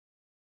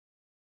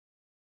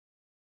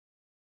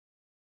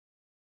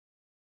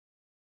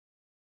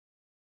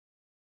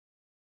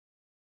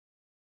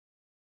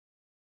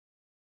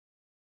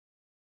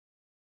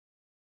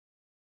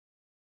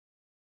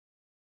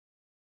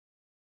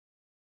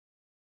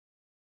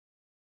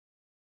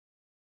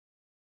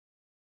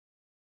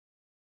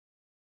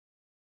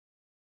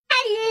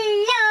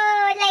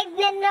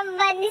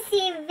naman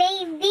si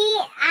Baby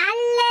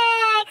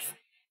Alex.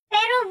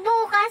 Pero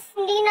bukas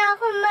hindi na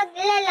ako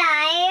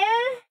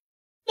magla-live.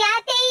 Si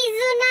Ate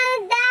Eizu na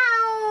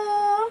daw.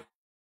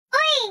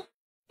 Uy!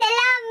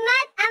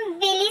 Salamat! Ang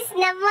bilis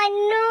naman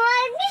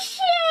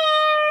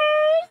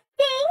mag-share!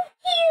 Thank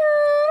you!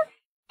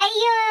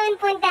 Ayun,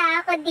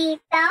 punta ako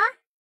dito.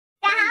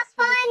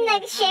 Kahapon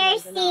nag-share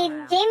si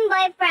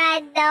Jimboy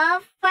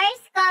Prado.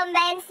 First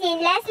comment si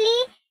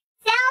Leslie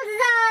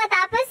Celso.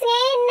 Tapos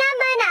ngayon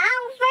naman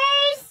ang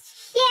first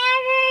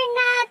sharer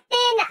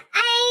natin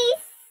ay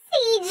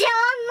si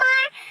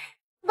Jomar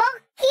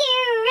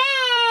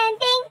Bokiren.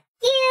 Thank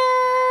you!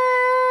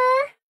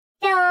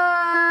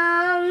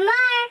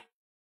 Jomar!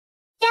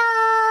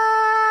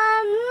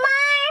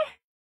 Jomar!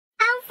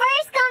 Ang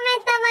first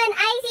comment naman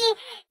ay si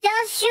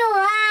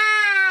Joshua.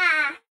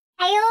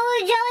 Ayo,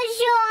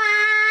 Joshua!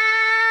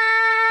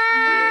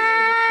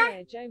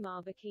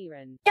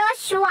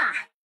 Joshua!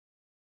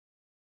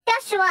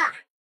 Joshua!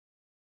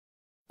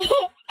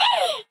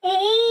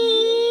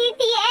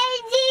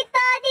 TLG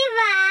to,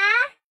 diba?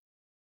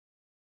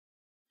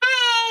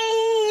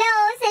 Hello!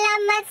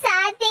 Salamat sa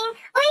ating...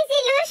 Uy, si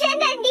Lucia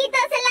nandito!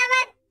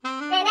 Salamat!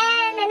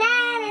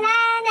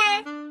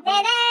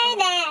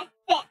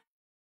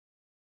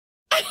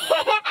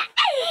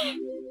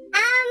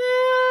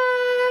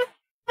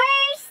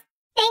 First,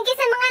 thank you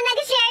sa mga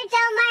nag-share.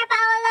 Jomar,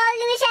 Paolo,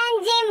 Lucian,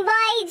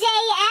 Jimboy,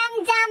 JM,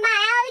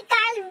 Jamael,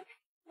 Carl,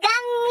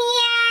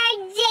 Gamier,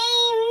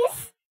 James.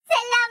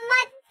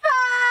 Salamat po!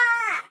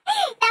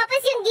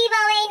 Tapos yung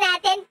giveaway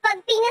natin, pag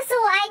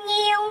pinusuan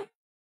niyo yung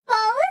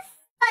post,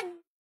 pag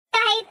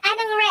kahit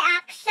anong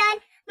reaction,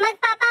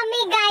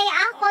 magpapamigay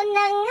ako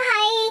ng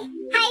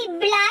high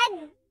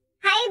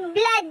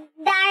blood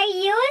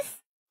Darius.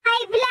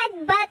 High blood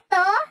ba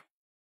to?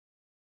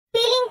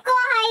 Feeling ko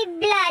high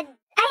blood.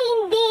 Ay,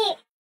 hindi.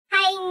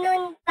 High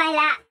noon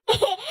pala.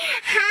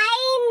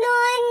 High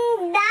noon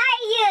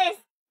Darius.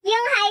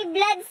 Yung high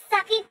blood,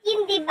 sakit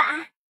yun, diba?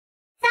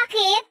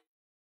 Sakit?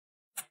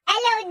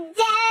 Hello,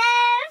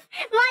 Jeff!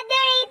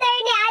 Moderator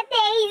ni Ate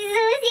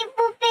Eizu, si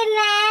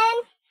Pupiman.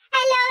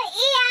 Hello,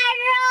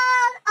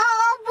 Iarol!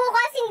 Oo,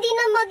 bukas hindi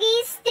na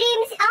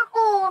mag-i-streams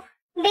ako.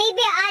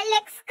 Baby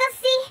Alex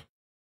kasi.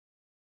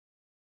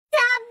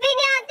 Sabi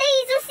ni Ate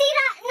Eizu,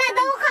 sira na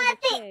daw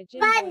kate.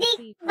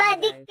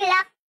 Body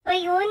clock o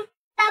yun.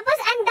 Tapos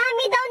ang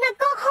dami daw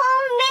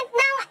nagko-comment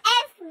ng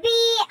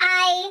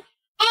FBI,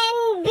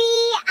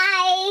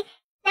 NBI.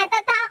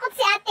 Natatakot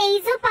si Ate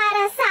Eizu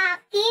para sa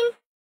akin.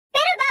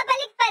 Pero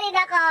babalik pa rin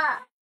ako.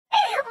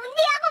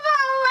 Hindi ako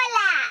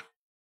mawawala.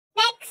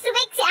 Next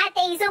week si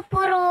Ate Eizu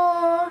puro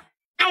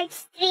art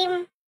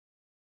stream.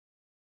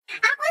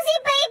 Ako si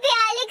Baby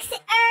Alex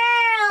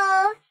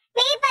Earl.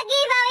 May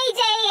pag-giveaway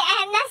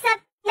JM nasa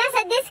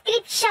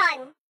description.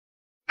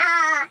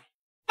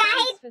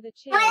 Kahit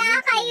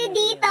wala kayo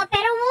dito,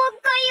 pero huwag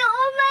kayo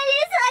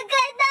umalis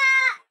agad na.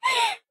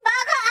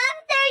 Baka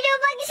after nyo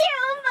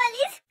mag-share,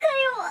 umalis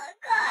kayo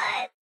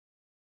agad.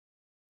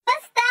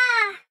 Basta.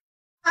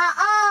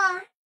 Oo.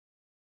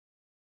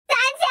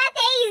 Saan si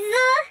Ate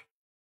Eizu?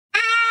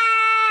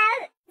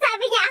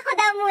 Sabi niya ako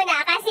daw muna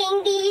kasi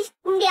hindi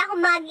ako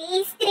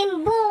mag-i-stream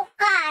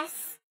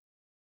bukas.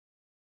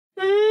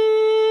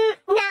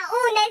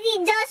 Nauna si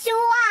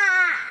Joshua.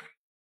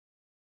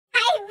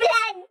 High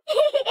blood.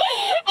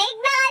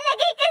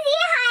 Nakalagay kasi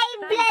high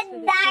blood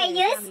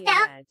Darius na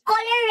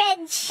color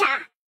red siya.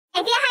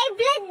 High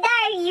blood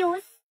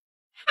Darius.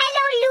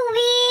 Hello,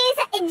 Luis,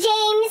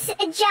 James,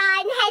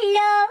 John,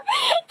 hello.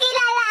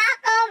 Kilala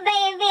ako,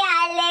 Baby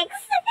Alex.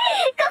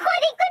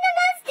 Kukunin ko na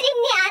ng stream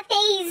ni Ate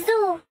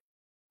Eizu.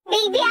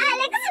 Baby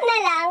Alex na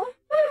lang.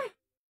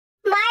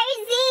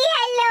 Marzi,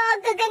 hello.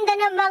 Gaganda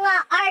ng mga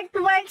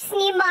artworks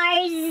ni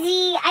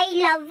Marzi. I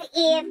love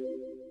it.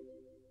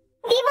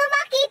 Di mo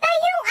makita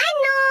yung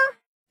ano?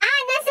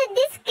 Nasa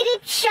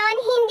description.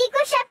 Hindi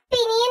ko siya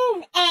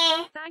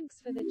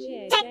Thanks for the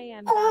cheer, check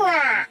JM. ko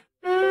nga.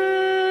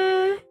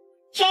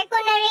 Share ko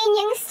na rin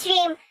yung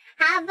stream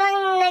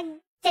habang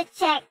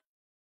nag-check.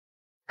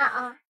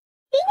 Oo.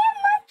 Di niya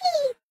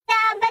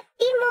makita. Ba't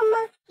di mo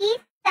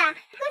makita?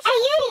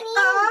 Ayun,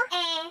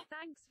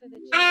 Thanks for the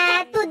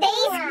cheer.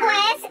 Today's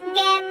quest,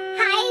 get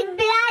high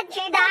blood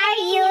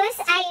Darius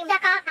ay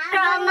saka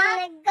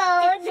chroma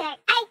gold.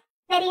 Ay,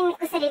 narinig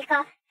ko sarili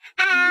ko.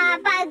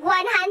 Pag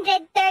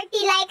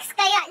 130 likes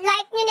kayo,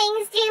 like nyo na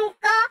yung stream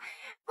ko.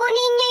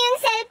 Kunin nyo yung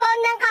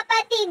cellphone ng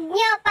kapatid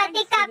nyo,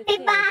 pati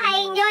kapitbahay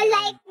nyo,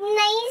 like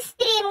na yung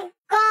stream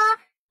ko.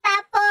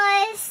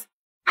 Tapos,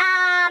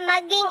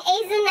 maging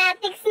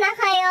Aizunatics na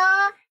kayo.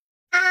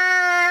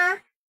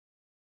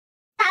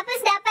 Tapos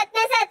dapat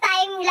nasa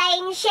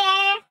timeline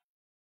share.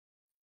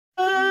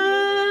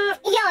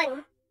 Yun.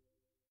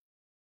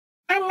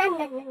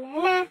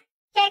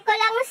 Share ko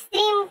lang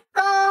stream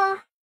ko.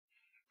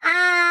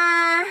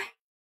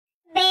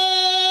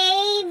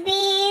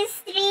 Baby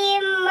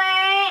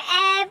Streamer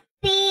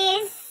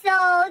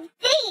Episode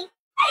 3.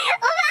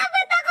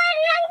 Umabot ako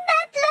ng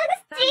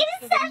 3 streams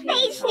sa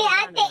page ni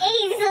Ate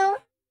Eizu.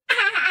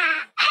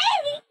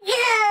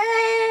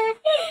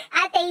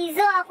 Ate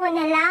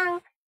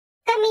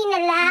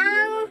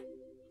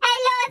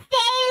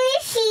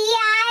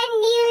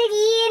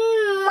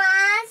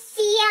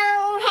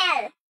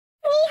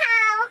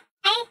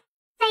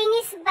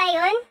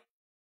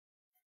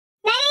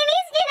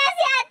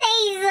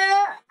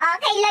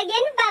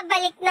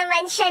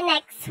naman siya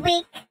next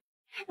week.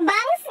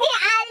 Bangs ni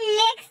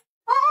Alex.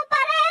 Oo,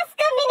 parehas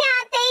kami ni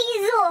Ate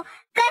Eizu.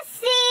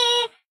 Kasi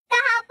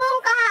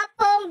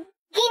kahapon,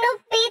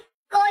 ginupit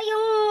ko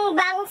yung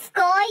bangs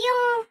ko,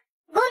 yung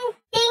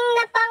gunting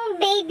na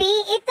pang baby.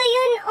 Ito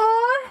yun,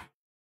 oh.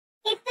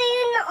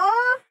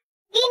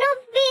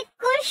 Ginupit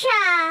ko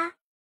siya.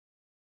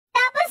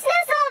 Tapos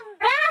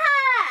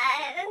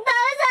nasobrahan.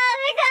 Tapos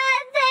sabi ko,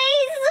 Ate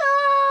Eizu,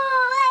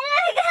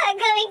 ano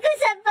gagawin ko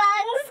sa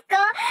bangs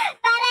ko?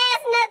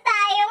 Parehas na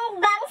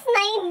tayong bangs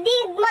na hindi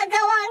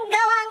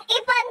magawang-gawang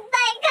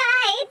ipantay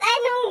kahit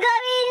anong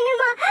gawin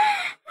mo.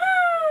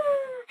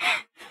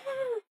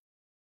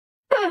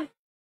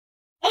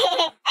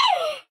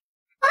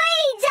 Uy,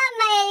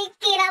 Jamel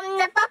Kiram,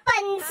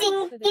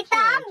 napapansin kita.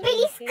 Ang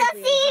bilis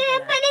kasi.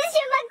 Bilis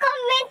siya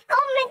mag-comment.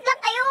 Comment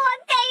lang kayo.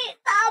 Huwag kayo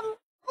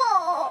tampo.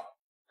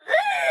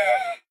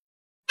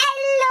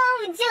 Hello,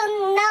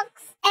 Junox.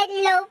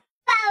 Hello,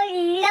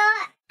 Paulo.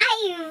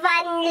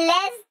 Ivan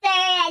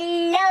Lester.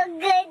 Hello,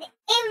 good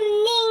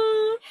evening.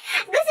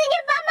 Gusto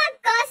niyo ba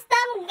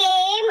mag-custom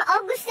game o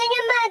gusto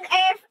niyo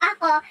mag-Earth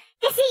ako?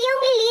 Kasi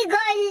yung League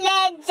of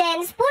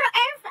Legends, puro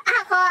Earth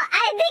ako.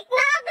 Addict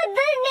na ako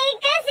dun eh.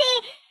 Kasi,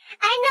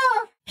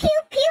 pew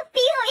pew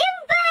pew, yung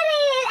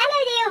baril. Ano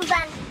na yung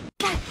bang?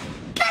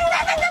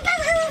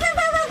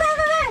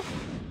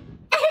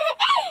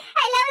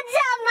 Hello,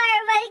 Jamar.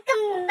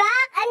 Welcome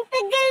back. Ang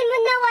tagal mo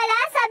nawala,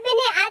 sabi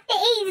ni Ate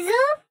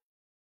Eizu.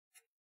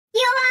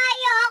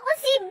 Yuhayo ako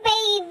si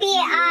Baby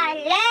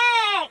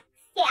Alex.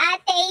 Si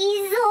Ate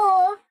Eizu.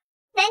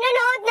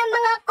 Nanonood ng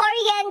mga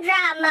Korean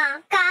drama.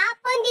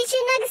 Kahapon di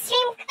siya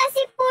nag-stream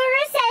kasi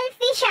puro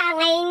selfie siya.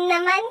 Ngayon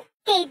naman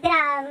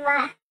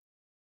K-drama.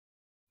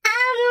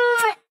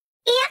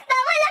 Iyak na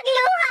walang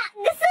luha.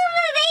 Gusto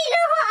mo may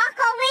luha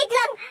ako? Wait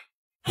lang.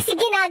 Kasi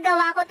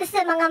ginagawa ko to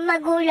sa mga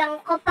magulang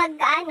ko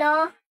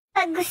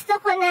pag gusto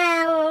ko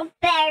ng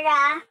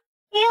pera.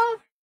 Yung,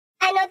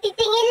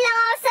 titingin lang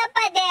ako sa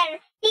pader.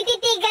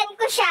 Tititigan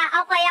ko siya.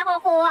 O kaya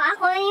kukuha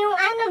ako yung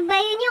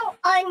yung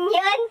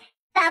onion.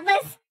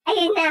 Tapos,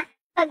 ayun na,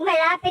 pag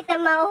malapit na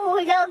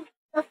mahuhulog,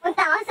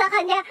 pupunta ako sa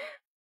kanya.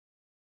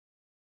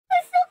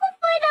 Gusto ko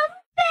po ng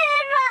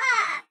pera.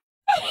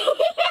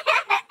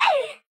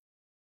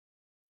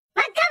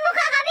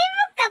 Magkamukha kami,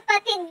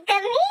 magkapatid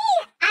kami,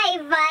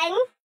 Ivan.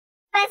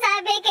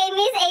 Pasabi kay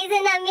Miss Eizu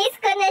na miss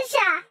ko na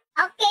siya.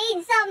 Okay,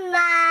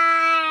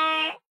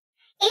 Jamar.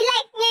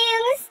 I-like niyo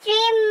yung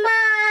stream,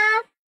 ma.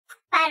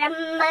 Para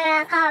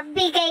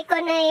makabigay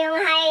ko na yung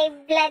high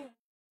blood.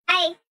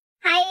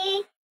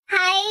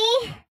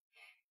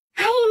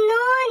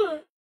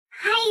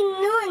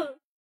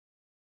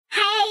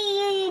 High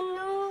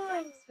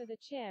noon. Thanks for the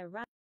chair.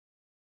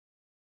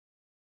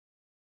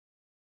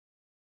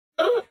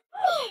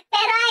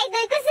 Pero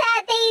idol ko sa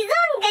Ate Eizu,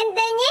 ang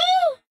ganda niya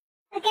eh.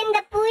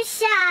 Maganda po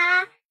siya.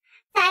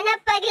 Sana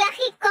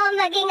paglaki ko,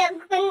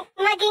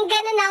 maging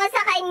ganun ako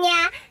sa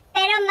kanya.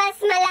 Pero mas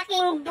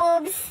malaking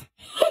boobs.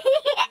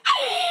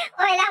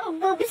 Walang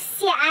boobs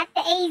si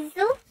Ate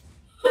Eizu.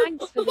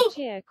 Thanks for the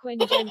cheer, Quinn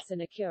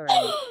Jensen Akura.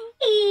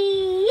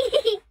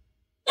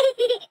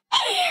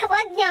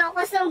 Huwag niyo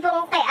ako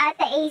sumbong kay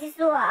Ate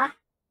Eizu ah.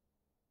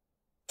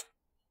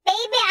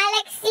 Baby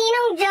Alex,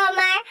 sinong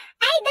Jomar?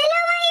 Ay,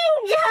 dalawa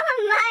yung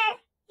Jomar.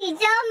 Si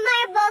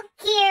Jomar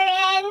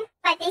Bokiren,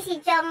 pati si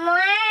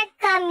Jomar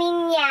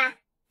Kaminya.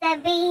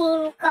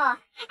 Sabihin ko.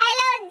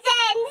 Hello,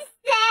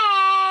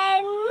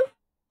 Jensen!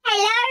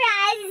 Hello,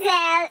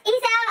 Razel!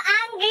 Isang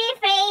angry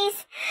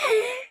face.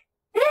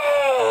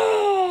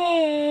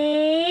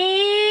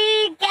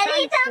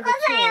 Galit ako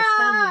sa'yo!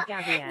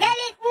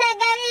 Galit na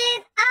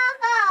galit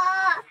ako!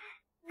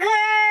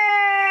 Girl!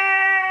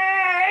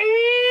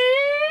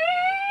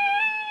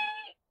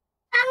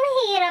 Ang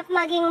hirap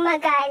maging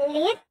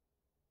magalit.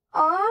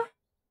 Oh?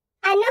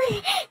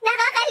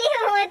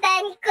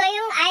 Nakakalimutan ko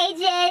yung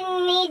IG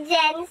ni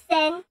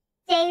Jensen.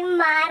 J.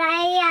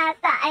 Mara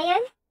yata. Ayun.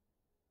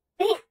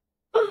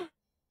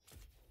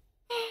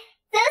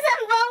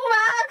 Susumbong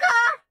mo ako.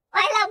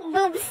 Walang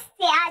boobs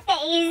si Ate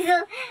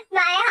Eizu.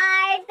 My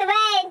heart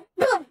went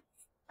boobs.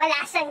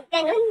 Wala siyang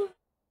ganun.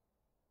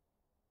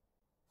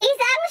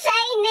 Isang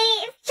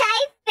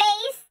shy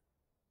face.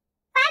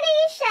 Paano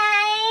yung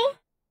shy?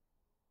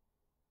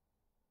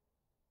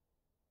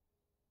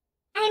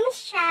 I'm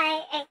shy.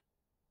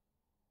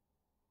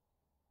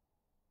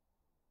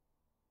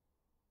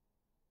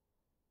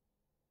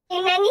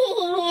 Yung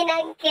nanghihingi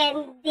ng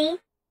candy.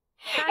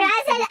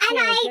 Razel,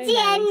 ano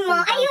IGN mo?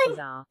 Ayun.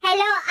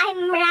 Hello, I'm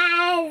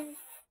Raz.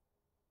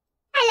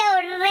 Hello,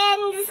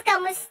 Renz.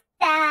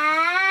 Kamusta?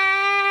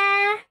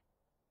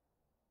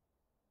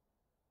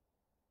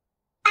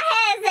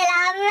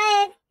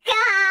 Salamat,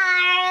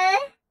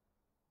 Carl.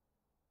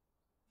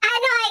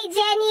 Ano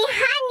IGN?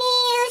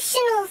 Honey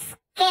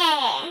Snuske.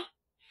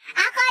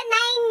 Ako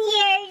 9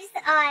 years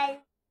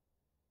old.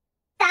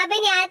 Sabi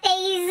ni Ate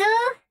Eizu,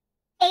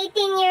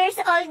 18 years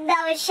old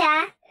daw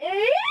siya.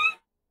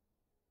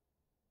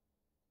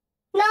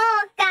 No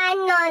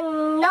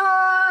canon, no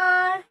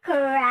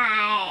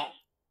cry.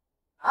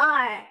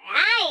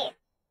 Alright.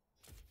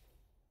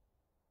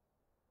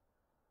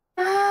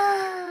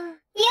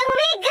 Yung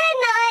may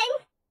ganon.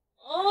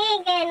 May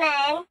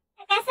ganon.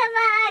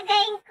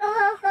 Kasabagay ko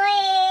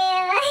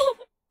eh.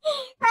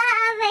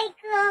 Maabay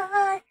ko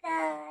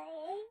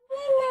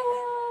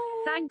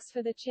Thanks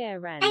for the cheer,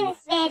 Ren. I'm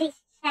very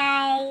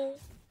shy.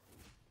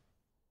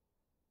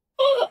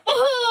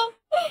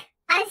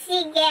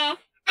 Sige.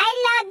 Ay,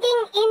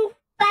 logging in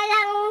pa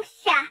lang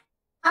siya.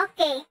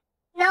 Okay.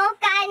 No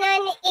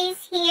canon is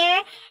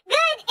here.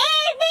 Good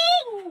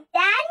evening,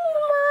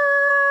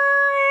 Danmore!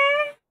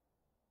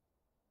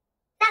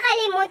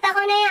 Nakalimutan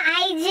ko na yung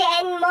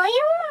IGN mo.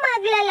 Yung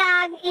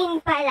magla-login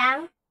pa lang.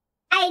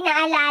 Ay,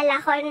 naalala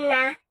ko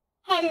na.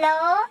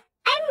 Hello?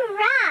 I'm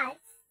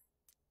Raz.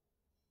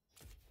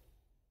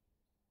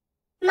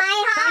 My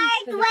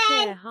heart Thanks for the went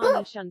cheer,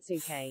 Hani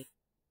Shunsuke.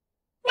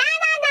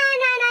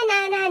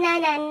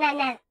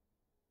 na.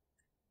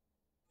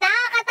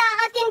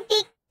 Nakakatakot yung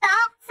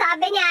TikTok.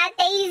 Sabi ni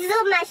Ate Eizu,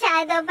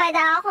 masyado pa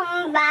daw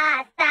akong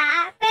bata.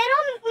 Pero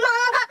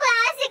mga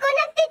kaklase ko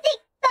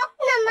nagti-TikTok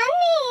naman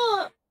eh.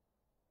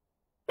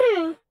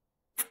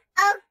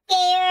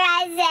 Okay,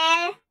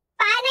 Razel.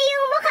 Paano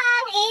yung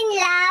mukhang in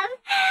love?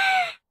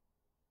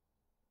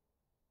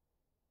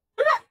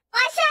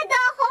 Masyado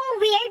akong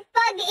weird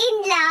pag in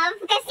love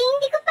kasi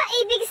hindi ko pa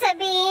ibig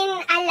sabihin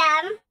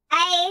alam.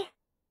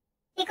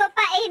 Hindi ko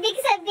pa ibig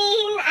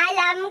sabihin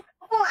alam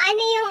kung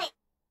ano yung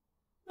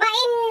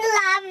ma-in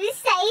love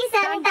sa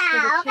isang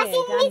tao. Kasi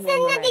minsan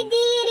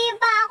nadidiri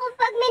pa ako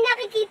pag may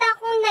nakikita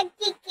akong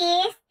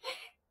nagkikiss.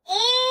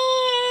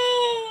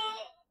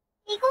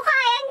 Hindi ko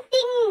kayang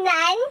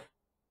tingnan.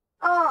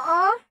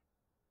 Oo.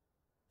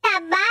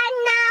 Taba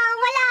na,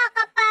 wala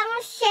ka pang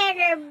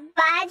share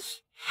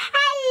badge.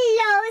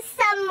 Hello,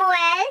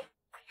 Samuel.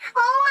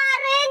 Oo nga,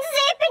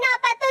 Renzi,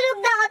 pinapatulog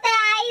na ako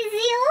tayo,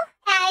 Eizu.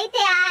 Hi,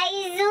 tayo,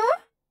 Eizu.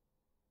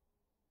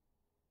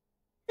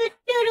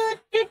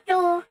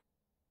 Tuturututu.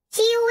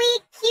 Chiwi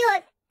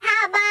cute.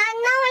 Haba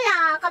na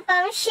wala ka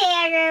pang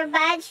share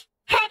badge.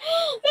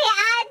 Si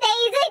Ate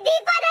Eizu, hindi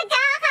pa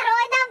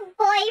nagkakaroon ng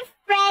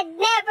boyfriend.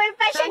 Never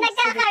pa siya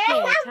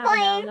nagkakaroon ng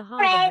boyfriend.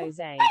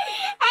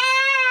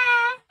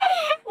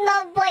 No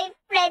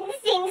boyfriend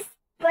since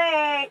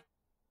birth.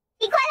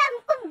 Di ko alam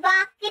kung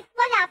bakit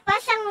wala pa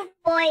siyang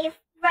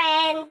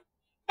boyfriend.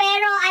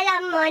 Pero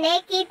alam mo,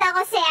 nakikita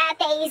ko si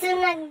Ate Eizu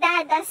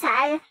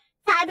nagdadasal.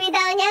 Sabi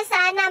daw niya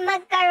sana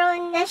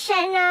magkaroon na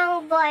siya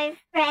ng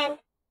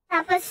boyfriend.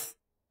 Tapos,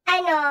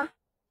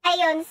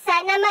 ayun,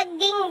 sana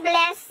maging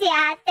blessed si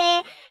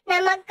ate na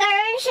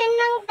magkaroon siya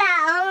ng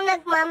taong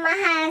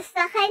nagmamahal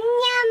sa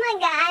kanya,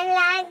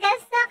 mag-aalaga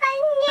sa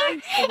kanya.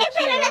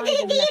 Pero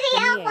nagdidiri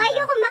ako.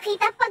 Ayoko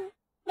makita pag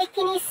may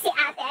kinis si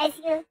Ate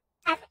Eizu.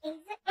 Ate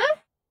Eizu,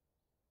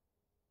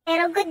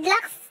 Pero good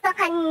luck sa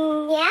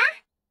kanya.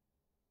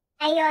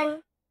 Ayun.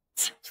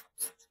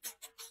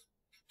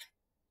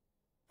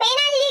 May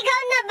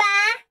nanligaw na ba?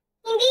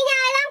 Hindi niya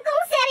alam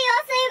kung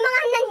seryoso yung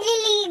mga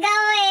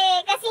nanliligaw eh.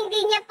 Kasi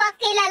hindi niya pa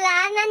kilala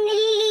na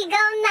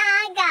nililigaw na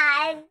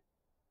agad.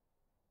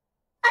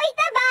 Oy,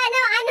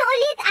 Tabano, ano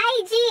ulit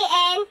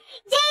IGN?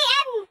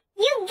 JM,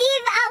 you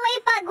give away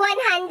pag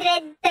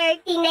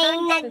 130 na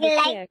yung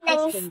nag-like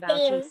ng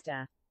stream.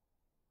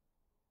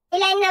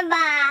 Ilan na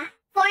ba?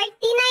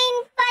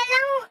 49 pa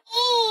lang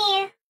eh.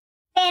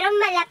 Pero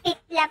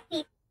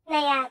malapit-lapit na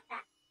yata.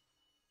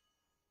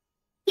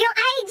 Yung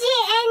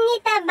IGN ni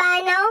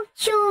Tabano,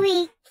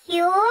 chewy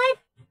cute.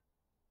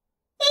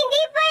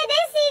 Hindi pwede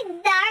si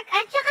Dark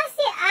at saka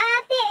si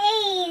Ate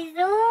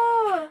Eizu.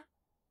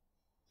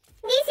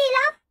 Hindi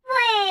sila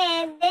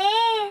pwede.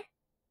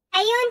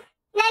 Ayun,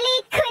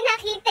 na-late ko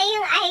nakita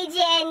yung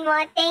IGN mo.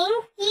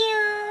 Thank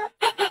you.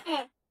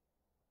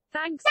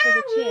 Thanks for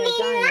the cheer,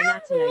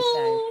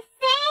 NAAAA.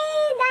 Say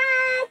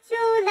that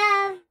you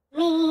love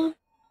me.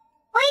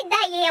 Uy,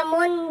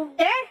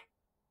 Diamonder.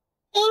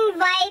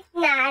 Invite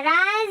na,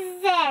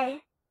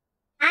 Razel.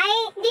 Ay,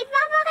 di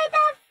pa ba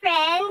kita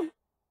friend?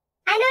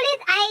 Ano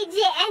ulit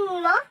IGN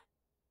mo?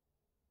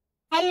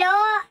 Hello,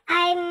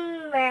 I'm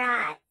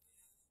Raz.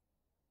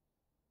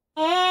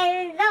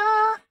 Hello,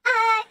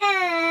 I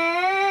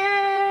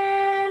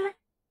am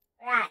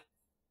Raz.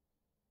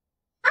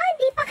 Oh,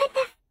 di pa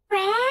kita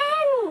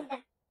friend.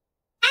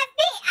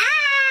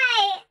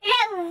 FBI!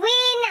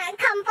 Rewin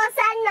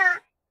Camposan, no?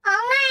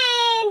 Oo nga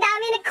eh,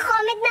 dami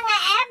nag-comment ng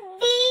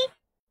FB.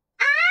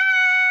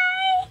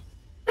 Ay!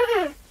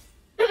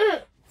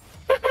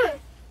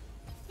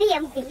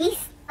 Ang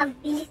bilis. Ang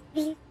bilis.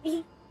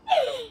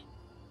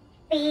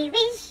 We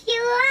wish you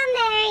a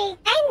merry...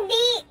 Ay,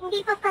 hindi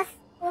pa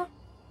Pasko.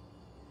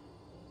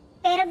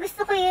 Pero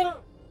gusto ko yun,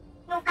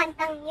 yung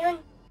kantang yun.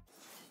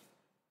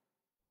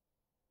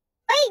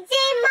 Uy,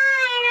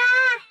 Jemara!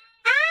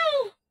 Ay!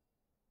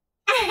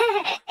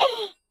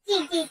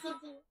 Gigi.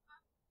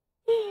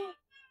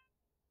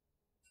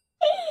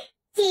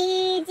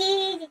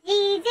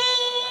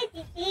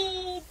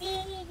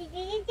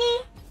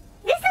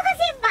 Gusto ko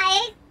si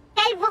Bike.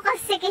 Kalbo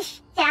kasi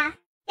siya.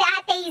 Si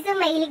Ate Eizu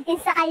mahilig din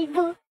sa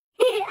kalbo.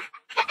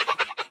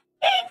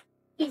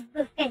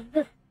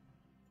 kalbo.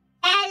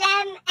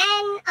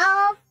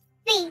 LMNOP.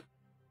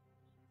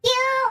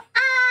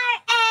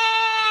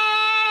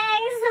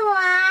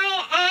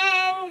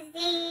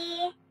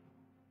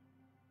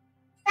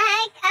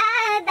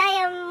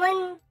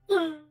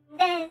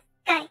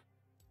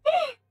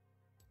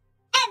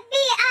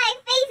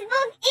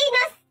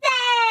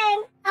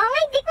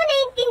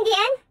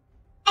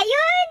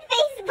 Ayun,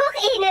 Facebook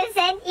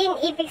innocent, yun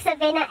ibig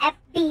sabihin ng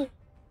FB.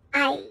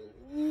 Ay,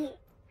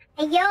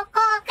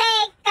 ayoko kay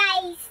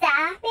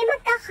Kaisa. May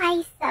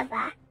magka-Kaisa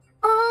ba?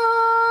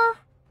 Oh,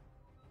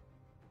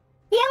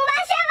 yung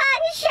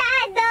masamang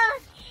shadow.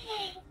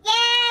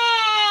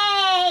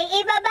 Yay!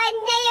 Ibaban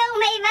niya yung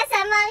may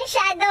masamang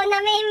shadow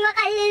na may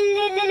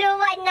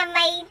makalululuwan na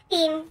may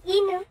team.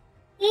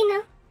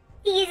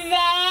 Si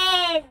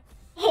Zed.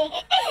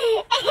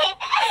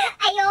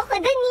 Ayoko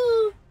dun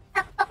eh.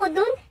 Takto ko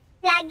dun.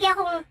 Lagi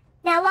akong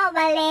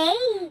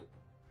nawawalay.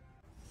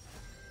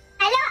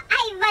 Hello,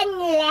 Ivan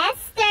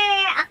Lester.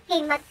 Okay,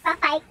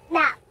 magpa-fight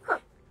na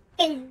ako.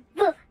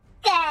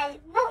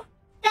 Kalbo.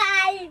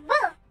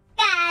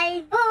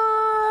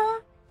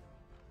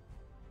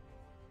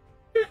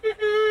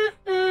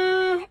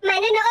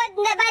 Manonood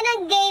na ba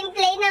ng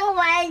gameplay ng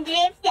Wild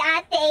Rift si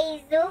Ate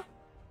Eizu?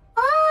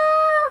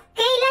 Oh,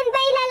 kailan ba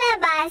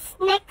ilalabas?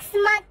 Next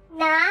month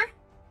na?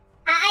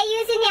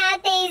 Aayusin ni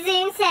Ate Eizu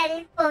yung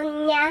cellphone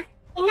niya.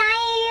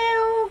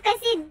 Inayaw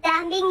kasi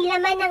daming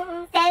laman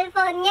ng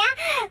cellphone niya.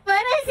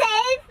 Puro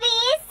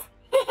selfies.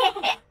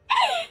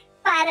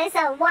 Para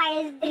sa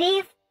Wild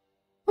Rift.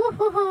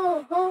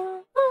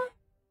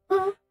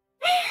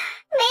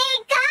 May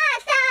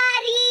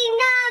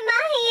Katarina,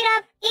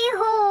 mahirap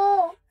iho.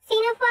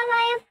 Sino pa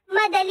may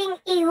madaling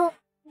iho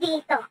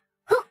dito?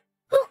 Hook.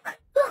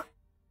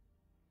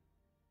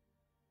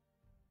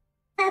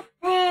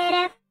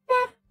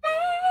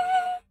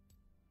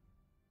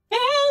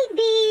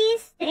 Baby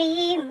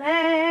streamer.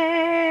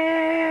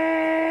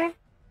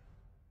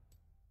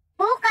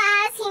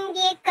 Bukas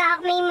hindi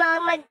kami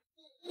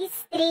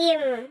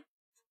mag-stream.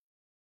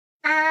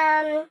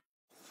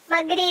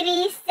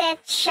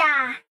 Magre-reset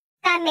siya.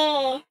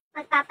 Kami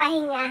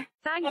magpapahinga.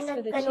 Thanks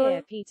for the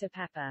cheer, Peter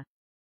Pepper.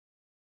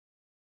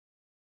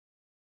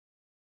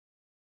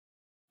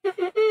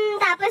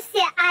 Tapos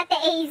si Ate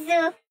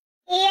Eizu,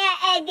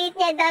 i-edit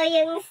niya daw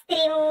yung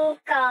stream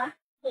ko.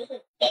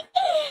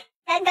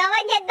 Gagawa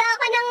niya daw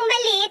ako ng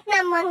maliit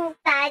na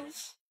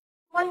montage.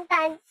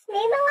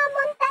 May mga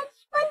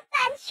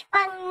montage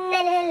pang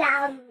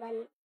nalalaman.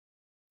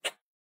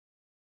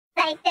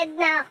 Excited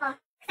na ako.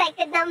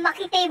 Excited na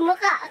makita yung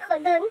mukha ako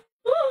dun.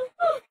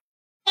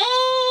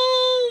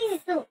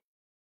 Eizu.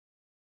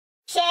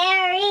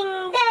 Sharing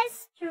the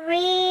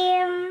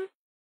stream.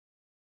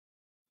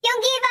 Yung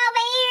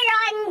giveaway,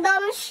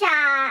 random siya.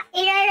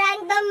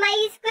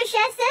 I-randomize ko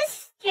siya sa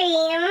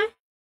stream.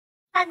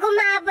 Pag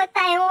umabot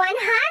tayong 130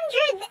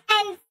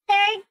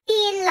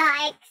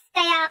 likes.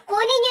 Kaya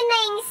kunin nyo na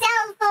yung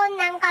cellphone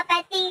ng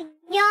kapatid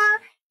nyo.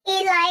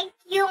 I-like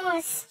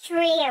yung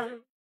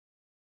stream.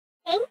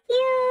 Thank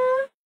you.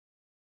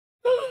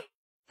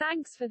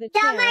 Thanks for the cheer.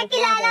 Jamar,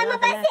 kilala mo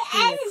ba si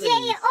SJ?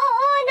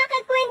 Oo,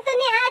 nakakwento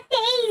ni Ate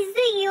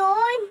Eizu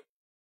yun.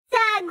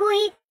 Sa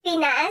Guhit,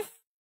 Pinas.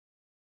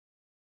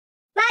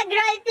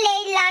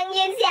 Mag-roleplay lang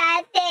yun si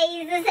Ate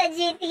Eizu sa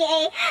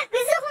GTA.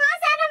 Gusto ko nga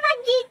sana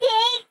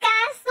mag-GTA,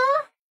 kaso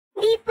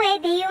di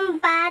pwede yung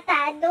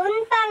bata doon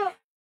pang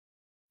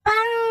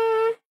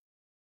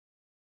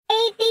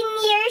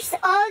 18 years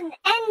old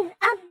and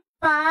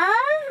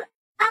above.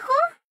 Ako,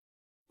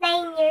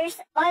 9 years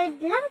old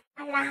lang.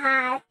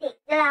 Kalahati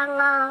lang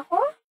ako.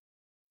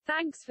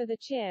 Thanks for the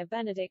cheer,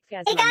 Benedict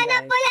Ikaw na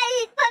Gazmando.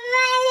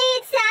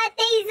 pamalit sa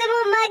Ate Eizu mo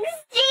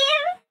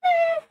mag-stream.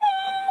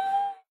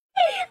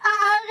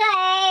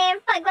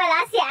 Okay, pag wala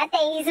si Ate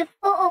Eizu,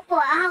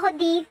 uupo ako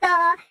dito.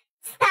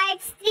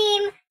 Start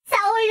stream. Sa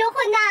ulo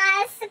ko na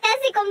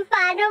kasi kung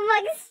paano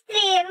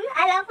mag-stream.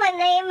 Alam ko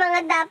na yung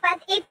mga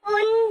dapat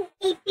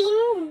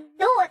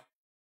ipindot.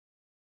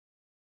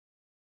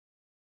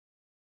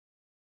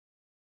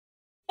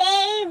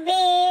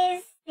 Baby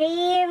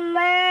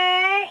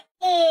streamer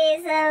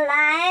is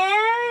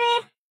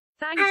alive.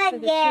 Thanks for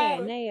the cheer,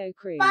 Again. Neo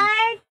Cruz.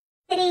 Part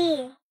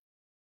 3.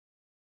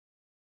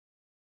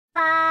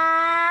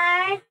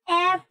 Part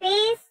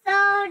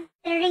episode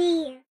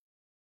 3.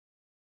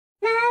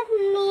 Love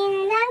me,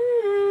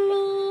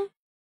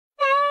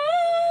 say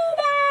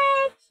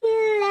that you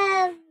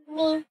love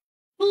me.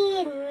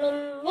 Need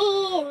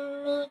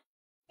me,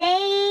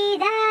 say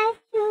that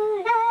you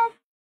love.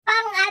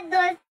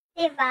 Pang-adult,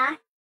 diba?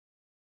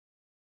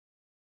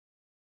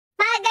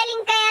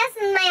 Magaling kaya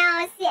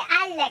sumayaw si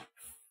Alex.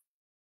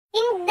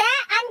 Hindi,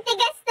 ang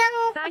tigas ng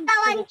Thanks for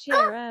katawan the ko.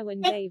 cheer, Erwin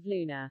Dave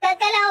Luna.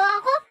 Gagalaw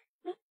ako.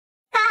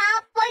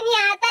 Kahapon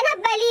yata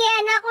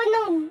nabalian ako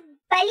nung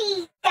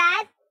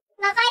balikat.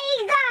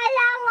 Nakahiga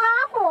lang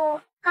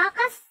ako.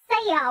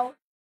 Kakasayaw.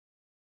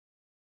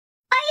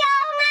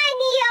 Ayaw nga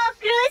Neo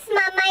Cruz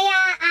mamaya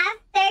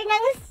after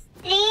ng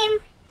stream.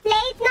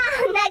 Late na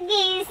ako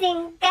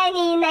nagising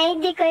kanina.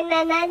 Hindi ko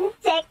na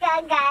na-check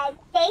agad.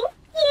 Thank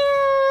you.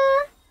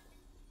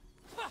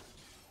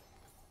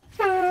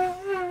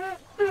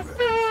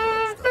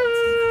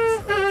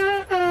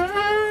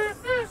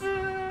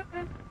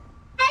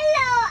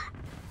 Hello,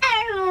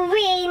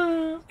 Erwin!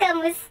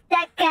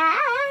 Kamusta ka?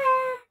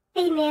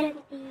 Ay, meron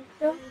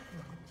dito.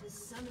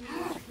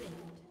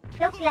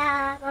 Joke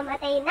lang,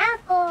 mamatay na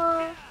ako.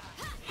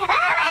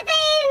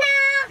 Mamatay na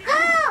ako!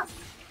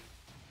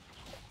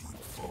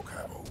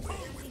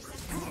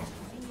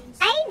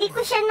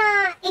 ko siya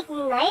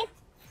na-ignite.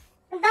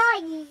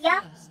 Daya.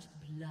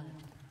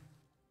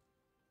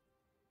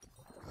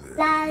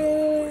 La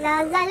la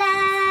la la.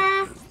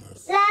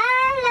 La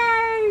la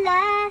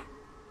la.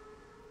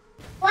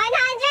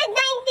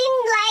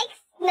 119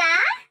 likes na?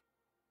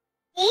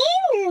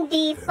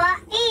 Hindi pa.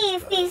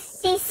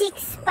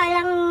 56 pa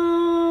lang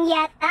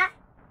yata.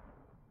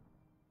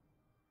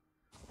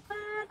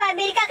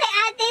 Pabili ka kay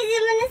ate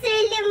mo na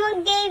Sirli mo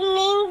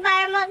gaming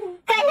para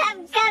mag-collab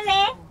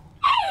kami.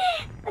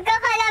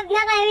 Magka-collab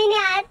na kami ni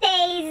ate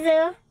Eizu.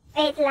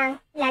 Wait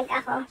lang, lag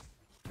ako.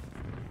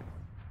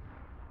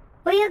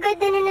 Uy, agad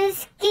na ng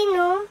skin,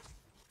 oh.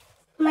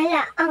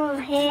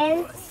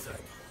 Mala-anghel.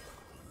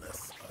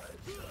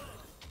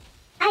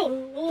 I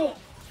need it.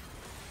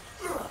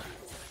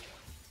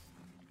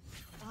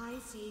 I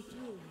see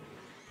through.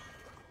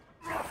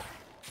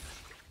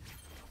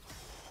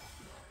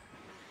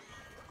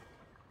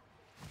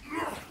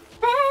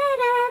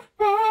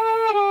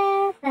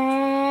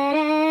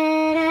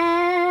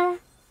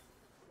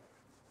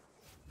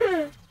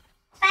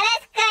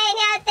 Pares kaya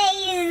ni ate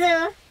Eizu.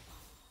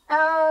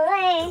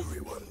 Okay.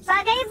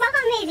 Bagay ba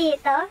kami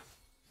dito?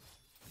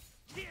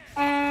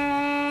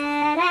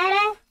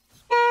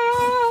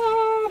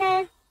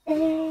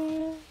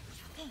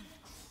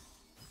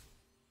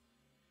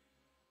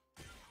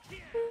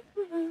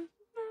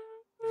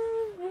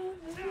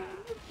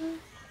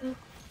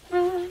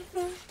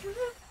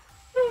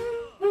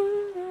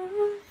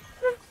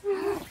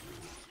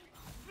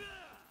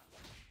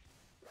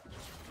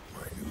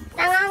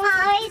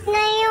 Nangangawit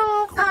na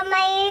yung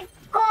kamay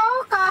ko,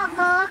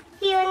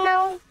 kaka-Q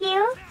ng Q.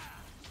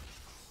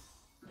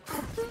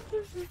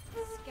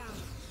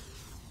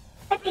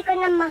 Pati ko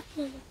na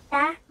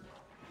makita.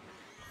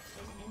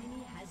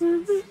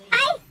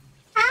 Ay!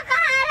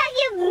 Nakaharag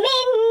yung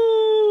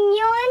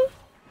minion!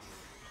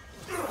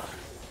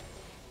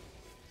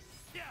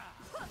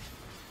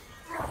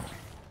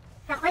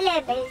 Ako,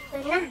 level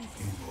 2 na.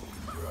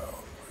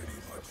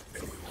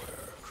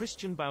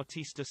 Christian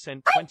Bautista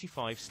sent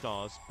 25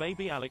 stars.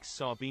 Baby Alex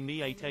Sabi ni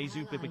 8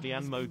 Eizu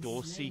Bibiglian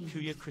Modor C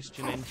Kuya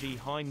Christian NG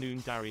High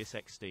Noon Darius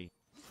XD.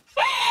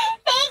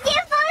 Thank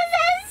you po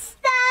sa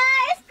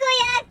stars,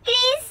 Kuya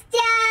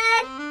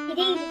Christian!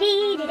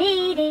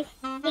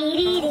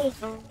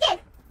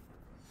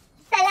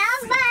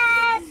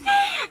 Salamat!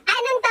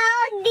 Anong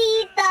tawag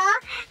dito?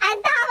 Ang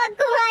tawag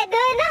ko nga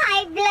doon,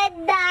 high blood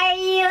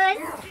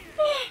Darius.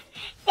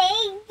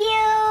 Thank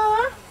you!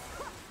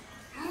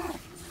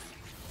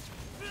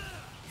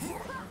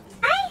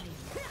 Ay!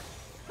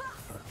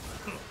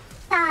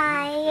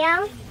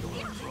 Sayang.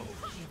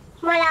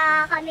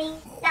 Wala kaming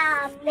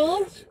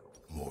damage.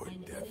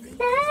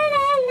 La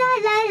la la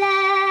la la.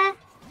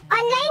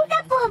 Online ka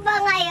po ba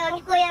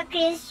ngayon, Kuya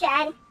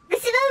Christian?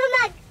 Gusto mo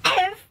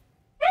mag-ERF?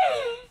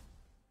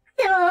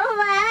 Gusto mo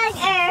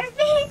mag-ERF?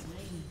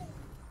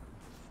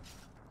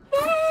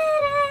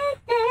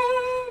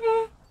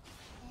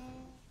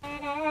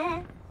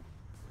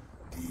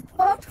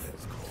 Oops.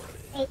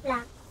 Wait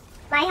lang.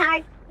 My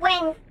heart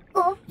went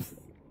oops.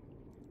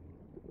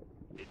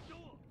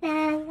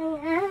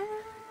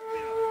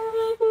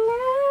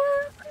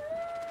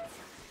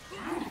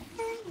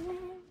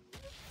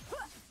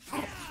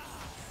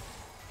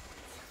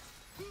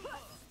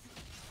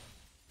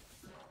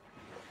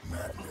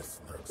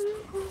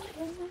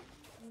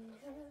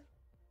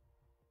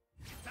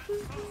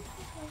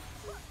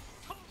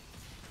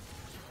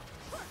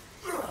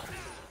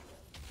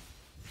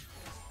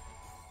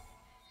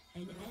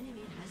 An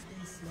enemy has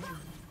been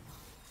slain.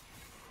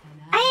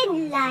 Ay,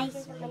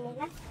 layo naman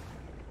nila.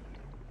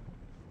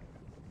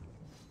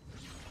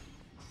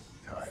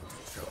 Time to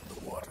chill the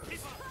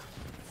waters.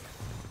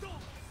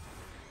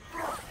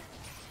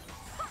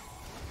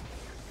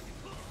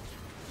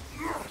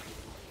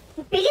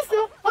 Bilis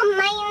mo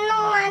kumain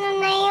nung ano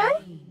na yun?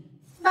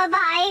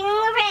 Babaeng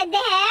red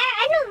hair?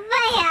 Ano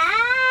ba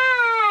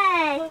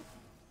yan?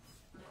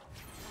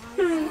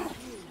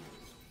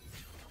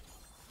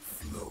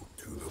 Float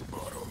to the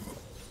bottom.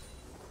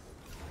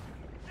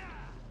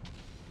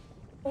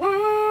 La,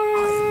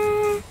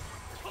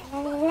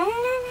 la, la, la, la.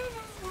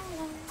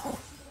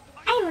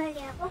 Ay,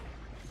 mali ako.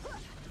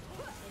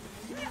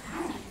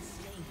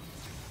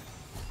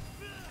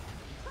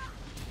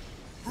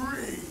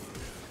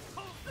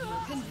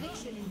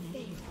 Conviction in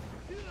favor.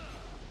 An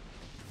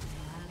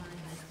ally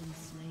has been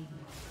slain.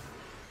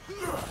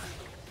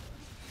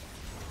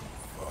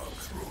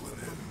 Fox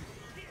rolling in.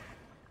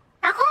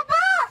 Ako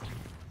po!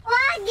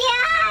 Wag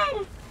yan!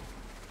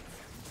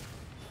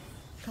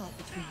 Caught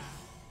between.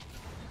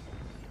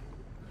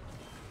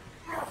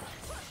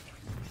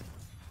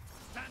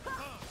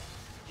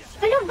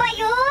 Ano ba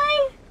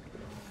yun?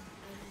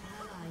 An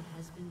ally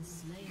has been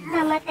slain.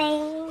 Namatay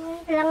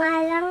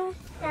lang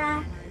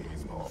sa...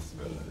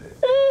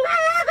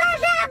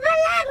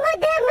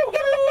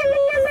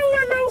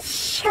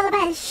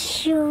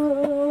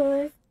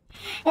 Shoes.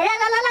 La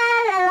la la la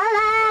la la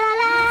la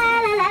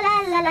la la la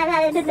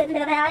la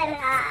la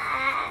la.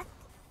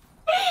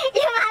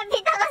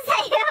 Lumapit ako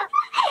sa'yo.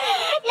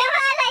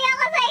 Lumalay ako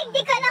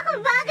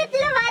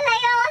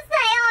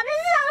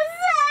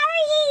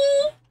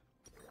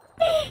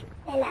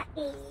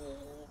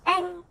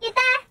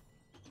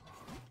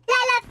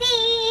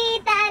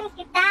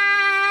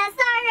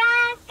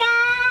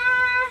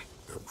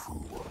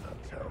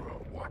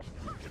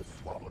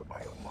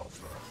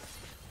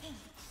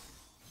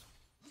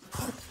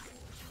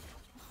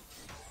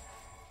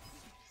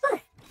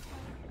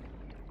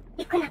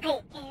ko na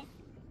kay S.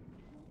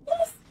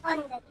 Please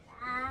on the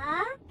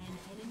top. An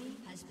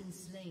enemy has been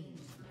slain.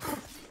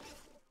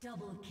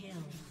 Double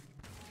kill.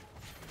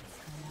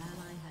 An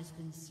ally has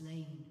been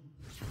slain.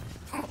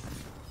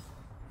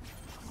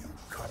 You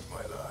cut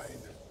my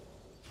line.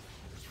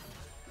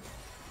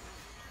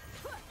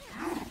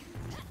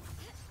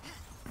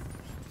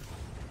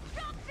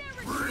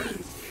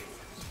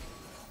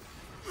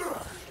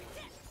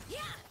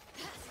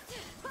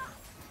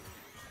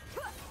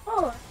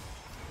 Oh.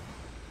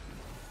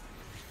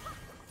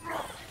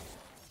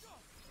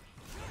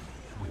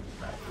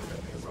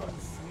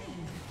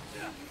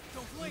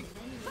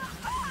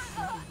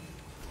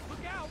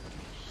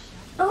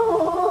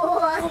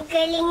 Oh, ang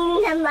galing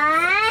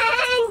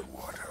naman!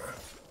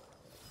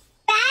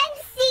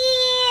 Fancy!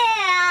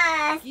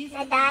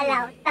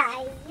 Nadalaw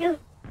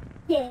tayo.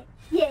 Yes,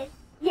 yes,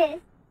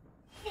 yes.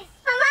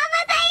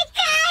 Mamamatay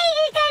ka!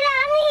 Hindi ka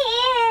lang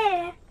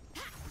here!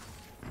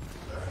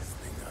 Last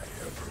thing I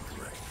ever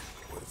drank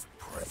was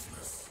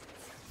priceless.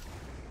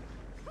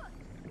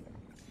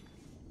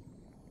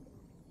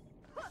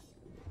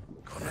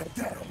 Gonna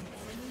get him.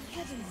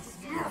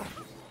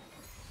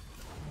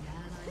 An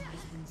ally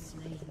has been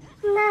slain.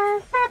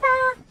 Mababa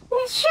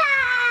na siya!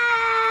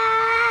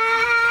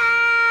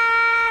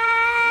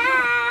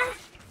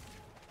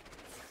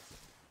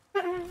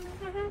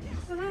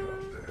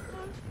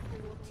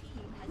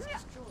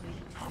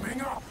 Coming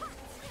up.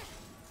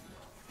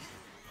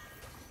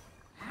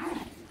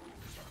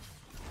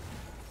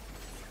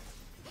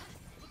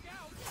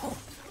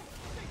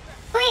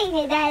 Uy,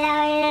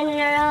 nidalaw ng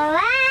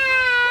Rowan!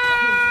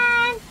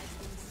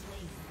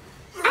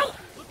 Ay!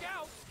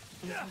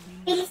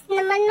 Bilis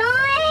naman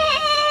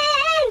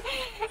nun!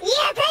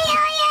 Yeah,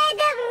 tayo! Yeah!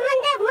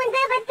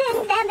 Munda! Ba't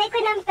ang dami ko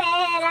ng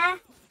pera?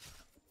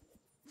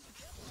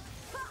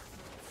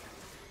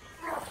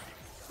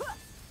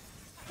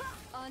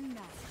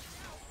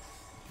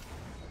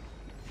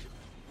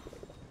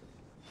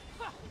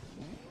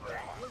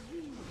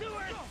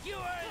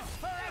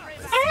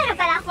 Ay, meron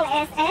pala akong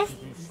SS.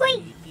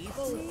 Uy!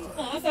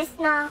 May SS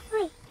na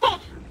ako eh. Hey,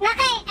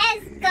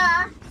 naka-S ko.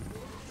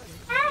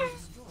 Ah,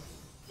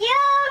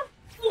 yung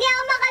hindi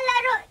ako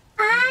makalaro.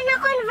 Ah,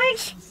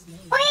 na-converge.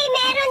 Uy,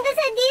 meron doon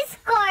sa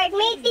Discord.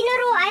 May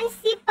tinuruan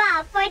si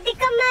Pa. Pwede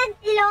ka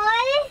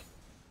mag-LOL?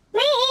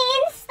 May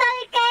i-install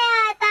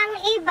kaya tang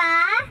iba?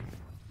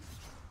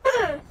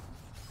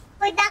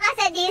 Punta ka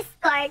sa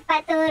Discord,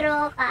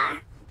 paturo ka.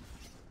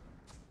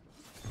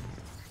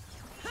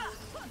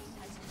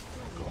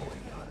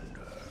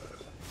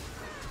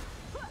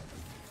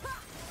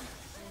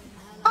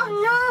 Oh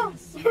no!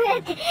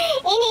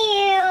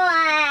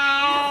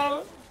 Iniwan!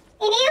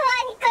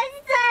 Iniwan ko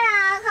sa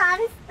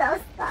I'm so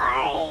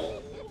sorry.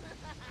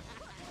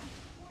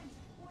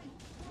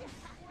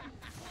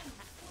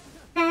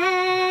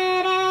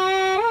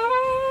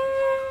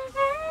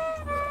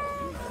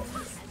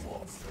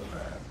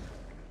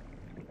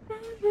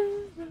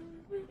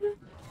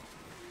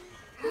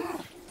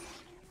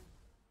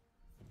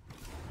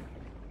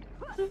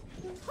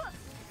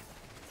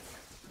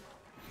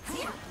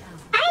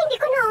 Ay, hindi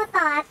ko na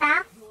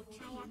auto-attack.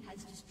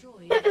 Has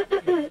destroyed.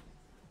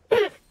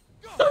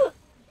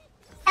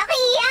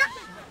 Nakiiyak!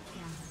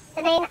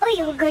 Sanay na. Uy,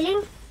 yung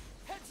galing.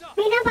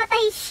 May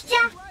napatay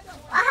siya.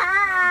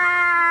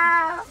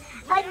 Wow!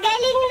 Ang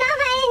galing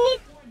naman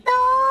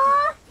nito!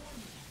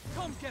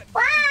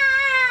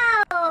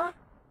 Wow!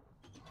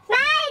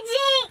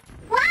 Magic!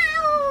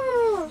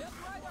 Wow!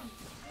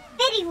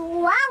 Very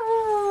wow!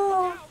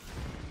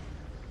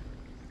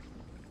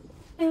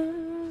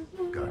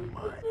 Got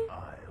my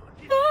eye on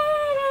you.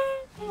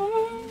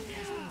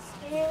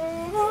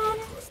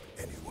 Trust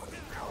anyone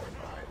powered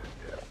behind a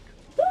desk.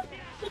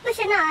 Hindi ko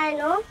siya na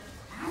ano.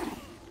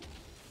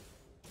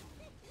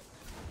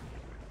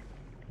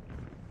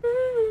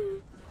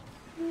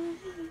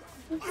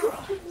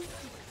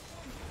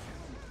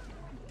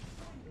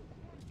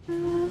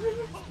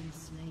 Been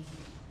slain.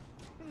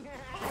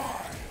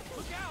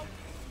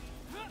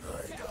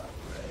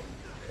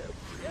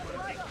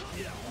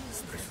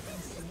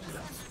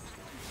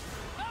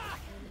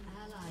 An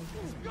ally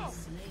has been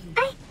slain.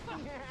 Ay!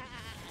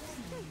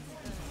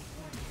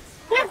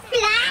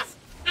 Nag-flash!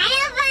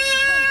 Ano ba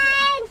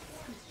yan?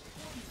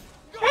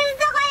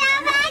 Gusto ko na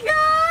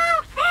bago!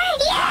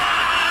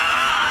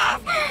 Yes!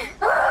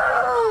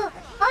 Oh!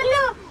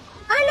 Ano?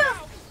 Ano?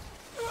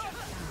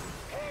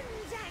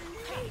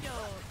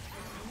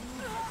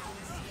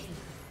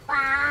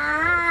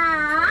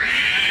 Wow!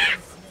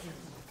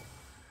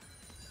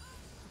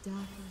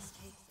 Darkness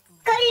takes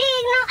over.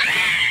 Galing no?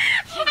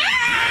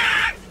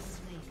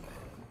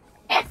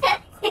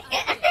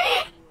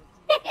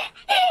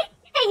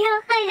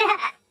 Ayoko na.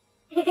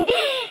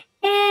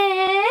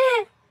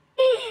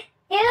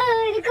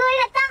 Yun,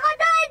 gulat ako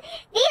doon.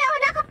 Di ako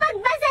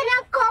nakapagbasa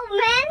ng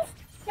comments.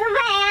 Ano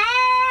ba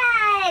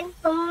yan?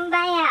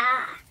 Kumbaya.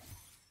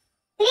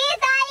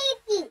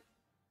 Lethality.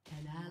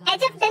 An ally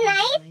Edge of the has been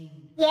night?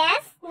 slain.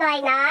 Yes, why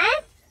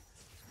not?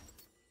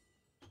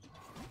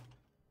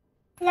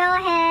 Low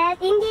head,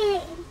 hindi.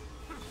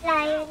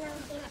 Layo ng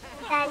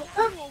Dan,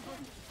 oh!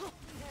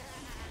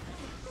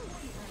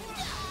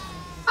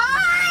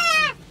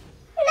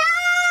 No!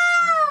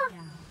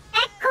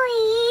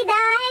 Ako'y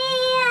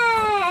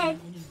dahil.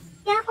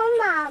 Di ako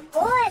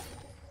mabot.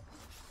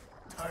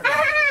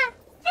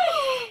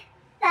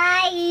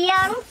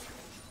 Sayang.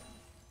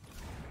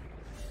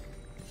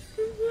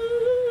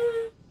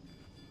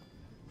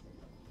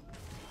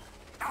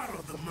 Out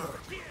of the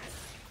murk.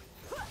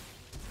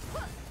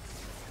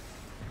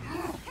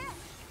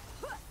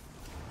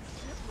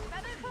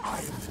 I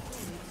am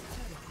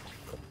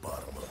the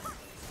bottom of it.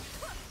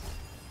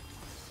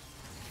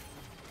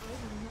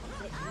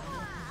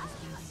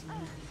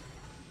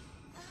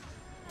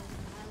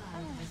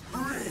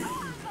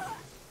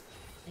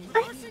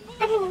 Ay,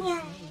 ano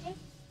nangyari?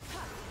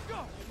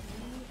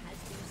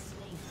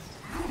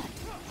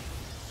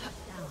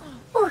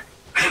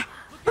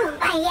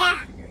 Bumbaya!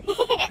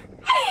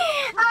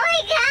 Oh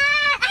my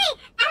God! Ay!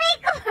 Aray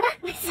ko!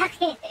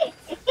 Masakit.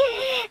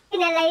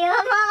 Pinalayo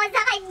mo ako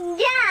sa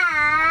kanya!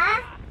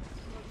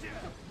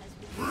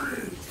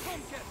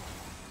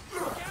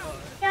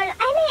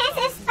 Ay, may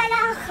SS pala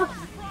ako.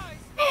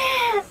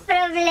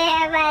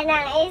 Problema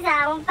ng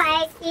isang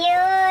fight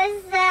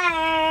user.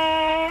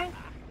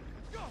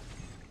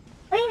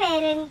 Uy,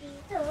 meron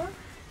dito.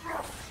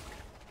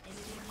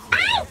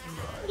 Ay!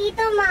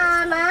 Dito,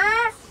 mama.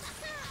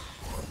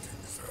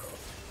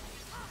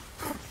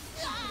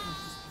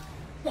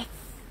 Yes.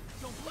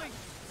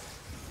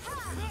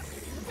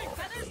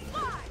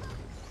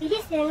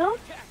 Bilis yun, no?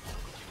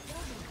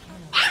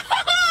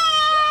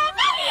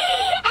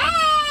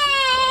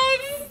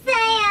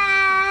 Saya!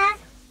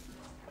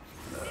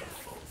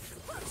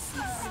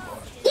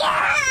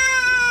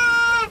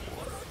 Yeah!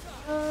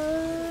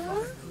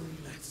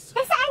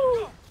 Nasaan?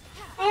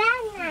 Wala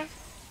na.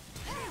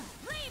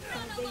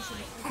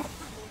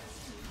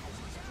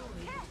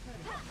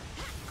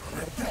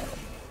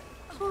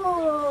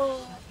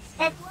 Oh,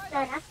 that's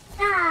sarap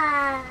ka.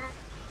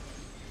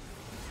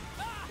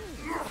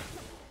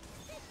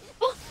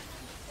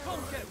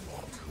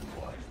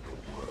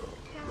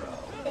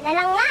 Sila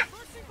lang nga.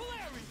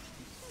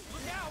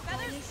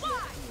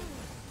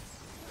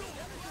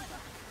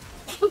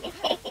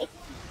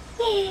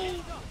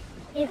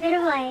 Pero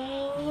why?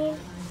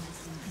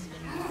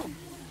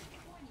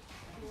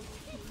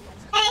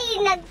 Ay,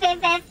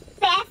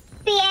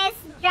 nag-FPS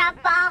drop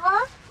pa ako.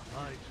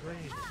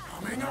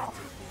 Coming up.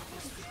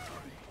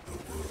 The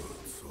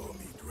world saw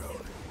me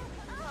drowning.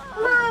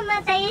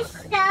 Mamatay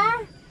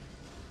siya.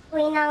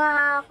 Uwi na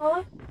nga ako.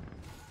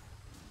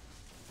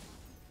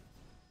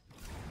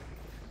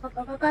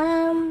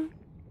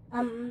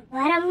 Pam,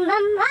 param,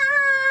 bam,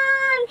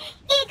 bam.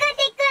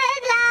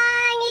 Ikot-ikot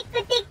lang,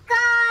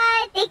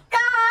 ikot-ikot,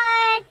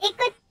 ikot,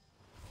 ikot,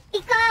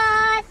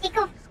 ikot,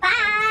 ikot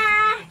pa.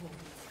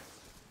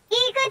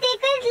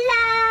 Ikot-ikot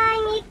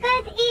lang,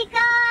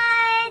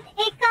 ikot-ikot,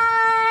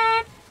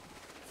 ikot.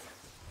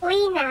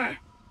 Uwi na.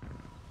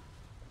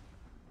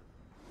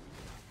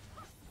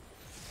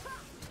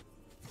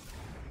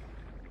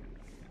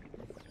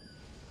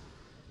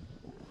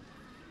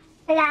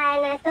 Wala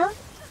na to.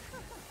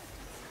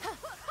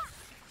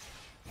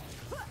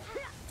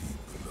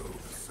 Below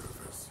the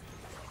surface.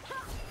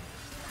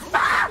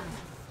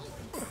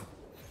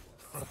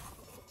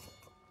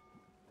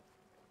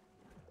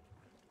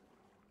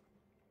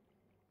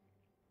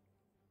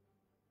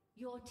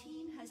 Your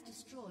team has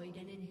destroyed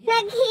an inhibitor.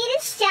 Nag-heal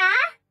siya?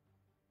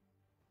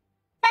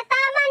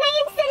 Tatama na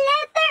yun sa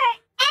letter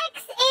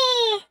X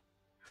eh.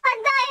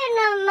 Padayo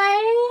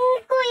naman,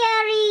 Kuya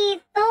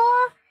Rito.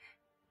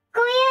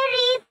 Kuya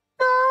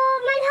Rito,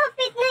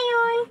 malapit na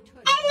yun.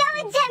 Hello,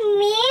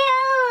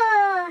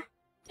 Jamil!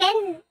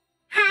 And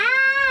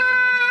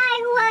hi!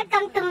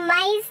 Welcome to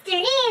my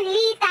stream,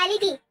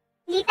 Lethality.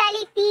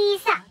 Lethality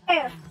sa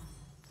Earth.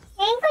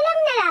 Ngayon ko lang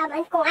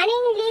nalaman kung ano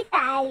yung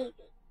lethality.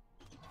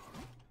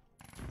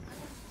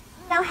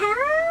 Low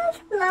health,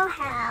 low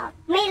health.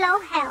 May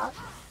low health.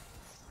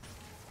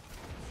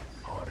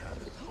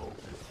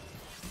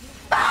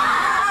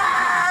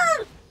 Boom!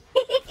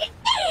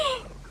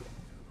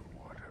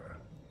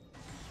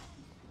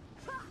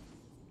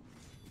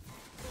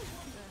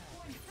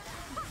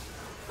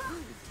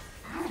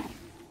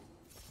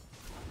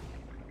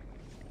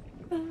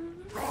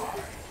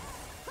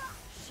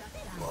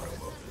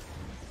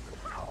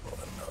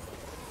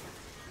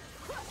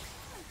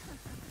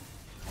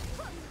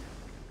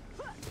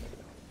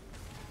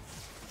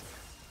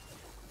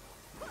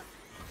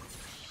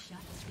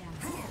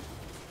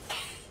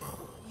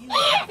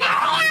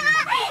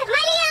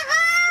 Mali ako!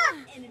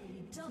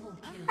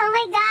 Oh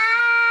my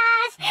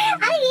gosh!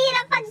 Ang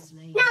hirap pag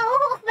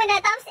nahuhook mo na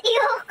tapos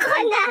i-hook ko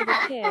na.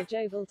 Here,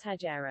 Jovel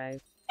Tajero.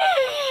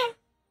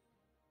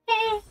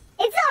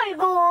 It's all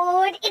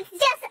good. It's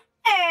just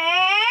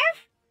Earth.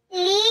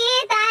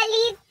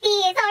 Lethality.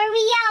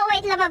 Sorry,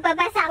 wait lang,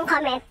 magbabasa ang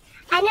comment.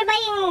 Ano ba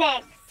yung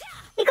next?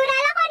 Hindi ko na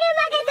alam kung ano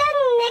yung magandang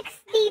next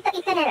dito.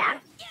 Ito na lang.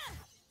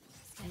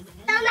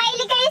 So,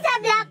 mahilig kayo sa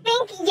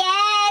Blackpink?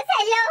 Yes!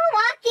 Hello,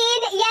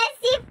 Joaquin! Yes,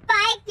 si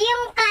Spike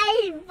yung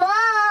kalbo!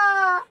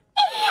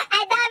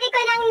 Ang dami ko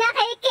nang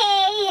nakikita!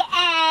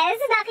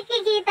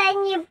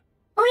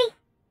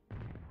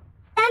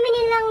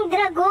 ng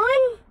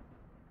dragon.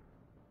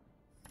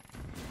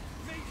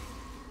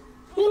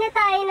 Hindi na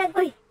tayo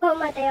uy,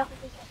 mamatay ako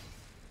dito.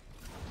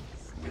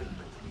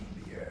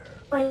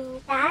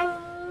 Puntan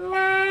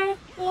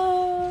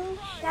natin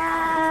siya.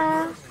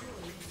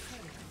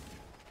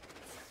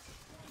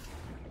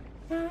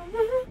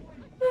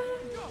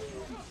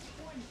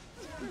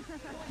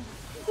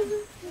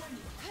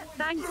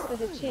 Thanks for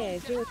the cheer,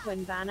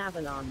 Joaquin Van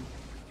Avalon.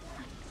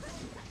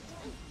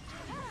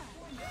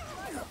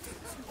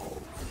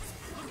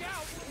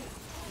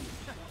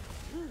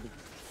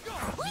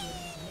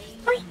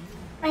 Uy,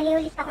 mali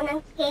ulit ako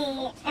ng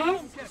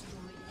KS.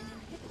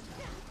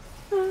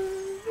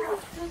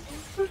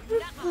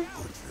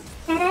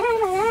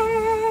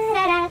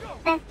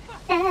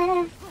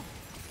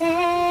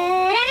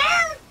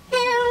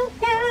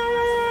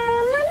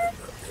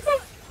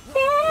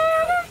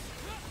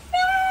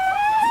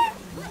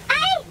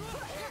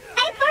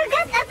 I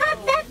forgot about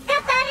that,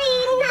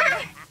 Katarina.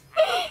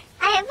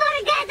 I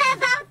forgot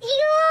about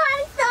you.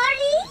 I'm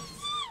sorry.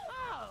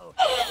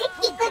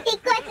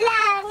 Ikot-ikot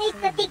lang.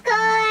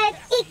 Ikot-ikot.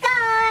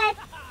 Ikot.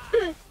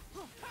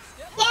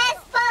 Yes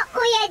po,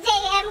 Kuya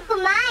JM.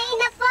 Kumain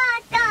na po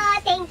ako.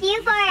 Thank you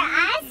for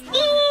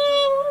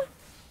asking.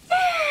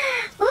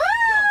 Woo!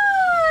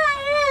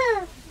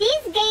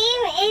 This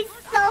game is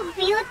so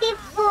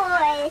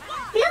beautiful.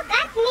 Look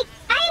at me.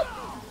 Ay!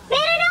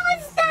 Meron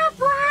akong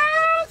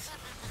stopwatch.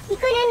 Hindi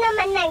ko na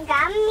naman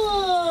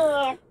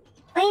nagamit.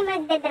 Uy,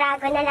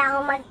 magda-dragon na lang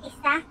ako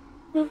mag-isa.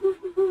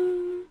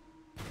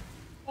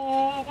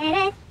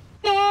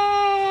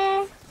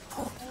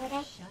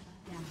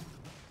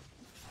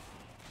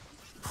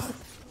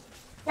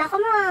 Naku,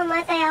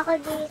 mamamatay ako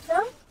dito.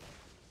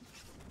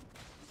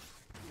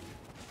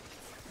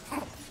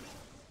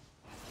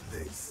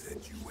 They said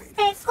you ain't.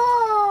 Eko!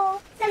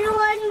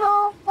 Tulungan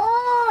mo ko!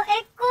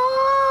 Eko!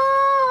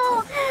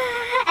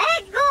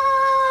 Eko!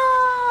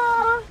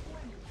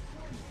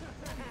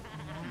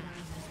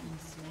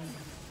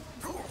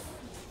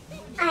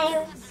 Ay,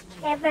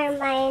 never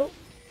mind.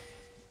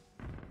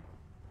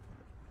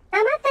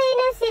 Namatay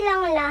na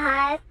silang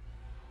lahat.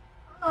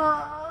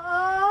 Oh.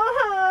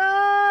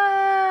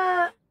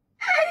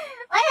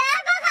 Wala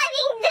pa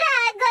kaming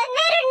dragon.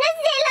 Meron na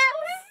silang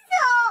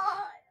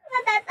sword.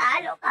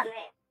 Matatalo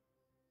kami.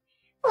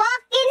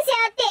 Walk-in si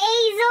Ate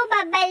Eizu.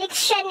 Babalik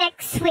siya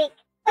next week.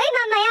 Uy,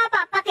 mamaya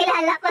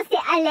papakilala ko si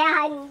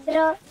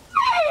Alejandro.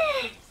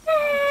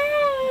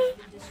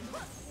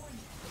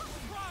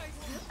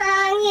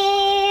 Ang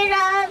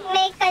hirap.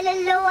 May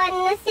kaluluwan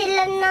na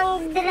sila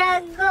ng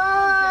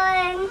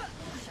dragon.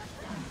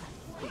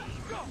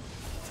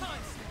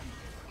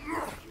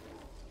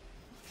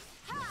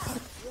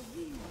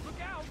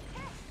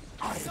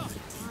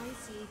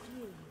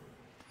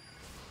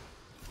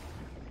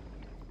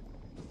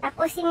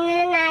 Tapusin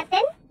na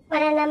natin.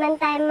 Wala naman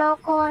tayo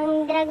makukuha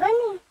ang dragon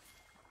eh.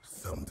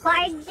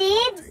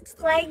 Wardid!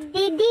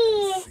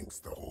 Wardidi! Sinks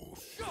the whole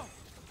ship.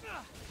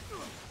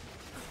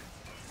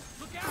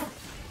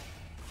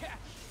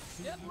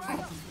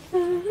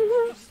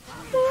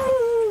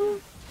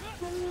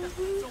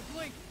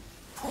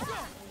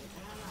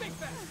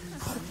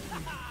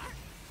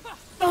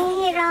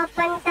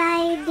 Nahihirapan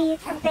tayo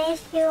dito,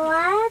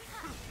 Beshiwat.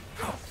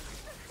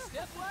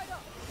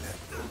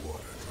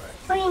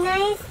 Uy,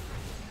 nice.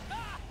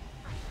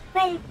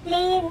 Well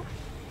played.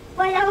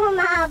 Walang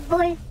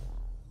humahabol.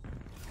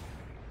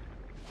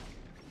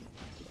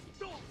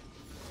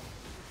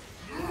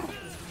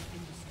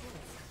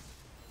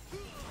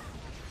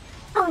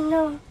 Oh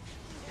no.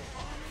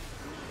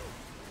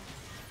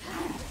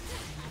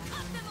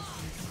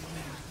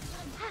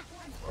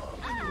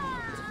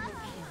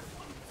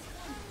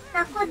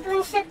 Ako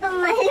dun siya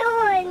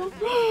tumalon.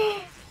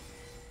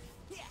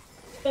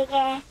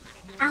 Sige,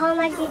 ako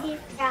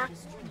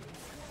mag-distract.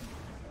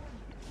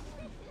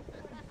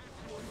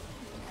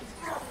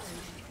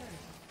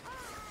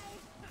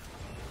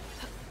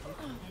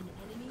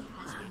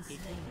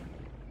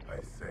 I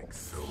sank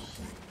so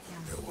deep,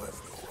 there was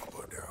no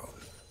upper down.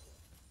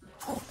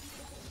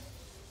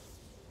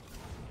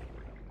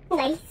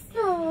 Nice,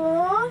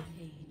 oh.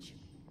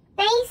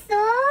 Nice,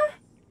 oh.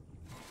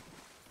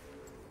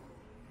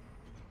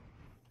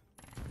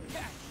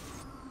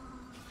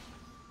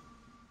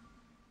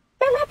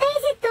 Namatay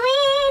si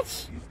Twitch!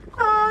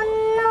 Oh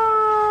no!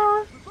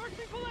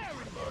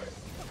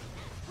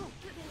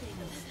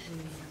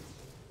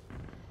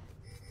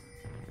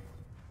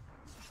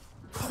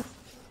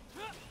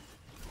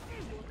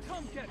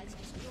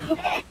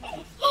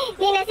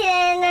 Hindi na sila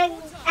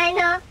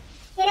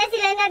hindi na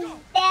sila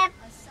nag-dep.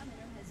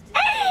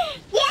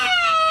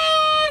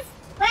 Yes!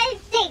 Well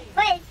played,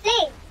 well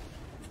played.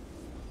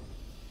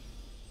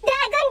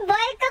 Dragon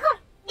Ball kako.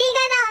 Di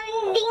na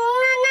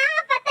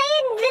nakapatay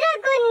yung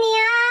dragon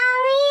niya.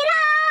 Ang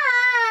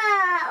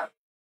hirap.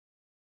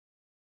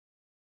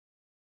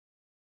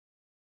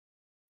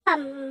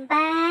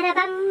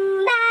 Bam-bara-bam,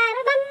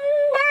 bara-bam,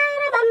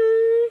 bara-bam.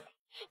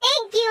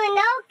 Thank you,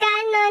 no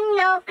canon,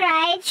 no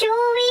cry,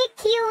 chewy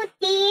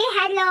cutie.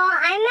 Hello,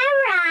 I'm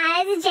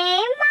Maraz, J.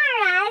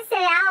 Maraz.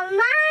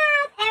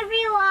 Salamat,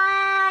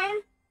 everyone.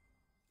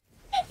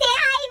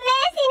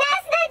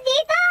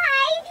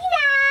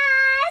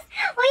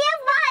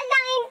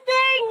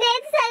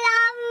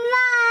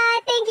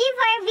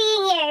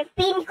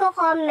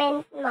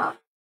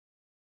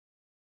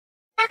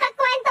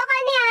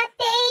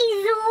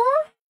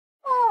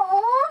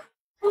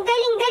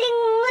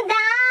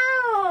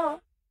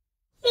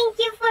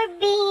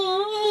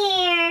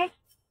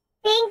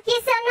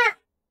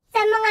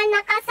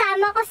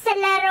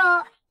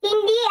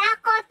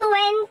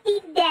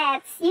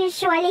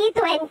 May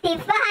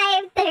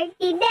 25,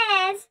 30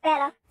 deaths,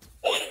 pero...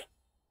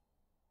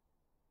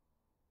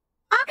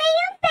 Okay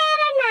yung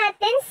pera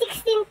natin,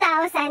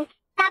 16,000.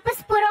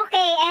 Tapos puro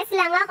KS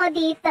lang ako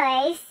dito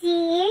eh.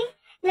 See?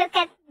 Look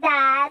at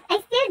that. I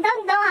still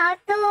don't know how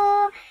to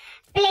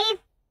play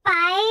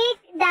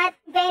pike. That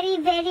very,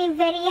 very,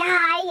 very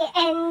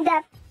high-end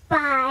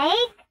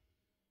pike.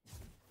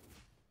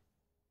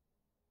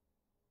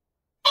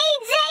 Hey,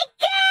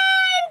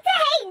 Kent!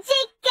 Hey,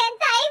 Kent!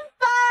 Time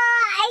po!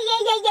 Ay,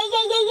 ay, ay, ay,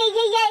 ay, ay, ay,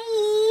 ay, ay.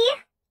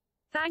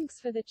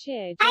 Thanks for the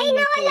cheer. Ay,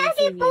 nawala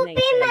si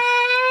Puppy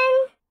Man!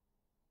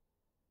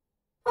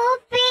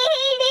 Puppy,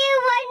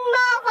 iniwan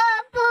mo ko,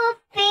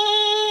 Puppy!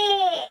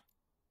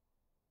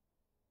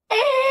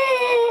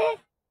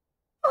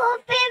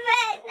 Puppy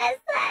Man,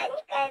 nasaan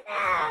ka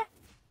na?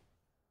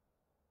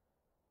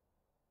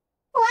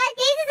 What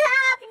is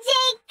up,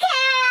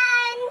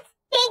 Kent?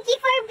 Thank you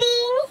for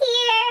being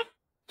here.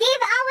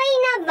 Giveaway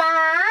na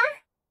ba?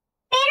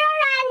 Pero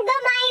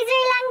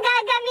randomizer lang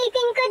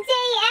gagamitin ko,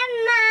 JM,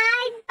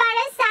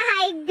 para sa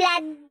high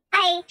blood.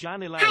 Ay,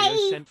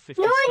 Janilarius sent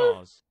 50 noon.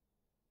 stars.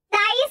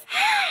 Darius!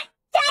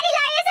 Johnny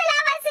Darius,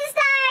 salamat sa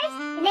stars!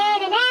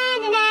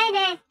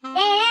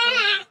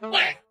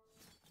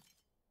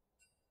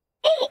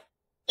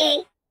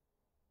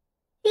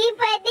 Di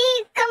pwede,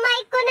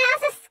 kamay ko na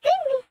sa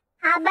screen.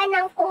 Haba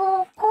ng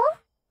kuko.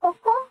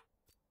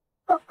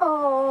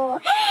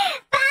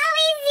 Pao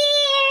is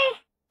here!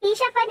 Di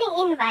siya pwedeng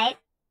invite.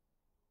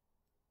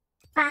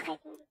 Bakit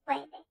hindi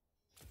pwede?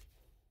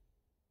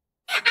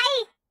 Ay!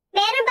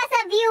 Meron ba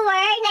sa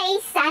viewer na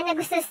isa na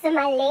gusto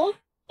sumali?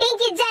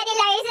 Thank you, Johnny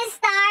Larry sa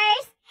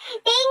stars.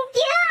 Thank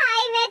you,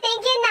 Jaime.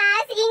 Thank you,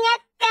 Nas.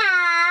 Ingat ka.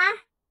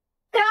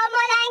 Promo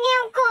lang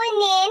yung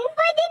kunin.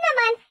 Pwede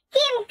naman.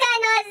 Kim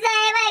Canosa,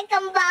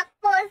 welcome back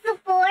po,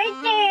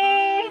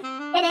 supporter.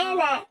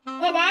 Ganana.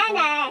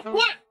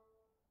 Nya.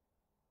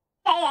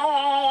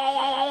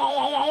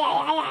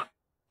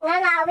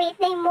 Nangawit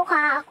na yung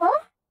mukha ako?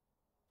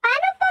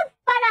 Paano pag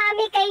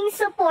parami kayong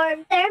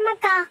supporter,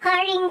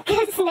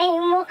 magkakaringkas na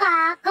yung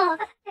mukha ko?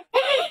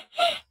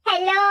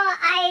 Hello,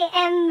 I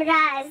am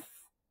Raz.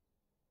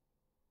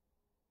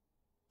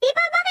 Di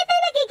ba ba kita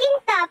nagiging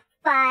top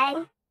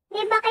fan?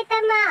 Di ba kita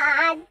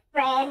ma-add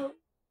friend?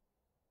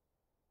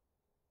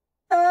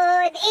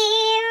 Good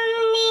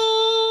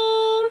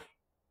evening!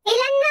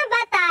 Ilan na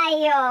ba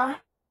tayo?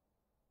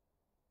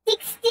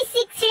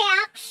 66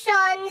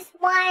 reactions,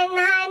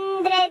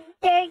 130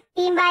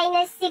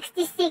 minus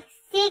 66,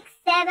 6,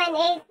 7,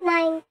 8,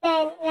 9,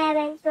 10,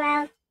 11,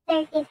 12,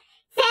 13,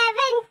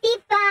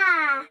 70 pa!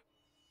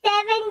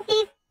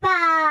 70 pa!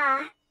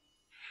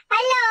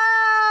 Hello!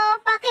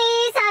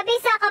 Pakisabi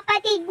sa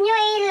kapatid nyo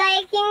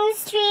like yung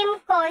stream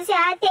ko, si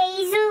Ate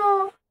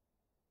Eizu.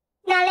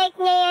 Na-like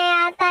niya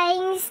yata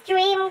yung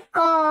stream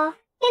ko.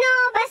 You know,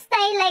 basta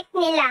i-like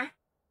nila.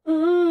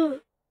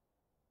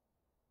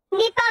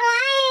 Hindi pa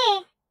nga eh.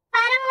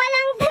 Parang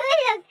walang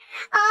tulog.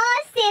 Oh,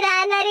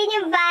 sira na rin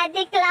yung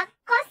body clock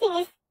ko.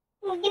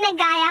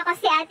 Ginagaya ko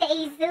si Ate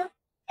Eizu.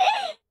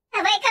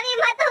 Sabay kami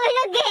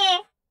matulog eh.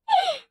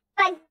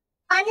 Pag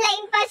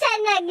online pa siya,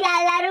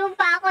 naglalaro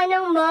pa ako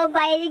ng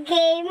mobile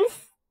games.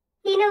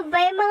 Sino ba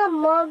yung mga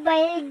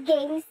mobile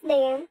games na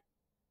yun?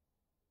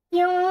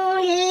 Yung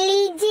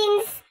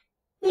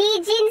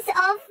Legends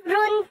of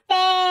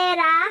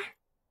Runeterra.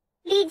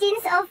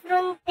 Legends of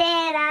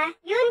Runeterra.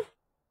 Yun.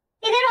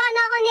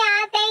 Tinuruan ako ni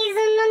Ate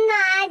Eizu nun na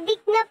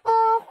addict na po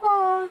ako.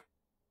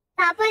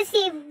 Tapos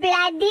si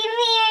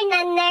Vladimir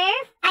na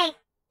nerf. Ay,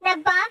 na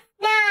buff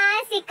na.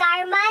 Si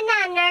Karma na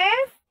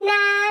nerf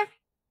na.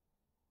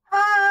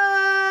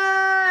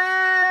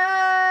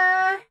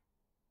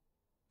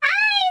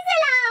 Ay,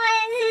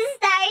 salamat sa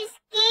stars,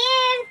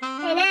 Kim.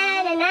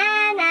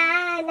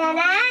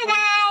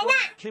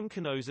 Kim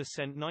Canosa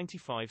sent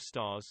 95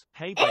 stars.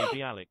 Hey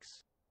baby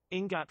Alex.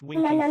 Ingat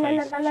winking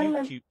face.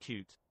 Cute.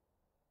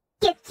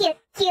 Cute.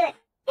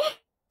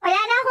 Wala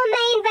na akong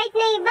ma-invite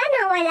na iba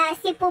na wala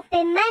si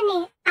Puppy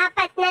Man eh.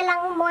 4 na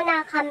lang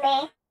muna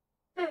kami.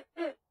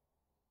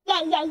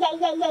 Yeah.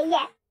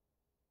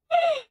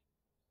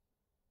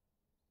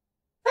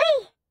 Uy!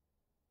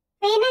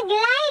 May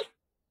nag-like!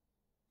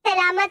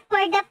 Salamat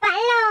for the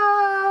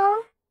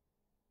follow!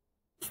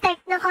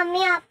 Start na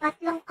kami,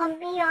 4 lang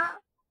kami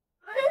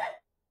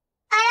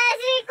Ala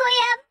si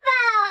Kuya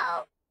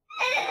Pao!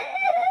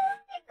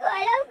 Hindi ko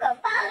alam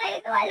kung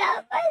bakit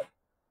wala pa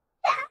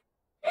siya.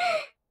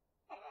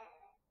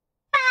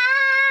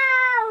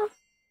 Pao!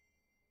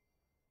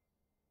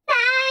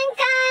 Saan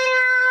ka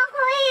na,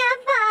 Kuya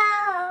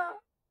Pao?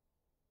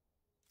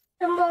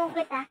 Sumbong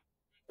kita.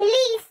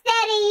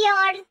 Listerio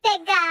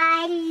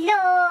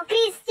Ortegalo,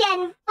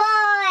 Christian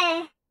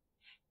Paul.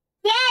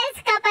 Yes,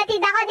 kapatid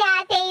ako ni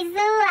Ate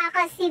Eizu.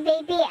 Ako si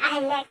Baby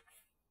Alex.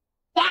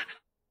 Yeah.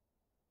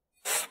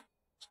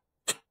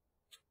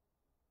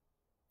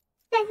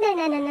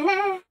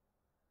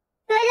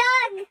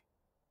 Tulog.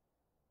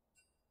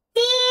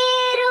 Si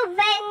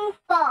Ruben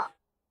po.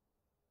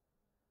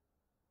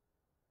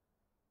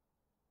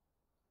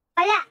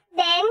 Wala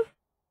din.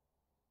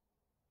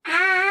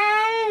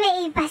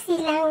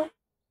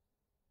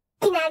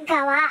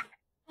 gawa.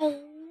 Ay.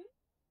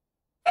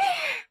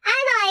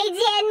 Ano,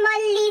 IGN mo,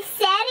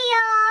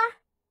 seryo?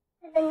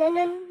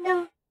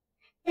 Turun-durun-dung.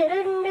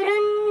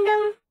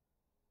 Turun-durun-dung.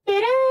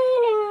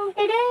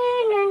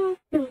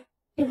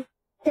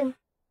 Turun-durun-durun-dung.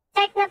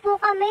 Start na po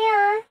kami,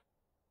 ah.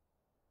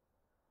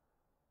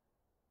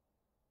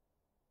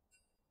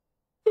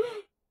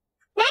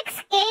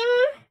 Next game,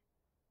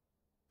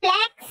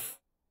 flex.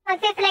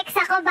 Magpe-flex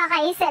ako,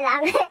 baka isa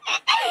lang.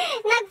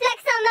 Nag-flex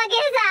ang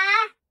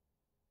mag-isa.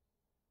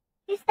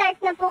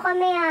 Start na po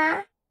kami,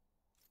 ha.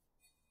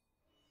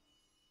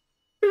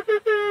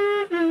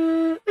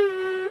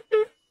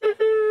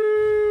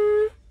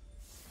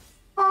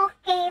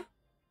 Okay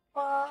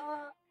po.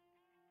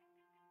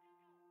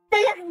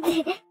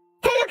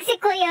 Tulog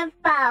si Kuya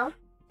Pao.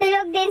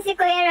 Tulog din si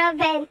Kuya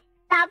Robin.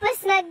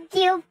 Tapos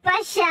nag-queue pa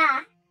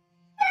siya.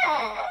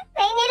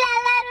 May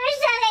nilalaro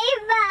siya na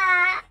iba.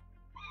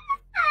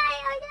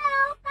 Ayaw na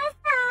ako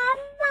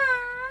kasama.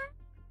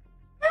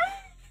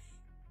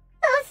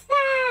 So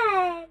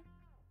sad.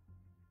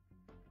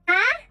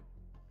 Ha?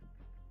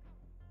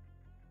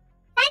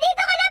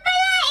 Nandito ka na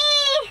pala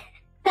eh.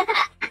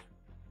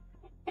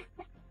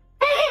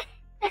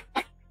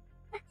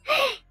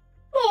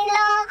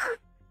 Niloko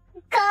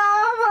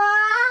mo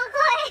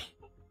ako eh.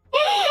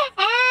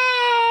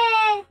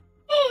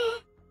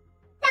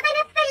 Saka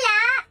na pala.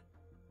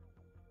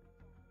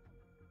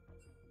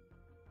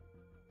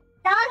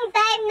 Long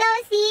time no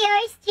see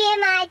your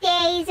stream, Ate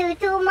Eizu.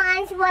 2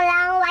 months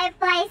walang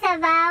wifi sa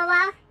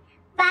bawa.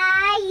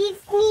 Bye,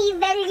 it's me,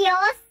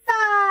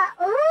 Belioso.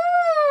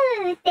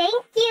 Ooh,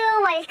 thank you.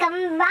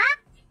 Welcome back.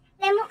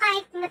 Alam mo,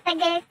 kahit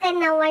matagal ka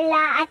na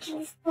wala, at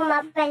least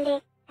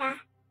bumabalik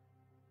ka.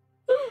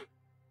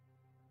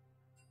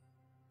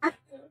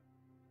 Okay.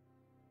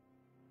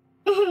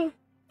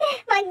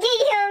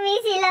 Mag-yumi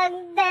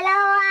silang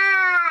dalawa.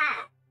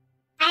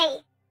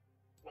 Ay.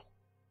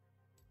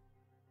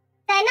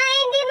 Sana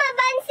hindi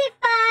maban si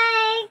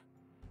Pike.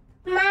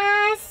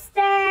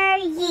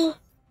 Master Yi.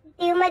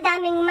 Hindi yung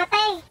madaming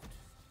matay.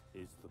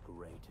 Is the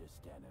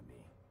greatest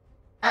enemy.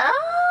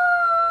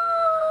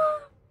 Oh!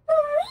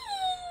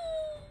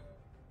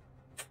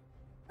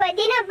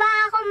 Pwede na ba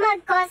ako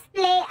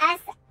mag-cosplay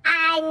as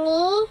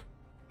Annie?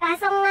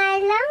 Kaso nga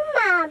lang,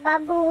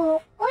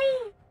 mababuhok ko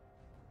eh.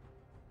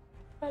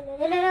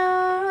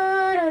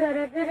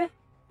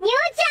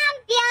 New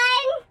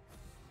champion!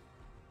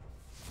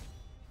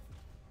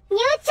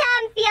 New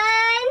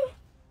champion!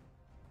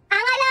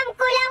 Ang alam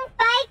ko lang,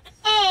 Pike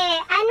eh.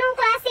 Anong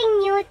klaseng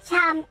new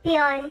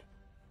champion?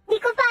 Di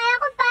ko pa alam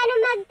kung paano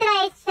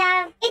mag-try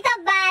siya. Ito,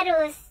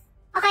 Varus.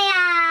 O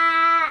kaya,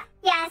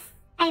 Yas.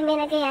 Ay, may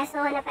nag-Yas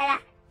ako na pala.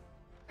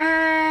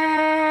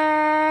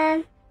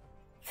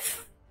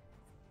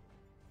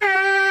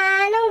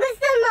 Anong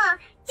gusto mo?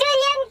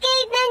 Julian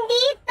Kate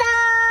nandito!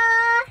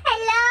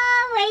 Hello!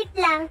 Wait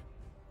lang.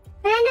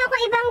 Wala na ako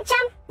ibang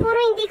champ. Puro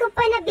hindi ko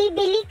pa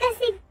nabibili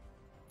kasi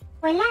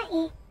wala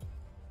eh.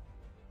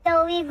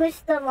 Zoe,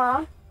 gusto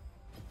mo?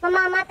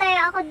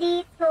 Mamamatay ako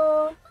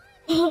dito.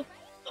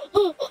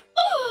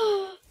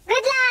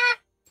 Good luck!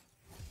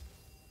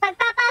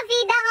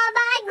 Pagpapafeed ako,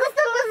 bakit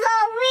gusto mo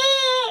Zoe?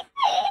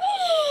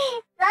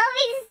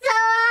 Zoe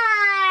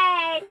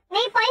Sword!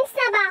 May points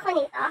na ba ako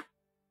nito?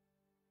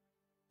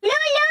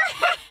 Lulu!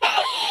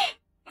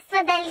 Mas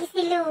madali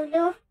si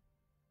Lulu.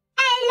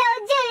 Hello,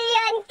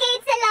 Julian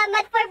Kate!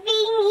 Salamat for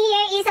being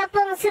here. Isa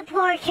pong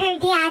supporter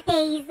ni Ate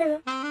Eizu.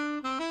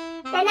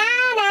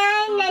 Nanana!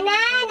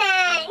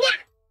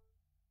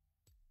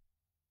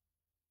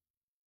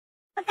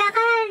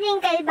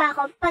 Magkaka-wrinkle ba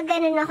ako pag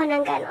ganun ako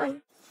ng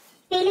ganon?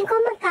 Feeling ko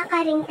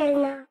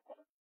magkaka-wrinkle na ako.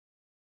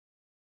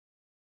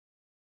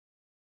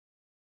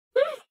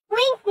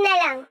 Wink na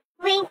lang.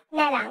 Wink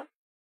na lang.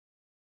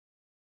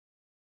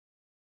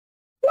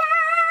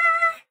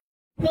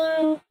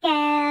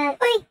 Twinkle.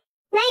 Uy!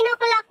 9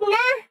 o'clock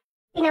na.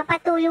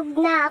 Pinapatulog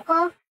na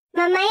ako.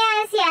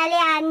 Mamaya si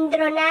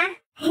Alejandro na.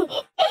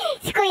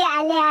 Si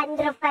Kuya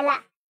Alejandro pala.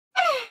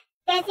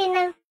 Kasi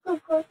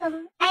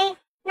nagkugutom. Ay,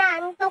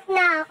 naantok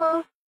na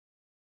ako.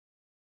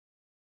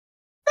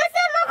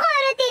 Gusto mo ko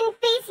routine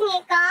face ni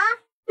ko?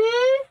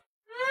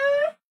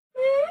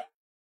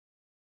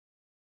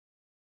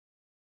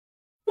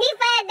 Di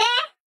pwede?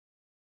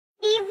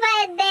 Di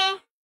pwede.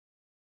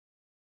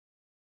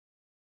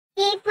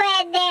 Di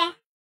pwede.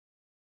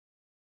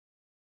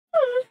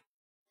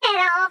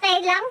 Pero okay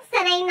lang,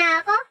 sanay na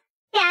ako.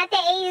 Si Ate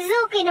Eizu,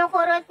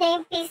 kinukurot niya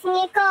yung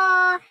pisngi ko.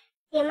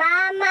 Si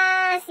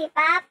Mama, si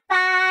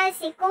Papa,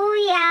 si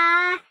Kuya.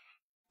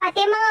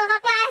 Pati mga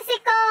kaklase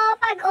ko,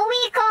 pag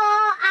uwi ko,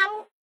 ang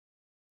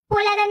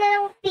pula na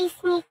ng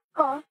pisngi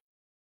ko.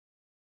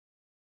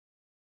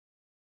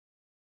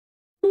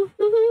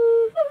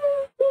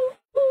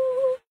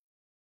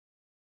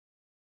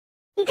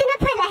 Ito na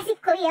pala si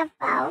Kuya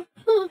Pao.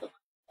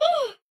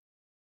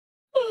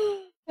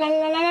 La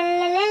la la la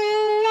la la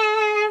la.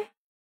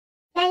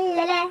 La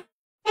la la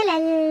la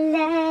la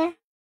la.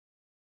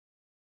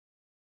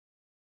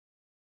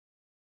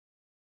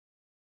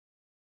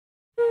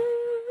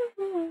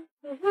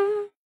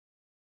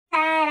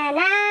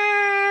 Tarana.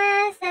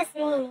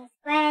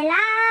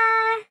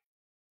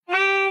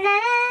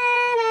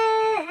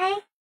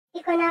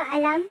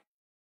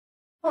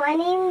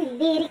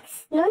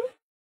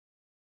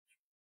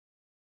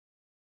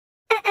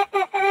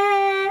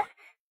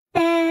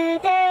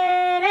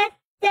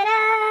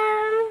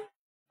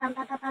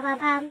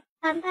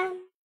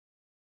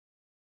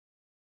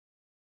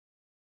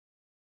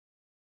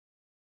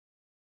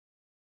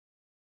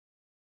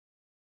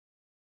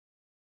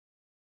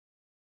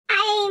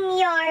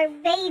 your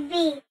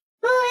baby?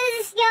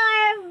 Who's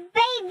your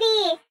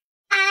baby?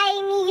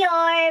 I'm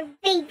your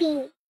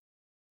baby.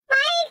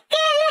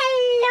 Michael,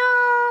 hello!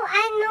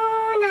 Ano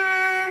na?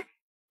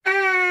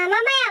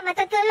 Mamaya,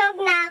 matutulog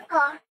na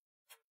ako.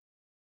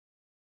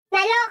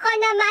 Naloko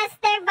na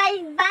Master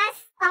Balbas.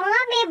 Oo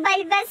nga, may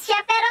balbas siya,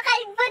 pero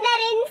kalbo na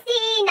rin si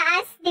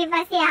Naas, di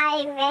ba si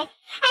Jaime?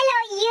 Hello,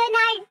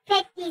 Leonard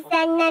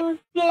Petisan ng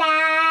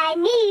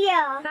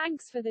Planillo.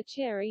 Thanks for the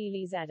cheer,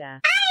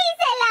 Elizada. Ay,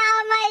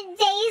 salamat,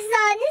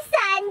 Jason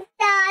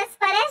Santos.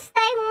 Pares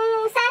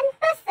tayong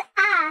Santos,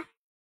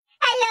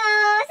 Hello,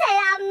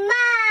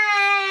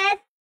 salamat.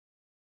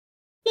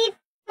 Si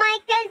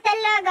Michael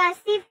talaga,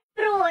 si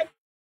Fruit.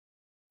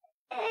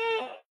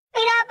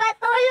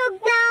 Pinapatulog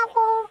na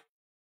ako.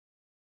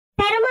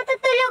 Pero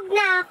matutulog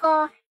na ako.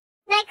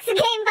 Next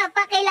game,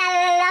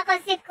 papakilala ko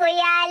si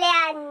Kuya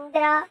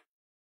Alejandro.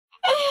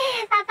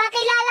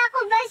 Papakilala ko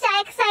ba siya?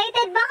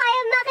 Excited ba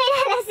kayo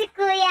makilala si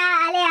Kuya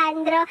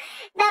Alejandro?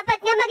 Dapat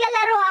nga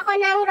maglalaro ako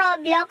ng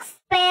Roblox,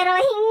 pero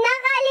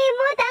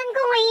nakalimutan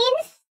kong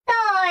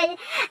i-install.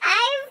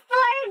 I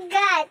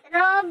forgot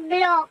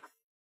Roblox.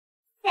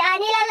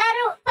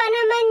 Nilalaro pa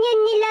naman yun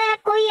nila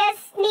Kuya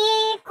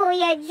Snake,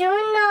 Kuya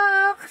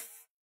Junox,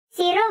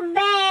 si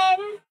Ruben.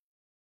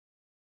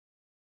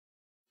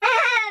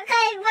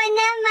 Kalbo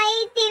na may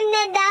team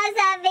na daw,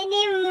 sabi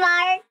ni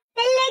Mark.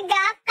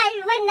 Talaga,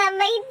 kalbo na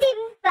may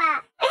team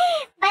pa.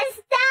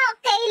 Basta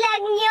okay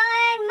lang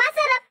yun.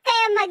 Masarap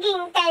kaya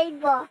maging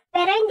kalbo.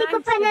 Pero hindi ko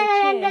pa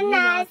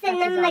naranasan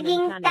na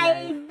maging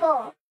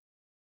kalbo.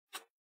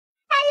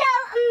 Hello,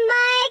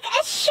 Mike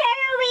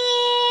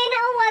Sherwin!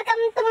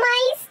 Welcome to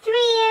my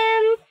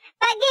stream!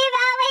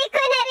 Pag-giveaway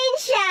ko na rin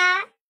siya.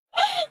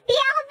 Di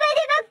ako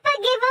pwede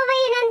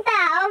magpag-giveaway ng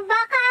tao.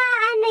 Baka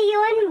ano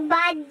yun?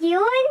 Bad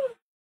yun?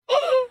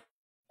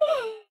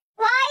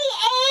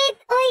 Y8!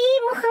 Uy,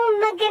 mukhang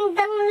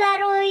magandang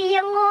laro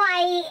yung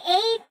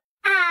Y8.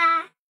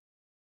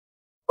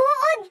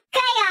 Uod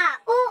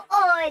kaya?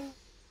 Uod.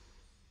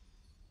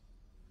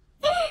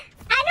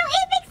 Anong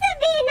ibig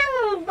sabihin ng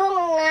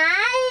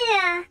bungal?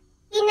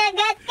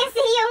 Inagat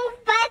kasi yung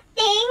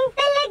pating.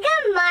 Talaga,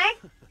 Mark?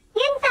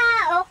 Yung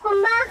tao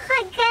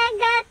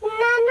kumakagat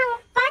na ng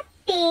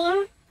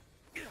pating?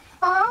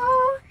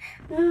 Oh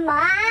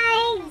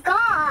my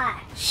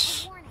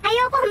gosh!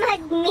 Ayoko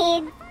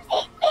mag-mid.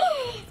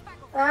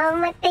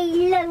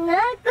 Mamatay lang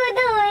ako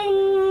doon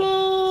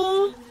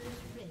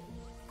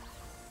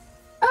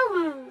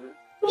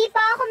hindi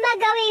pa ako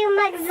magawi yung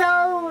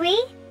mag-Zoe.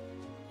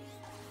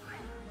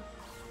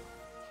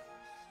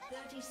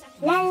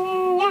 La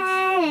la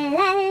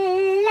la la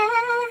la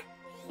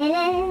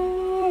la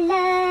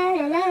la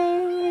la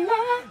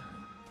la.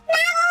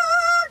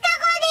 Nahulog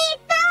ako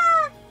dito!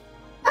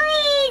 Uy,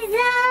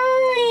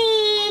 Zoe!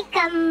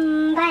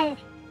 Kambal!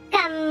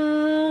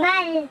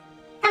 Kambal!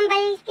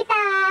 Kambal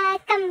kita!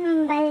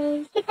 Kambal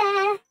kita!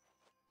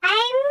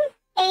 I'm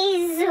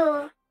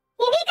Eizu!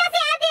 Hindi kasi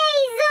ate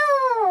Eizu!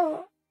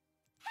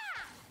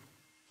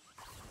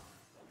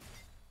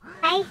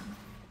 Ay!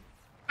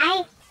 Ay!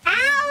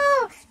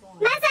 Ow!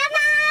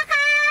 Masama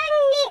kang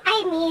I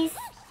miss!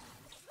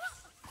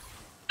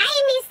 I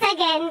miss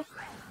again!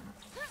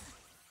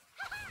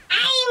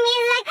 I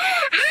miss like...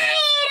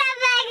 Ay!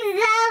 Rabag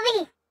Zoe!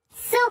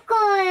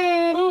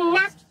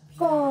 Sukunak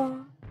ko!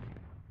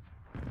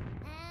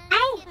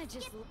 Ay!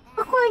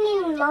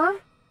 Kukunin mo?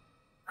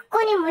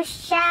 Kukunin mo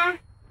siya?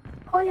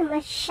 Kukunin mo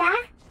siya?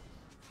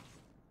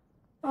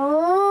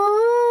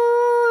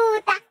 Ooh!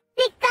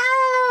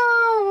 Tactical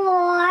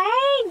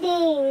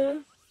wording!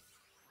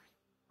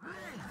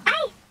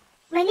 Ay!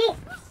 Mali!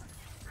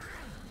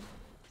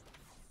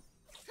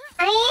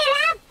 Ang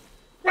hirap!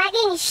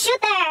 Maging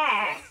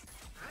shooter!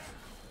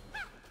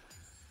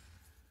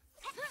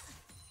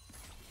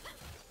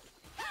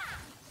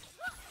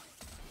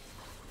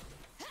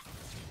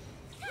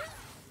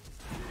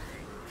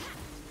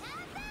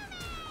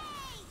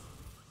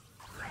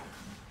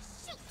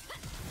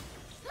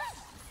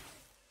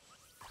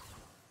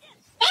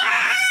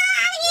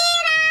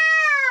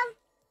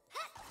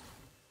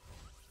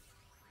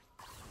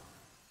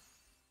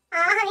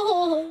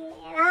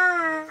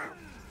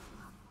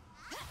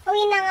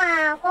 Uwi na nga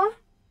ako.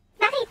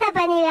 Nakita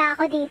ba nila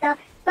ako dito?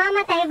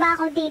 Mamatay ba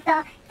ako dito?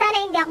 Sana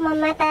hindi ako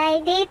mamatay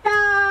dito.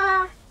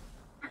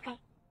 Okay.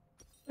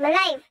 I'm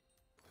alive.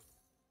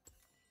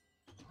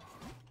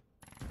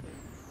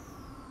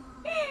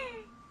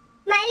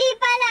 Mali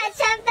pala,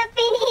 champ na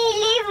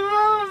pinili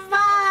mo.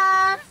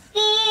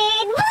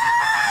 Bakit?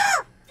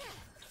 Woo!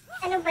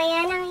 Ano ba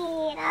yan? Ang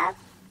hirap.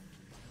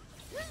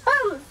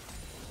 Boom!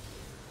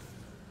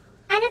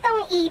 Ano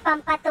tong E?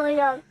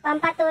 Pampatulog.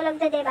 Pampatulog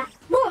to, diba?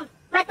 Boom!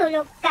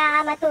 Matulog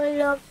ka!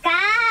 Matulog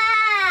ka!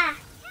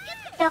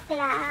 Joke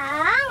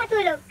lang.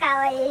 Matulog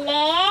ka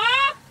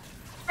ulit.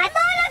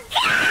 Matulog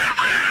ka!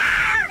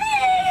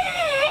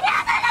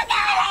 Natulog ka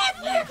ulit!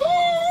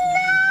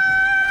 No!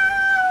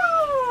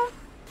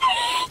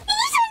 Hindi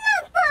siya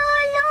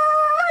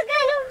natulog!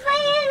 Ano ba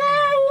yan?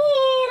 Ang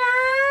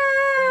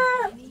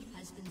hirap!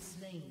 Has been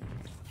slain.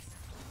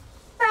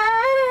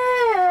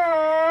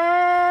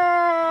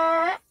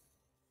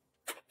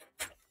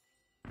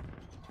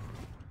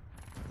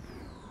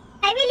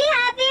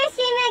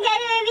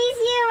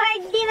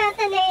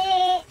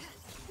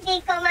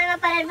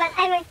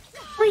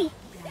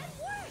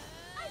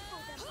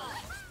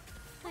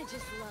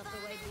 just love the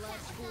way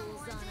blood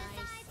pools on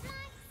ice.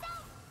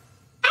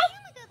 Ay!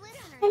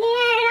 Dali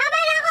na,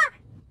 laban ako!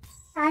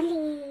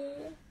 Sorry.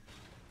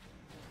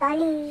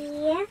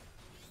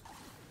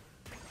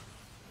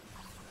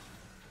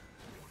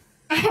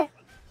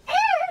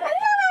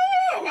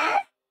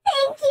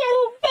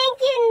 Thank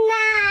you,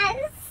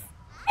 Nas!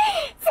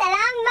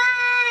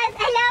 Salamat!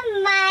 Alam,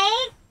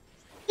 Mike,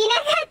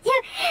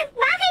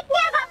 bakit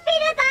niya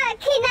ba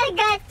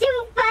kinagat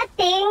yung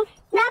pating?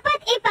 Dapat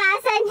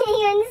ipasa niya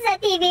yun sa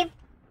TV,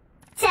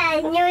 sa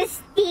News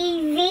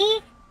TV.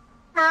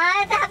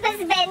 Tapos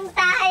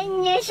bentahan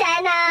niyo siya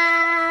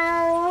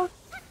ng...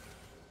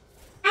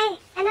 Ay,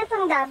 ano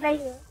tong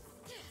W?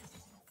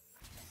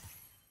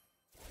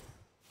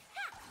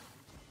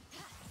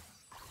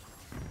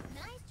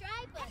 Nice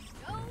try, but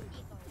no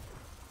Nico.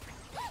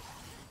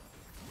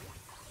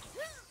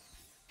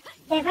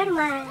 Never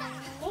mind.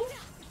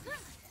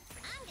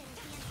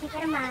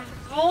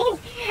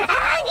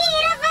 Ang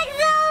hirap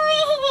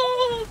mag-Zoe!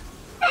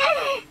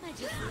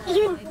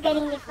 Yun,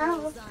 galing ni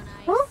Pao.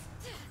 Oh?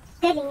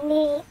 Galing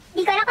ni...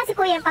 Di ko alam kasi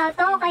Kuya Pao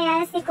to,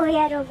 kaya si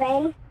Kuya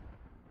Ruben.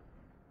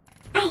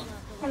 Ay,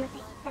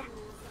 namatay isa.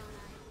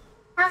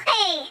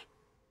 Okay.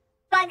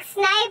 Pag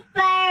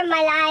sniper,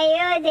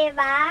 malayo,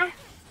 diba?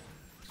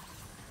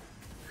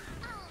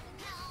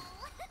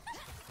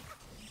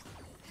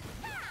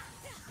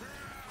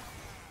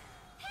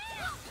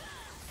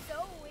 So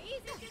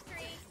easy to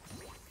treat.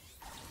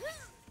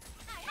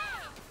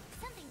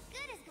 Something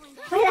good is going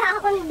to Wala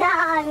akong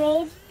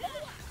damage.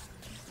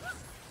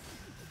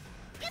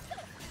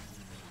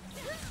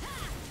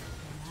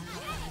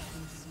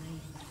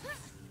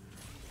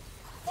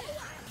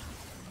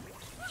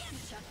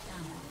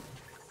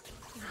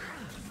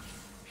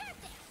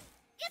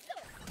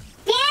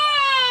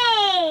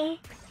 Yay!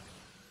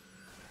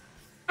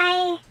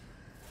 Ay.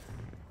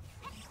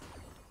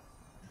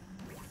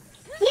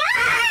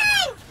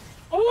 Yan!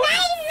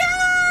 Naizo!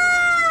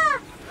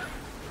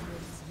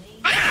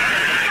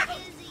 Ah!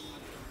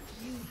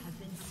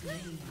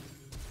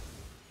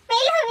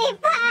 May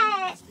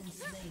lumipat!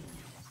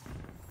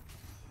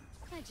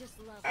 I just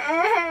love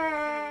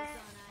Ah.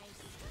 on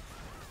ice.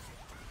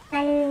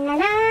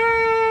 Lalala,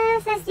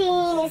 sa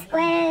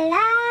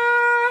sineskwela.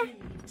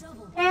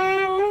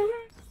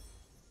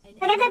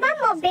 Maganda ba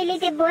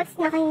mobility boots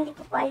na hindi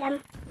ko po alam?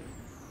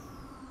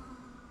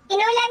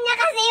 Inulam niya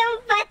kasi yung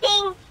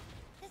pating.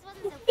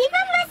 Di ba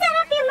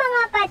masarap yung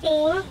mga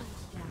pating?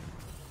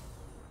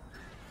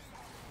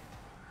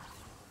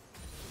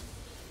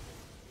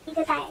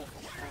 Dito tayo.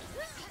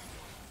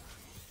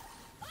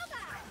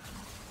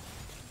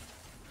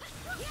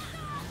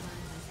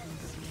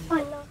 Oh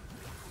no.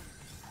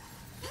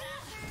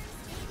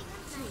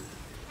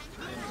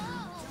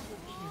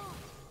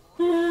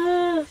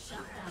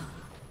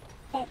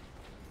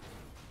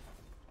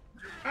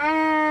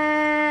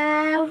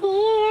 Ang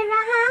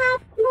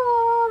hirap mo.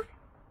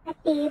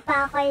 Pati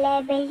pa ako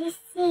level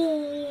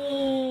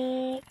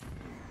 6.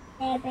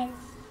 Level.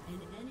 An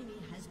enemy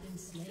has been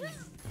slain.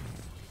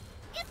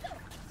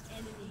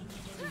 Enemy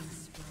killing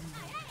spree.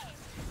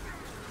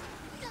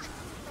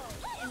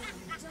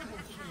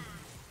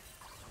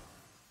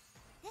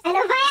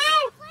 Ano ba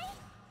yan?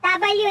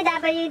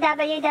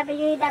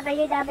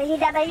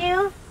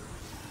 www.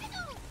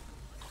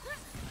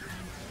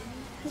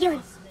 Yun.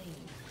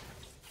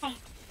 Ay.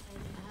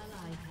 An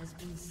ally has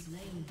been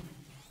slain.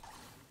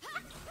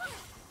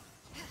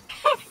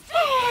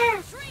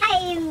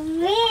 I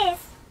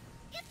miss.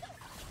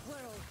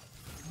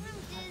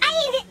 Ay,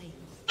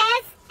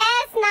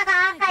 SS,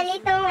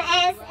 nakakalitong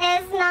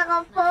SS na ko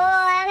po.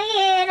 Ang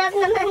hirap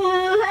naman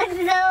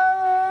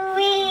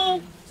mag-Zoe.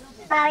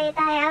 Bawi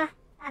tayo.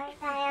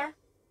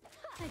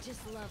 I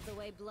just love the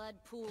way blood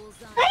pools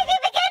on Uy,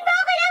 bibigyan mo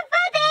ako ng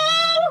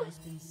pating! has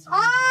been slain.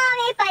 Oh,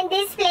 may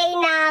pan-display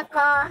na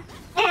ako.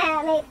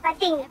 May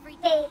pating.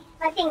 May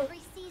pating.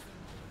 every season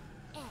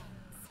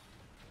ends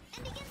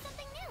and begin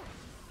something new.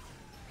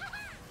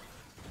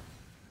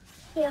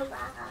 Yung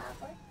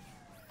makakapot.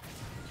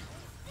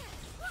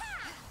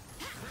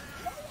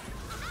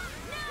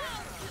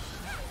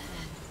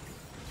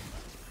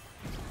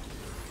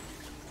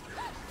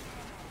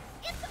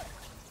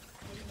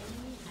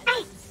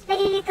 Ay,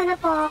 nalilito na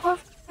po ako.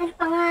 Ano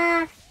pa nga,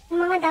 yung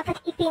mga dapat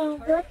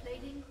ipindot?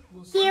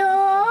 Q,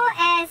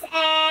 S,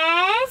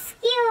 S,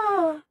 Q.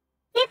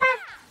 Di ba?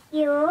 Q,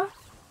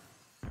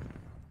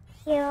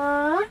 Q,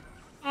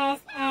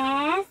 S,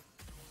 S.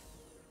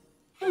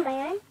 Ano ba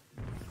yun?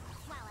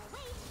 While I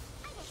wait,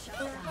 I will show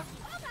them.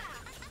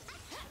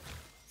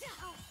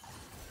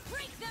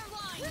 Break their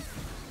lines.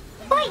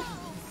 Uy!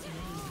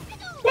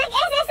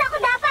 Nag-SS ako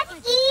dapat!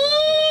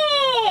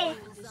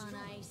 Pools on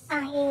ice.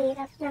 Ang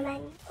hirap naman.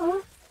 Oh.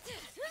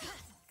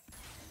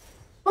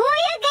 Uy,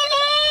 ang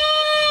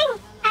galing!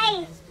 Ay,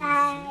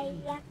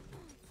 sayang.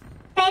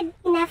 Fed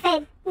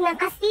na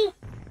kasi.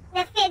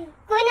 Na-fed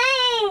ko na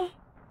eh.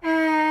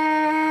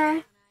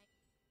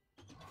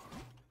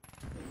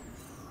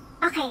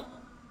 Okay.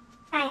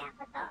 Kaya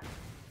ko to.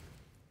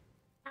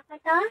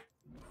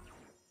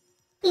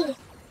 E.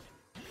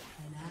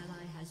 An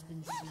ally has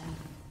been slain.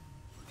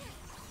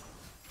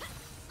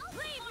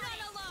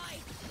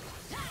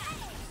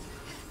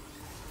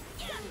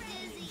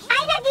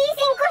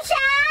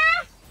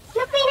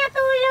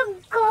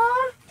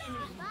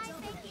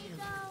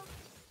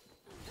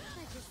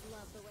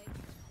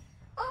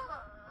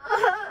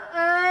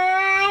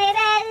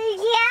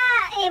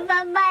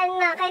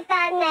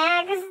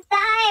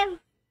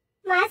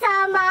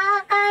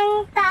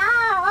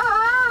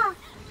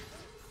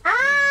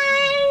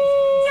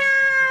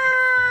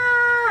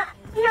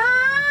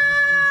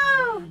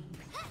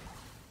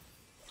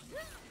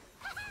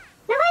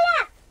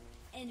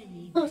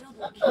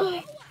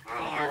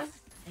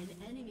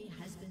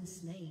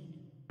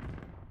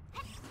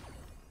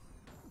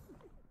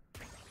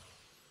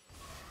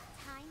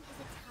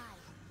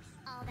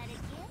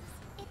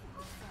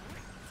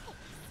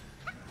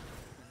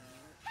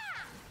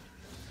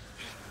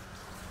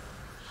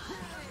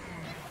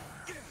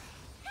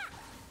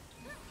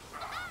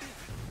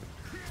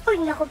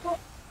 naku po.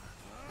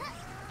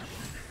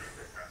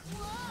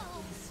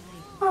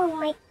 Oh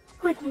my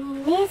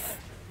goodness.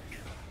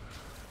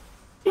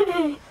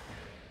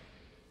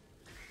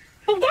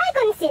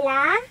 Nag-dragon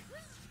sila?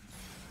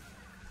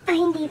 Ah,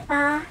 hindi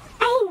pa.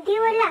 Ay, hindi,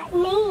 wala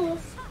na eh.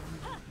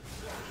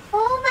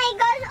 Oh my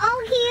gosh,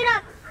 ang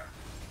hirap.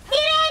 Si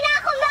Rena,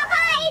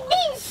 kumakain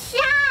din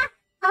siya.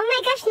 Oh my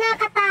gosh,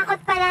 nakatakot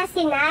pala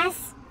si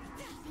Nas.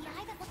 The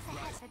eye that looks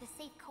ahead for the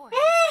safe course.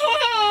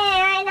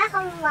 Rena,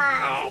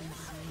 kumakain.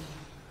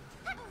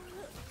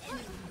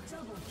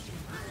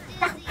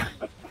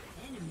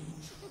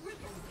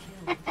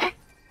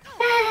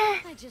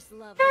 I just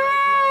love the way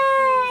blood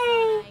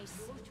pools on ice.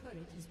 Your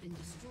turret has been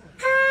destroyed.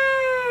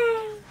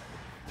 Hi!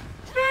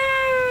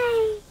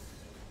 Hi!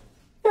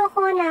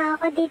 Suko na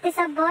ako dito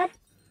sa bot.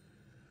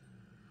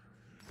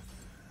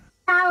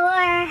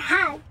 Tower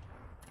hug!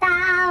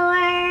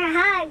 Tower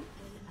hug!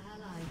 An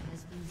ally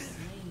has been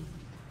slain.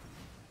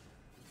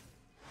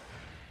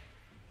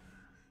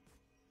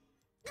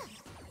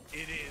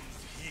 It ends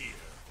here.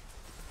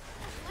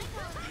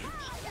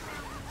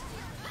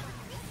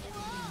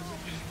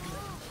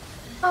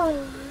 Oh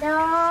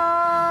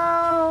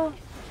no!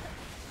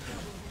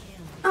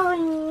 Oh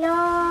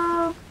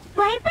no!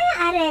 Buhay pa yung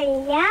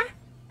Aurelia?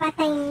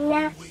 Patay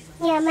na.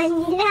 Yaman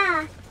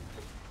nila.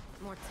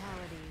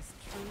 Mortality is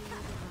truly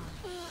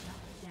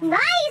divine.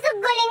 Nice!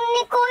 Ang galing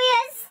ni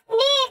Kuya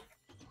Sneak!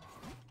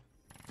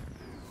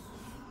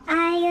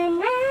 Ayun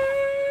na!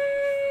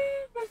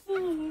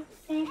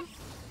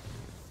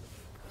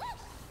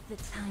 The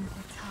time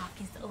for talk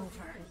is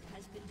over. It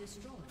has been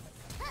destroyed.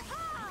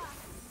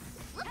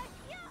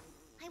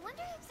 I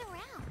wonder who's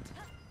around.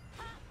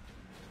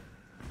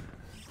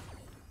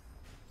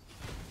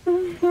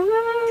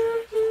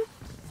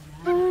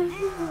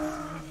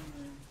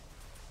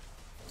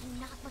 Do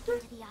not look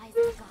into the eyes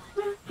of God.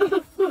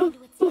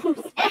 Into its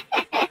ears.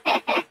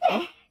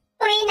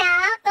 Uy na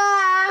ako!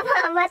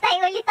 Mamatay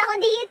ulit ako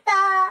dito!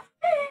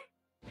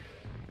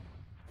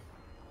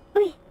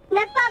 Uy!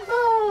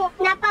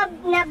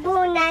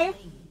 Nabunal?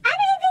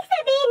 Ano ibig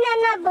sabihin na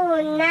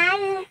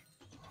nabunal?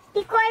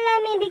 Di ko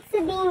alam ibig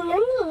sabihin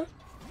nun eh.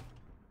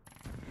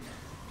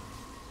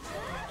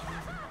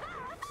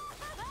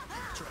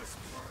 Trust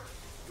me,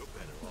 you're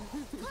better off.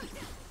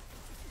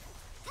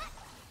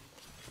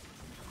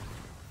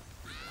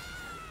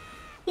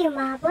 Di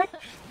umabot.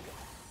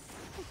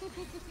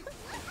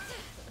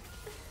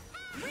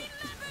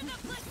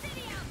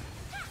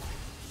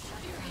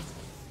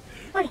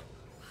 Uy!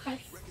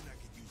 Nice. Reckon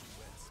I could use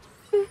rest.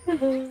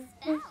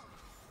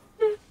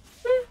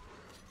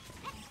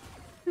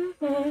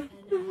 An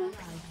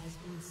ally has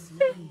been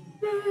slain.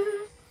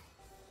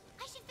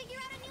 I should figure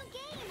out a new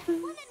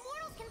game. One that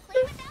mortals can play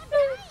without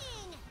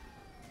dying.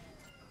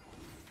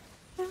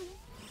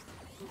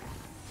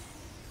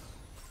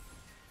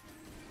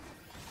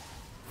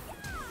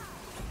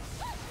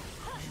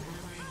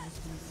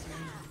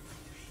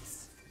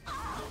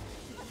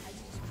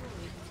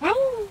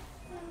 Ay!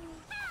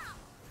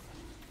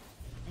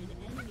 An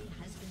enemy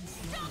has been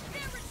slain.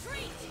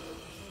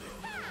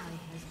 An ally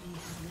has been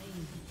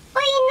slain.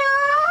 Uy, no!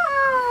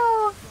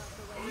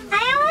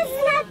 I was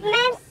not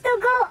meant to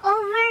go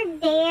over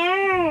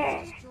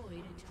there.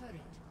 Destroyed a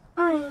turret.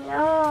 Oh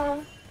no.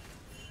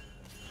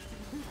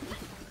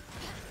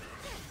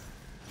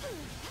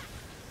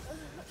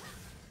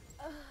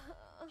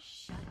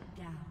 Shut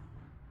down.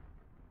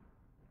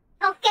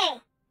 Okay.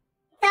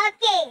 It's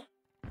okay.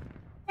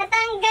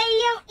 Natanggal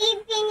yung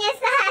ipin niya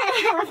sa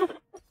harap.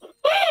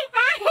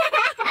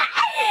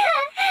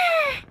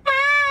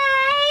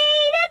 Ay,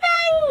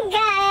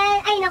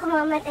 natanggal. Ay, naku,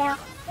 mamatay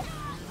ako.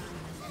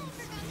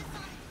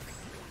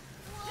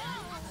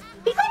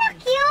 Di ko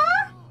na-cue.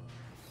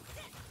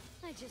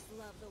 I just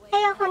love the way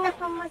Ayoko na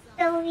po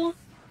mag-dowi.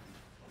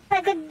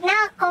 Pagod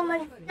na ako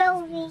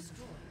mag-dowi.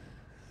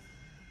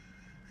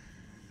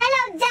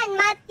 Hello dyan,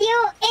 Matthew.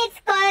 It's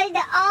called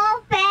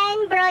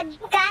Open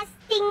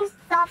Broadcasting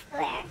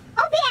Software.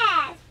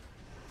 OBS!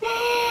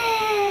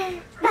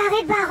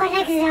 Bakit ba ako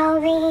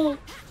nag-zoe?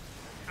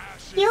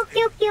 Q,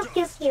 Q, Q,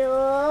 Q, Q.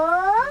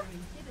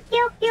 Q,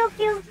 Q, Q,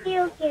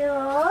 Q, Q.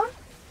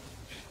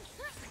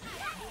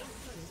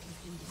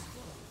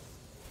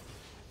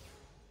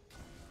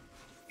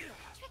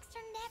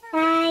 Trickster never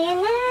Ayun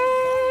na.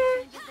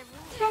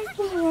 changes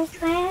the rules.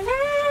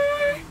 Eskwela.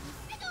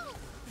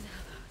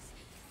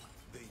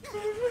 They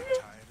never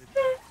tired of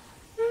it.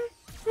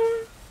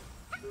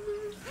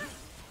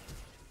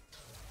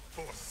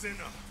 For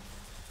sinner.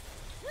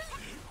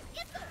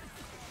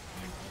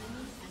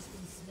 has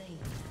been slain.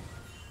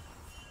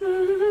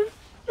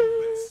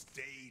 Let's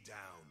stay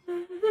down. I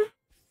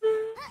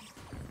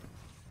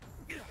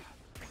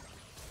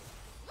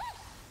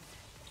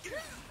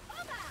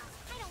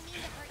don't mean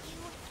to hurt you.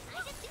 I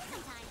just do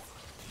sometimes.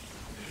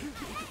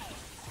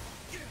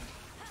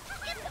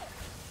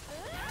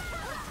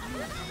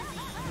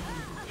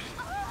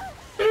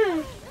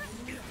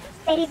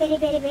 Very, very,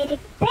 very, very,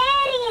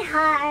 very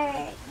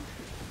hard.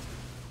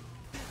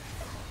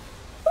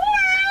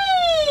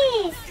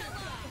 Nice!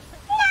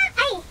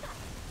 Ay!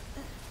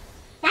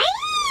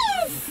 Nice!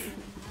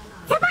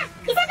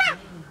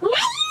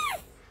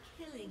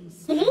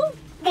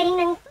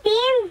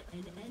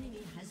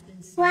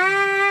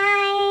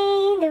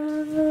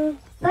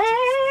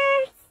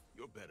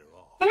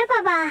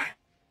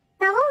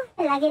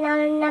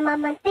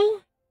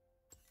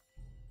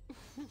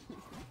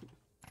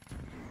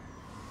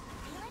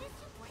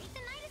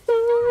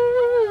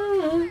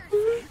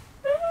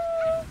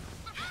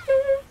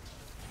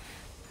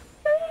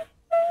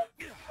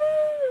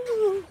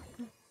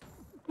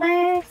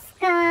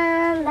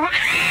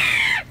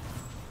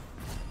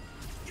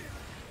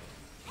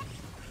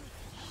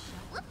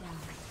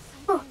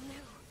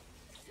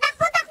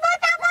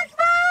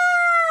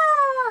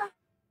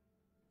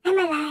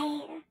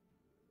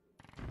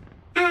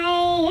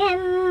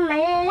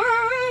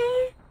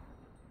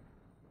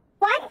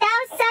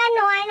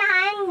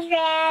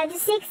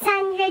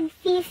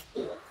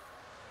 650. An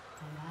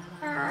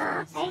ally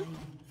has been Okay. slain.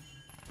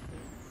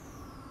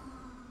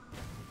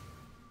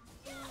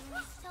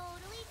 Things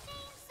totally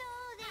seem so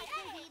they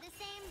can be the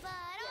same,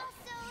 but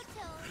also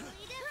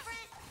totally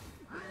different.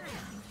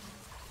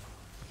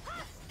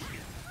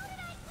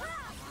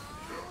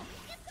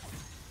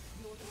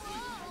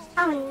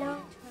 Oh no.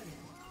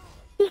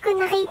 Hindi ko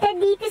nakita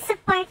dito sa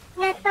part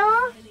na to.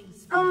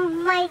 Oh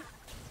my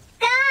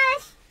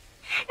gosh!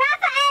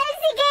 Rafael,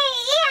 sige,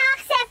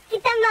 i-accept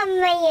kita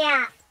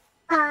mamaya.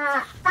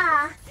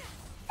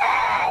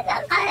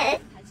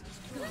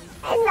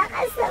 Ang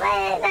lakas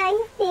naman ng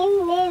team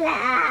nila.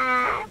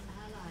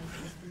 Ally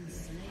has been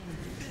slain.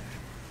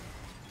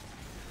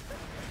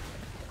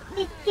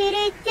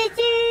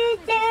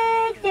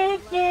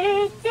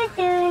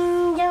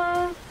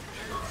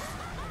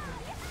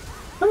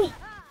 Uy,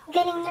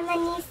 galing naman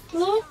ni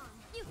Snake.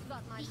 You've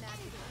got my back.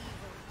 The end of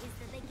evil is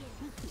the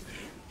beginning.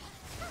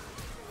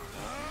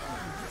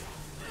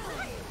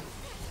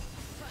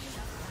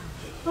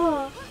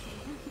 Oh.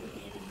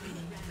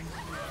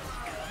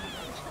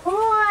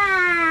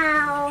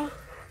 Wow!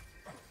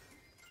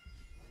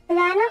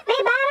 Wala na,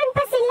 may baron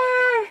pa sila.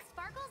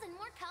 Sparkles and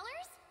more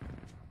colors?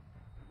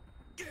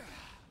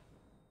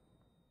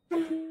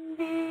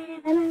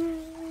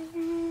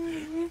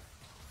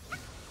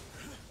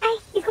 Ay,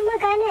 di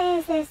gumagana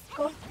SS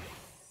ko.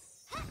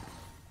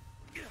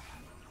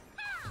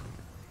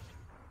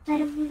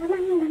 You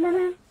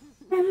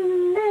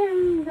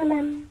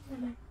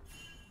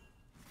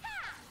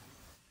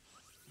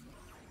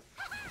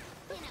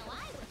know,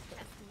 I would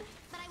trust me,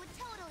 but I would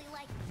totally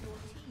like Your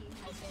team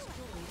has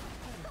destroyed a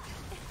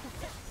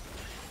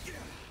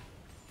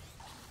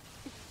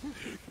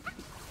turret.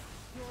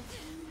 Your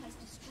team has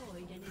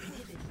destroyed an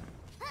inhibitor.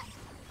 An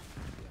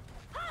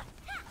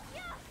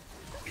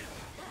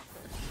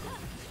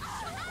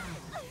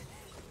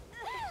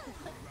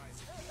enemy has been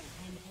slain.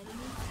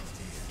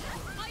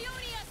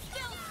 Ionia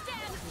still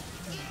stands!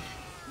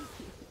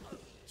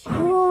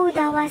 Ooh,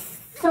 that was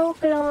so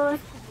close.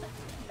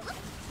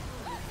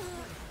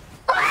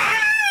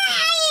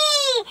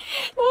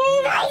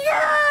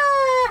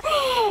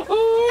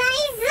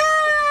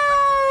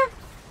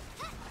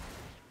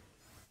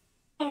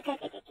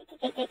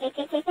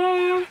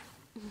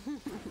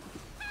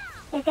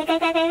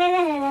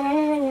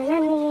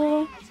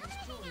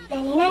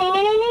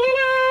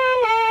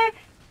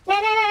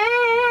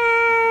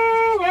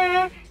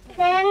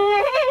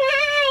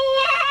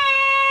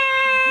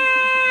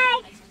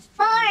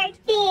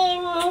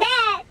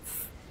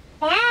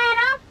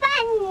 Pero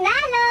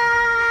panalo!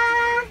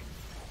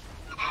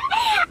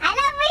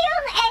 Alam mo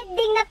yung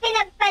ending na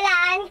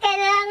pinagpalaan ka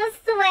ng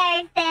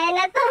swerte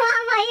na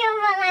tumama yung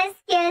mga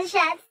skill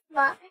shots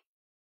mo?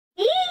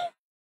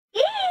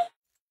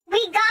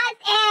 We got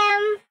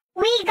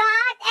We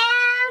got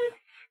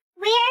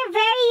We're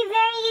very,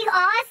 very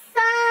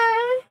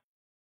awesome!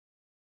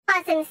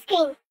 Awesome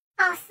screen.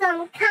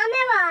 Awesome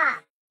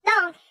camera.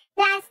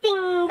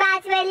 Long-lasting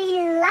battery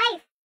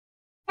life.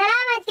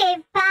 Salamat kay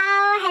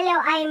Pao. Hello,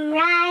 I'm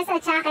Raz.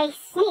 At saka kay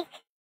Sneak.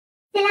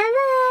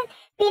 Salamat.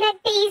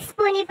 Pinag-taste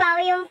po ni Pao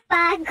yung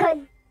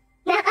pagod.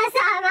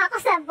 Nakasama ko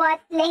sa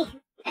bot lane.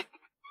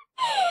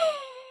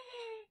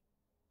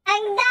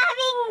 Ang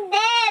daming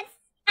deaths.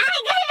 Ay,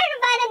 ganun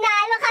ba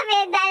nanalo kami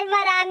dahil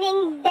maraming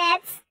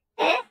deaths?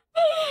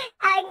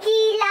 Ang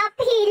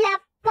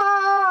hilap-hilap po.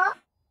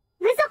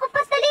 Gusto ko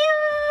pa tuloy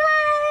yung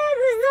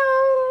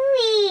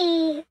mag-Zoe.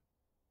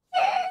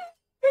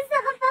 Gusto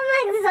ko pa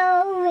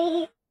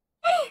mag-Zoe.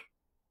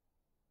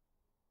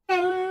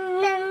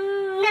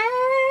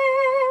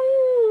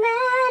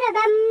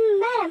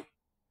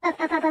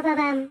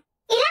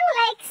 Ilang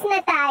likes na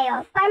tayo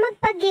para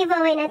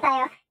magpag-giveaway na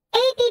tayo?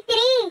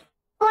 83!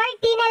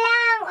 40 na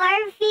lang or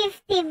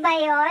 50 ba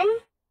yun?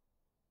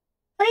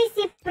 Uy,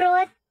 si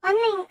Fruit.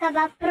 Online ka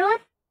ba,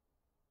 Fruit?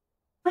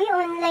 Uy,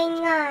 online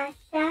nga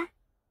siya.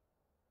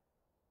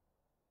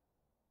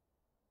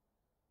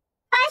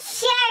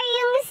 Pa-share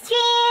yung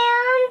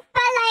stream!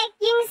 Pa-like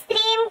yung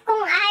stream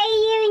kung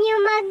ayaw nyo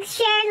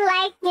mag-share,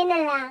 like nyo na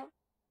lang.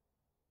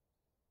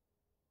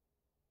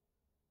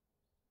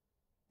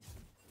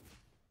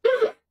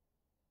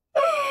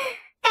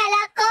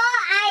 Kala ko,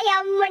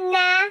 ayaw mo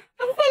na.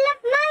 Ang sarap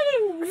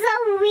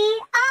mag-Zoe.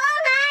 Oo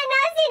nga, no?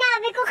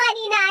 Sinabi ko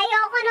kanina,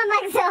 ayaw ko na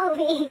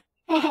mag-Zoe.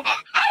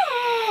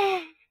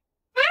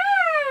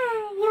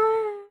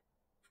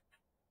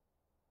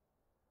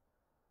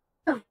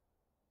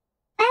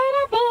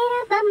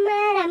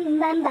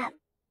 Bam.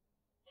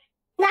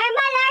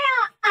 Normal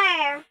or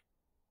R?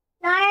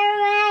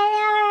 Normal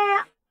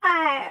or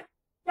R?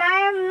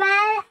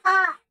 Normal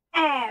or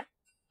R?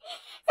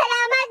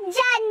 Salamat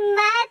John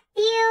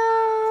Matthew!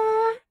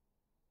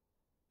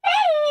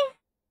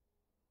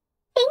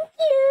 Thank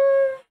you!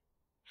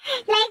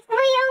 Like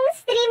mo yung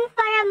stream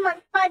para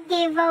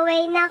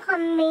magpag-giveaway na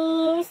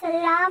kami.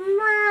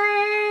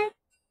 Salamat!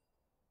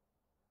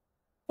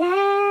 La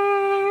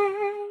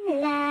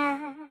la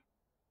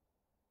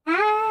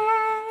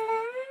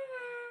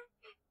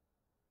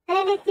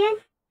ano ulit yun?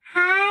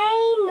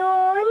 High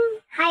noon,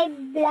 high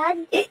blood.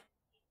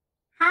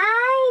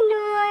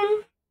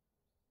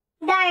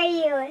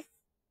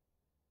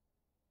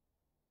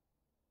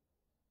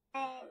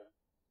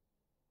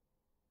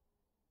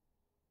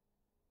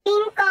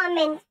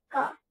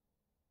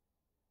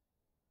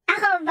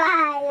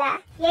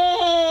 bahala.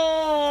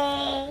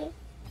 Yay!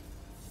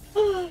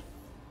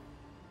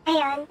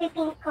 Ayan,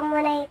 pipin ko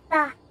muna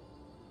ito.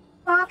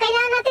 Oh,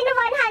 kailangan natin ng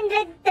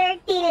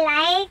 130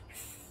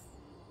 likes.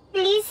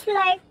 Please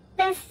like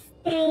the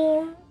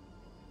stream.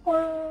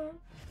 Kung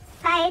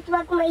kahit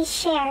wag mo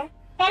i-share.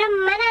 Pero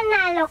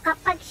mananalo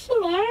kapag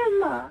sinare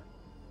mo.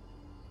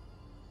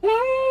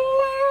 La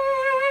la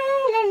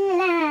la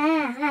la.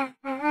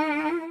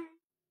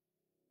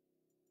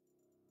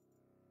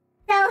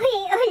 Sawi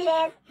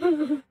ulit.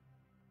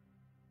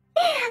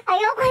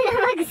 Ayoko na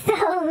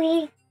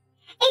mag-sawi.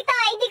 Ito,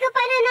 hindi ko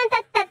pa na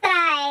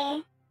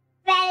natatry.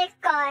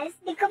 Velcos.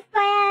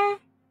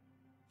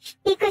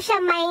 Di ko siya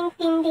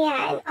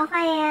maintindihan. O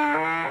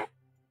kaya...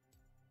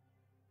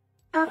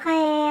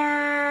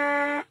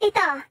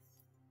 ito.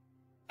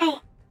 Ay,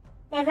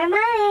 never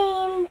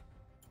mind.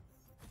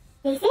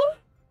 Listen?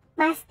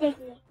 Master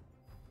Yi.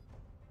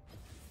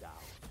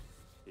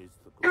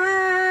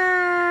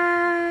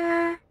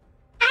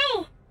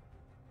 Ay!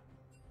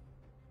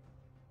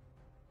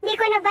 Hindi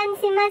ko naban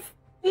si Mas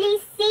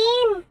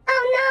Listen.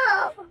 Oh no!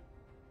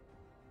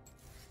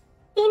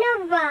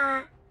 Sino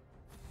ba?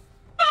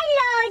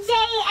 Hello,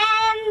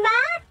 JM!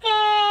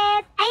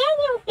 Bakit? Ayan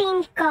yung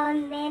pinned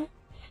comment.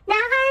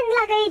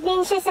 Nakalagay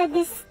din siya sa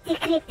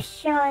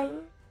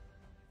description.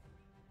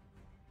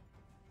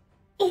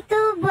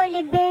 Ito,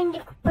 Bolivar, hindi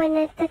ko pa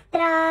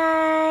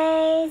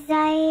natatry.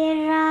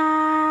 Zyra,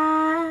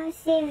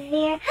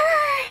 Severe.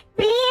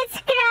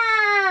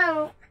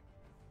 Blitzcrank!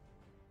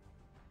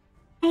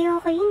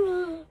 Ayoko yun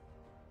eh.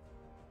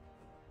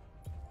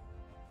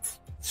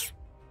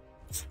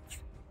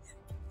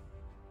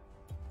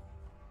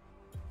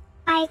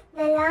 Pike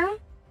na lang?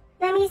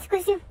 Namiss ko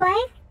si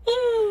Pike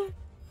eh.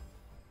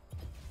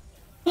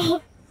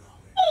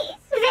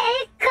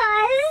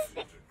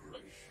 Velcos!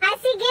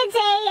 Sige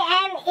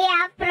JM,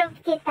 i-approve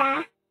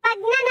kita. Pag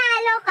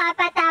nanalo ka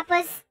pa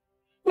tapos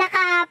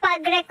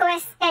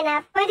nakapag-request ka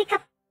na, pwede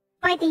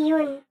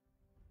yun.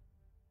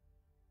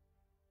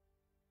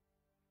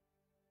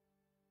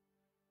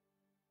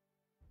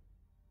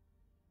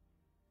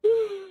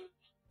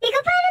 Di ko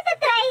pa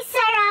natatry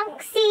sa rank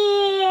si...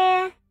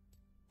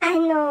 Ay,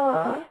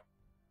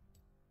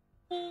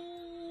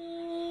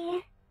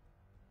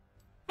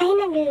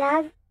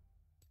 nag-lag.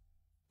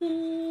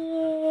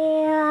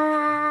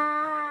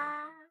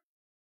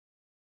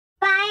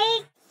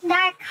 Spike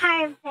Dark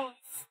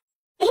Harvest.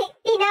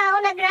 Di na ako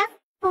nag-rank.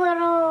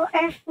 Puro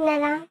Earth na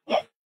lang.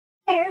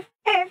 Earth.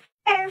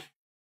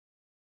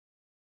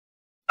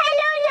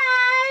 Hello,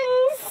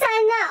 Lance!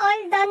 Sana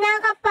all daw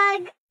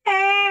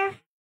nakapag-Earth.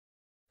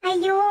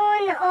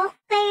 Ayun,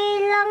 okay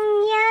lang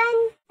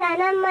yan.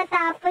 Sana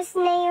matapos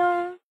na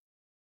yung...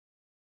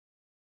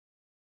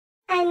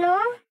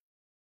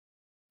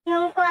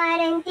 yung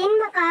quarantine,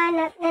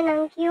 makahanap na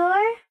ng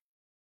cure.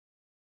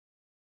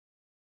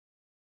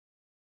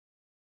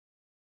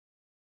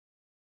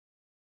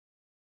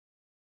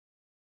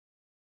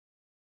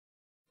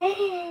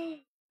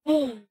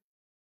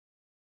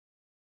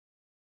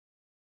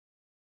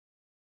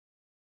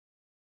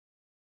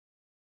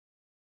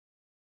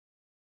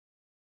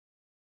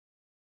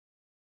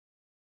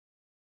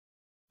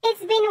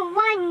 It's been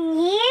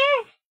 1 year?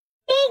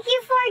 Thank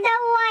you for the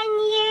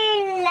 1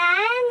 year,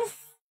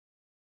 Lance.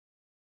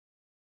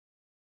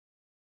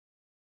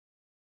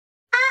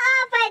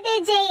 Pwede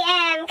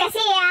JM, kasi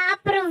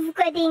i-approve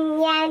ko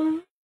din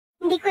yan.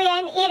 Hindi ko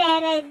yan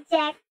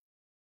i-reject.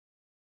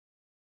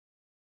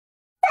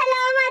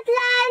 Salamat,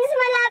 Lance!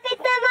 Malapit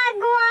na mag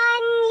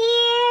 1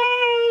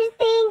 year!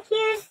 Thank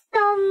you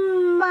so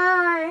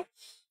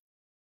much!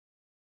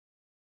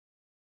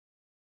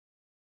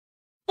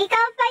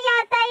 Ikaw pa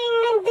yata yung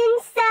nandun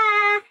sa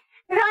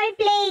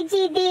roleplay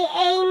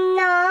GDA,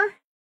 no?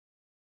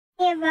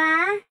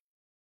 Diba?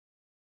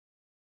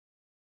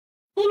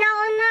 Di na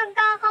ako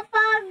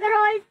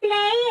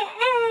nagkakapag-roleplay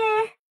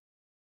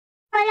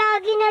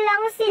palagi na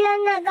lang sila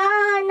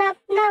naghahanap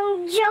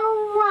ng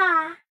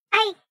jowa.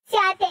 Ay, si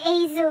Ate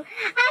Eizu.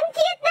 Ang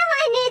cute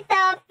naman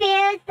nito,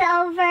 built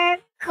over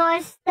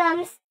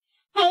customs.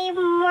 Hey,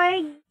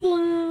 Mordingor?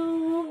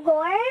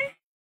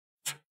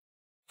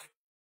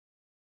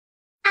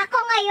 Ako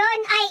ngayon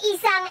ay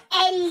isang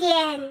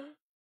alien.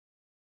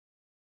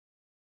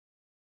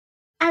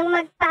 Ang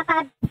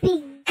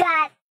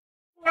magpapabigat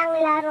ng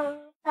larong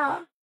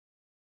to.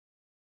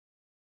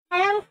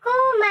 Alam ko,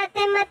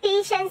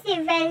 mathematician si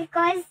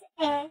Velcos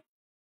eh.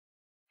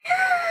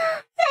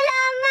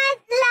 Salamat,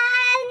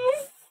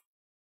 Lance!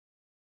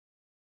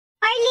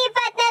 Or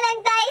lipat na lang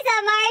tayo sa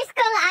Mars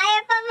kung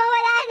ayaw pa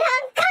mawala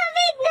ng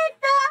COVID na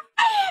to.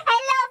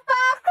 Hello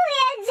po,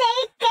 Kuya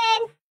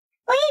Jayken.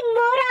 Uy,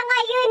 mura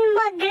ngayon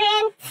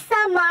mag-rent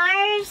sa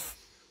Mars.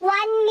 $1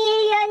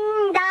 million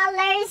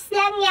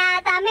lang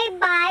yata. May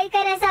bahay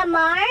ka na sa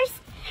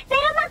Mars.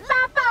 Pero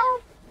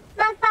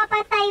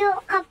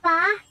magpapatayo ka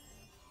pa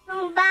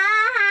ng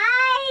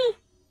bahay.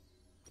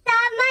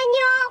 Tama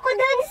niyo ako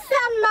dun sa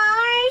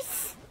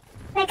Mars.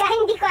 Teka,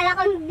 hindi ko alam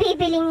kung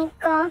bibiling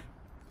ko.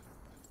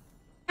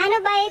 Ano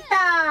ba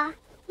ito?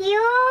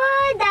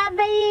 Cute!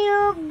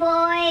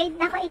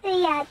 ito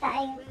yata.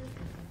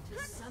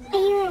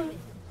 Ayun.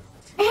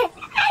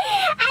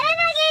 Ano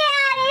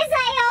nangyayari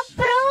sa'yo,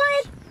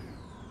 fruit?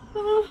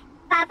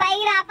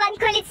 Papahirapan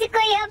ko ulit si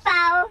Kuya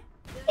Pao.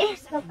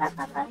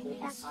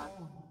 Magpapapakita ko.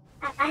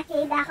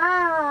 Papakita ko.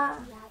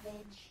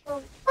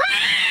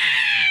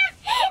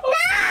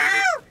 No!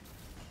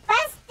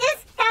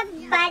 Bastos ka,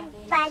 bad.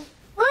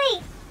 Uy!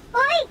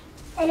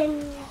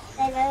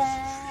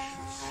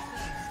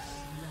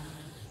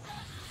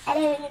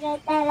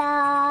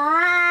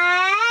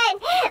 Talon.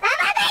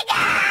 Mamatay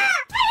ka!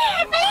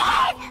 Please!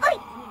 Uy!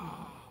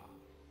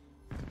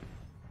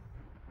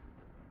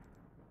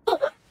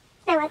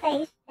 Namatay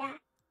siya.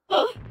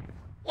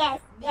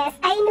 Yes.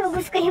 Ay,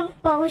 inubos ko yung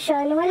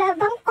potion. Wala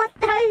bang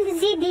control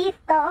Z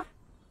dito?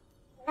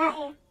 Wala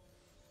eh.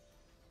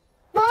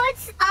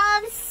 Boots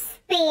of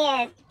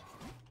Speed.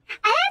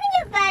 Alam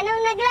niyo ba,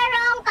 nung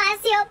naglaro ang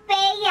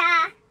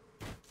Cassiopeia,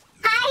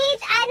 kahit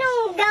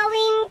anong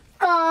gawin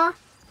ko,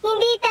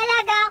 hindi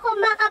talaga ako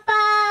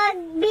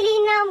makapagbili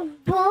ng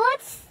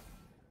boots.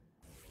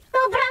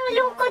 Sobrang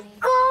lungkot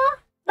ko.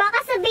 Baka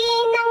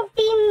sabihin ng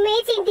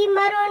teammates, hindi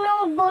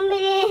marunong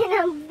bumili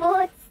ng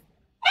boots.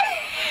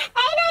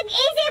 Ay,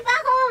 nag-isip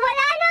ako,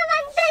 wala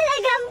naman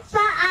talagang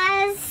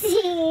paas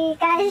si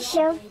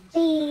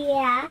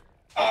Cassiopeia.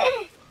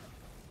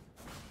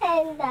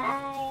 And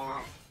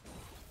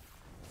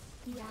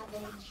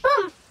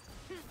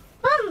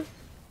Boom!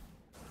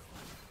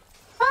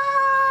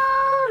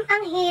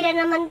 Ang hira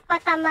naman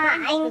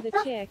patamain to.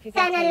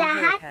 Sana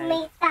lahat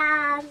may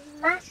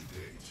tama.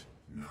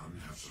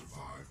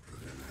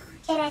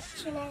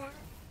 Diretso na lang.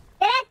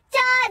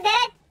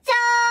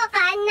 Diretso!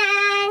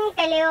 Kanan,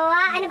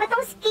 kaliwa. Ano ba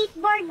tong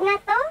skateboard na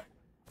to?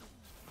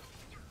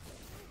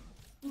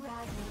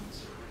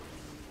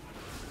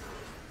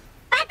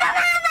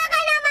 Patumama ka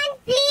naman,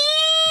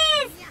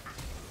 please!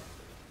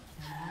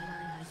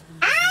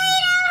 Ay,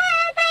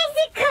 namatay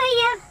si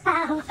Kuya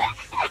Pao.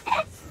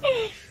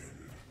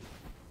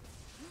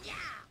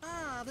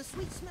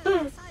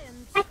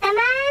 At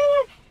naman,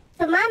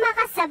 tumama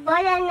ka sa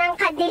bola ng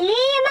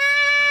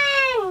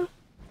kadiliman!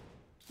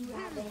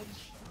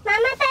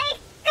 Mamatay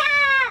ka!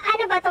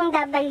 Ano ba tong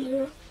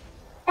W?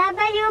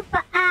 W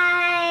pa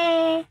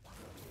ay...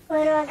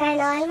 Puro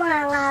ganon, mga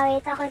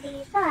ngawit ako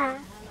dito ha.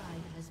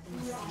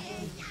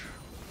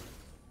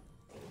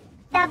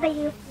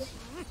 W.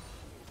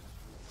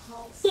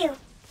 Q.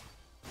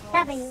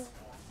 W.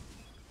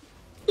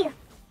 Q.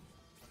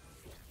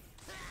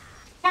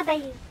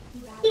 W.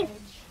 Q.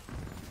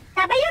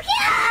 WQ!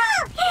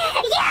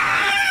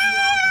 Yeah!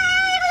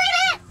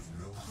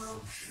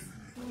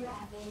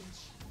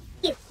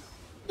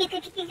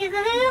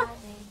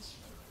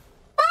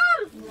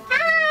 Boom!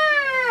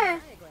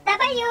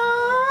 W!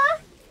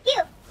 Q!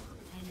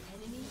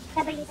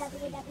 W.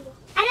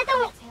 Ano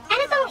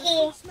tong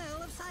E?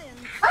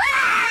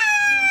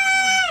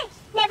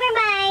 Never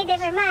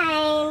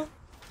mind.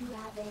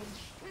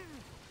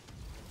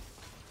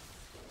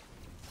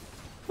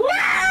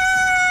 No!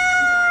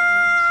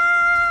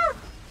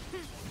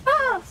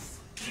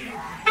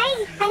 Ay,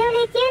 ano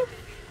ulit yun?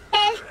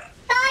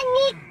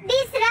 Tectonic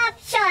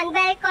disruption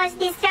will cause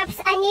disrupts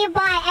a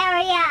nearby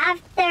area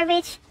after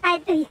which...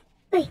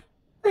 Uy.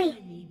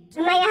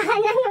 Mamaya ka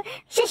lang.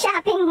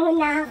 Shopping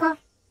muna ako.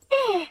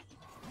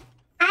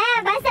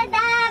 Basta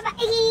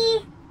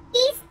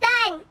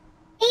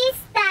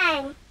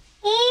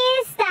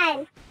Easton.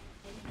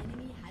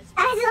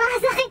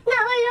 Sumasakit na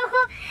ulo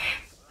ko.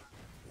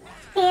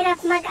 Hirap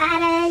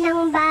mag-aral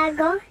ng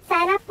bago.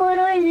 Sana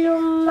puro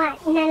luma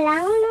na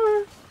lang,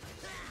 no?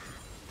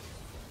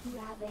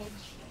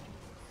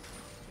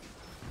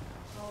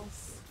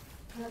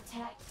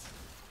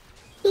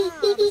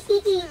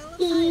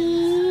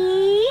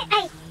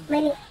 Ay,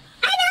 mali.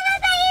 Ay,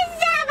 namatay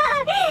siya!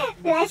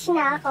 Flash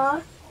na ako.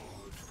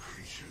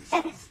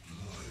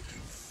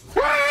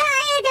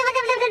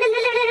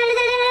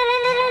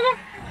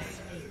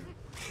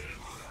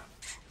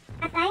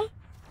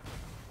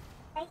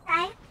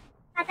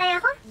 Patay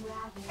ako?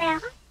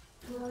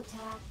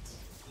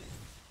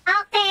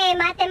 Okay,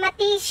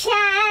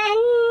 mathematician.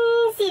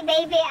 Si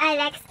Baby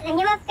Alex. Alam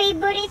niyo ba,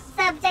 favorite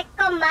subject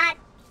ko, math.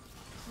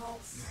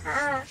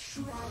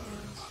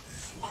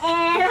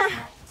 Pero,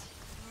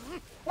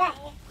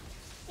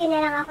 yun na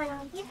lang ako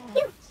ng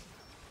pew.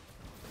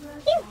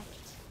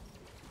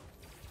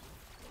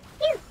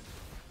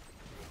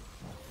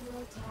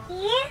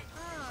 Here.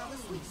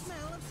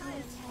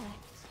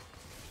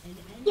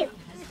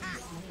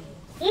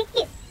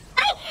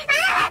 Ay!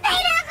 Namatay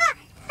na ako!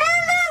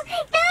 Tulong,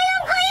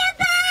 Kuya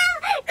Pao!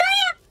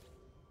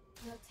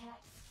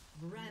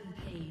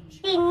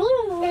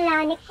 Tingin na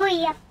lang ni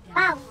Kuya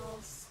Pao.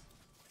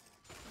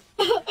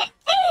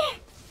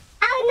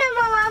 Na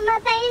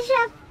mamamatay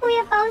siya,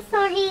 Kuya Pao.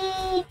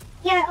 Sorry.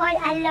 You're all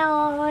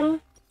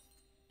alone.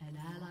 An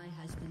ally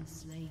has been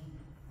slain.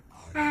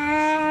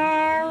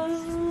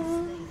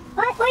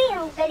 Uy,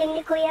 ang galing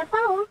ni Kuya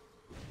Pao.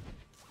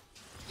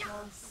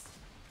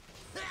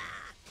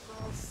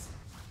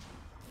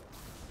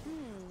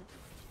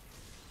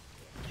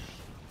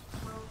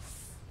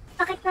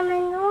 Bakit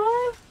naman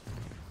nun?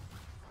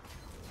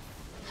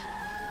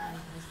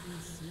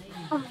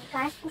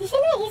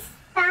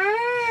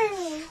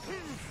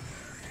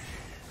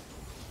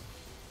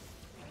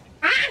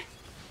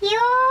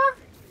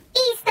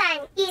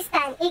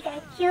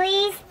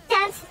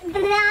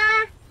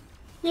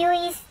 Q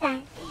is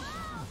stand.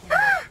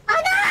 Oh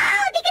no!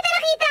 Di kita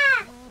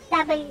nakita!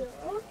 W.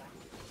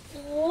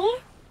 E.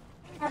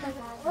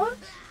 W.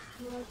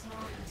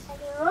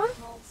 W.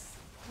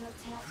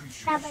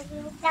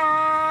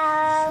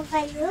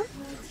 W.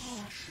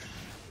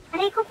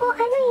 Aray ko po,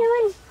 ano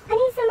yun?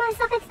 Ano yung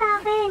sumasakit sa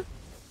akin?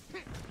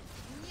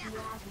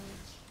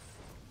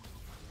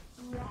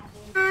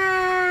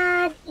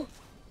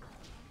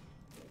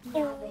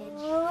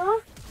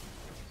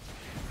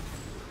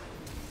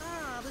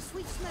 The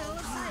sweet smell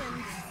of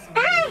science.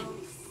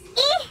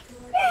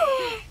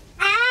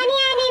 Any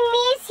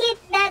enemies hit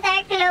that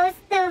are close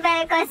to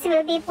Velcos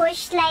will be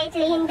pushed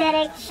slightly in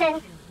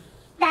direction.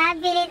 The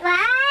ability,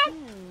 what?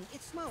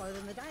 It's smaller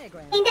than the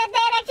diagram. In the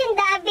direction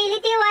the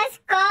ability was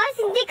caused.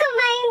 Hindi ko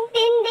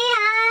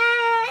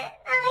maintindihan.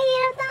 Ang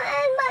hirap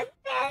naman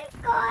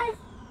mag-Velcos.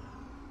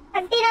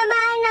 Pag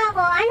tinamaan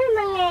ako, ano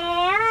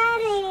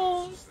mangyayari?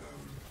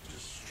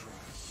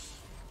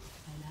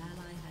 An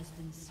ally has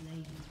been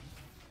slain.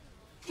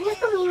 Ano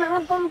to? May mga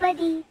bomba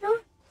dito?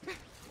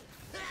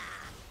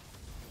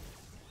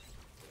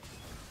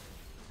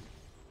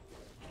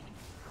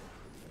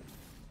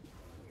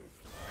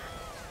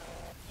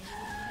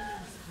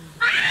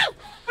 Ay!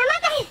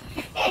 Namatay!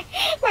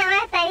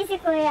 Namatay si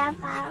Kuya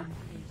Pao.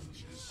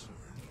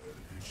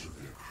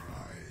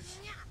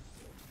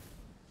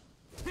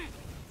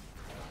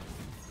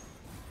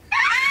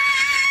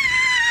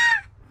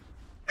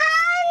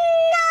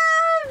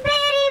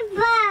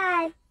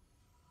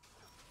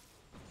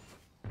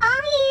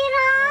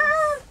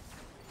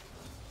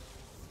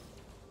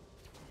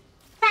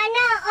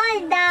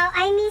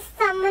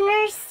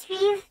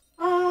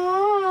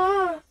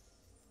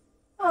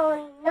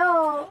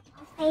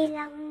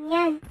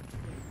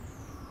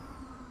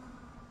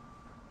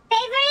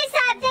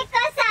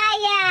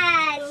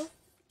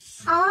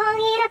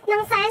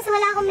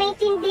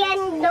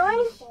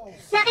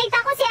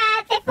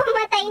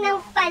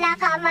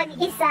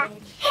 Mag-isa.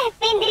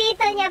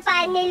 Pinrito niya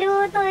pa,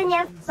 niluto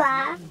niya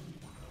pa.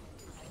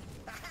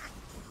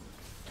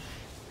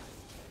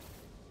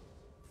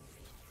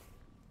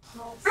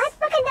 At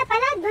maganda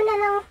pala, doon na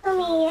lang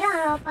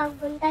tumira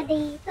pagpunta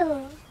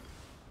dito.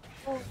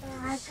 O,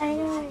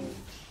 ganun.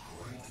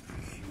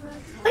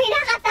 Uy,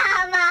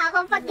 nakatama ako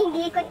pag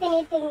hindi ko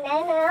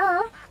tinitingnan,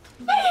 oh.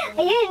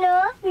 Ayun,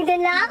 oh.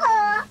 Doon na ako.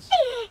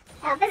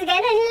 Tapos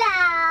ganun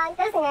lang.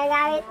 Tapos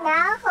nagagamit na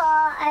ako.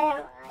 Ayun,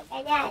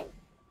 ganyan.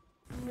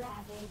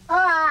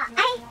 Oh,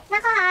 ay,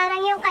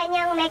 nakaharang yung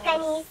kanyang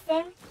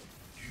mechanism.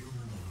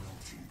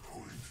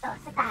 Ito,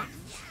 sa taas.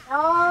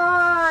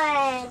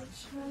 Yun.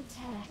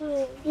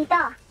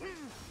 Dito.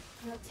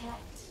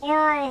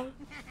 Yun.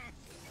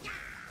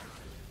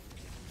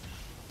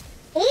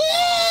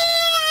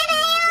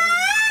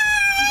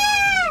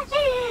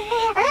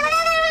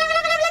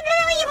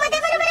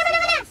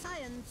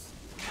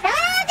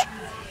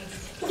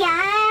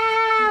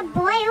 Yeah,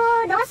 boy,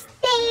 oh,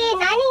 doste,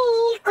 nani,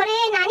 kore,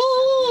 nani.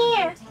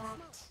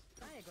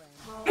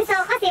 Gusto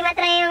ko kasi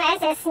matry yung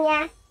SS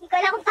niya. Hindi ko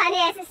alam kung paano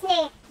yung SS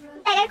niya eh.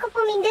 Tagal ko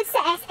pumindot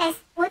sa SS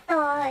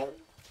putol.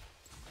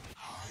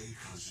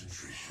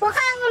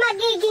 Mukhang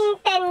magiging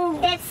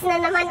 10 deaths na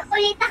naman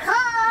ulit ako.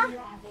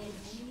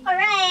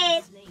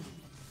 Alright.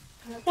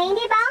 Na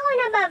hindi ba ako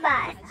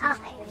nababas?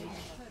 Okay.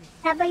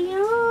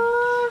 W.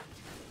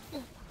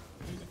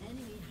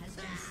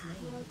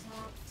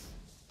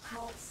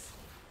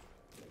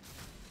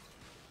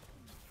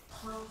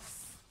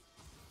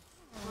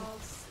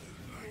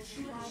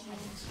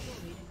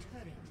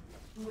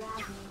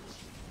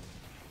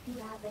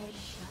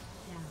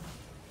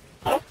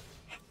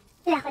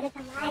 Wala ko na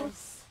tamaan.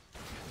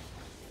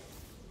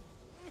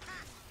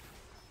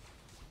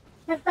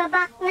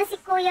 Nagbaback na si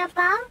Kuya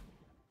Pao.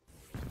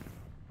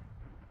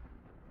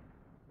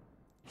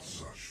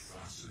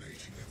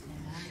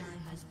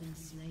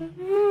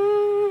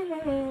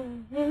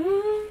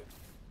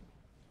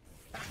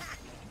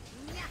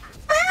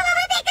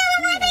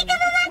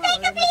 Mamatay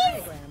ka,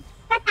 please!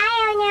 Ba't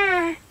ayaw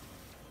niya?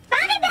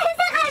 Bakit doon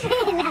sa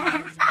kabila?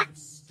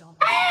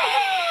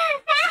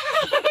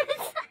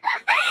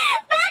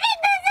 Bakit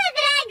doon sa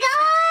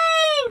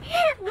dragon?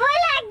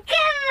 Bulag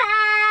ka ba?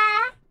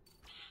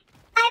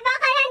 Ay,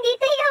 baka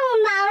nandito yung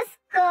mouse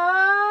ko.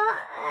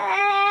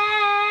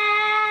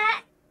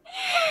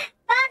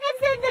 Bakit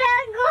sa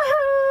dragon?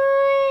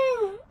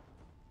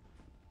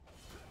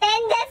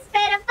 10 deaths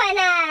pero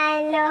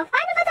panalo.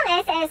 Paano ba itong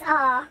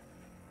SSO?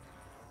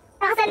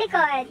 Saka sa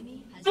likod.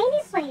 Ay,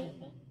 hindi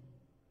pwede.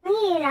 Ang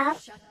hirap.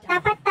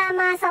 Dapat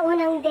tama sa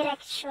unang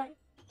direksyon.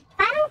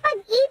 Parang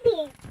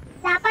pag-ibig.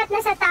 Dapat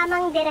nasa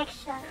tamang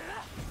direksyon.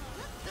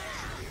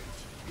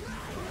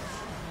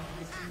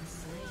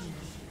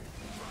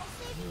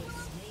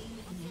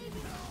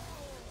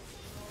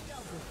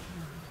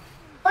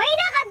 Uy,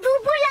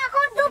 nakadouble ako!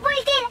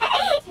 Double kill!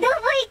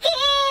 Double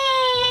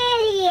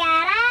kill!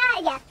 Yara!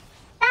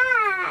 Yatta!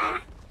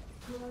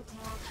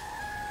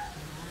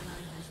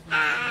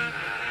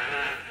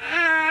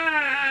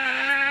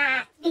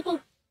 Biting.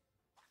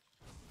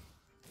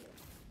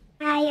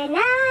 Ayun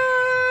na!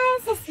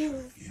 Sa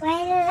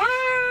suwela!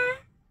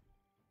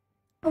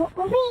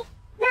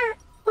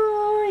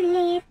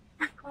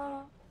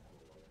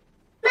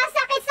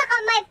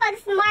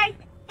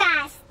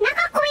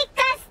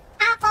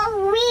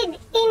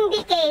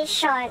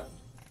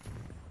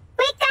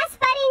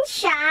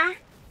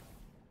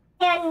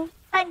 ngayon,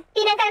 pag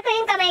tinanggal ko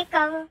yung kamay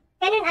ko,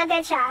 ganun agad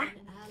siya.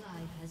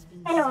 Ally has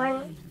been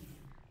Ganun. slain.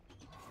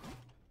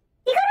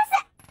 Siguro sa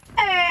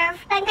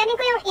Earth, tanggalin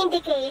ko yung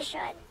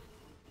indication.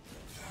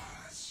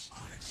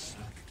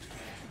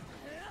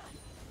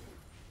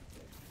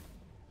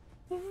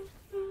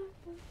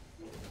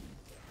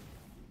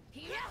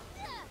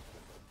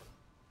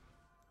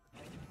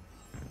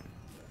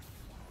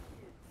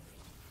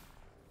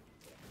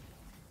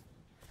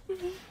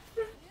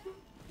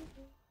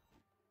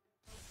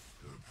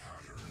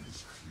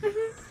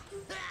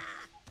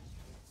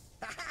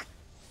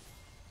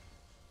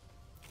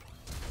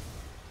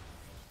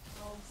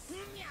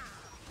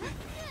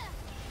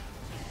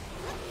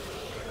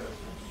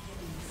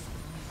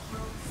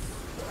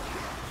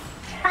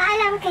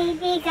 Paalam,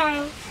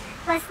 kaibigan.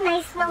 Was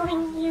nice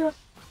knowing you.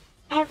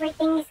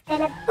 Everything is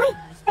gonna... Uy!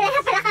 Wala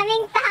pala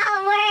kaming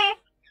tower!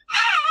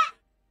 Ah!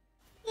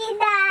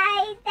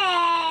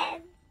 United!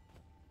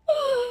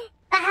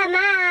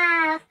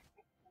 Pahamak!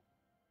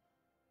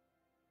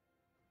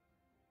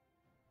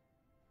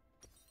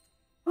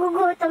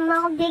 Gugutom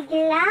ako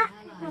bigla.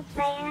 Ano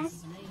ba yan?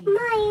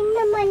 Kumain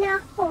naman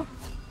ako.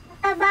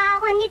 Mataba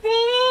ako nito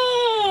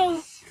eh!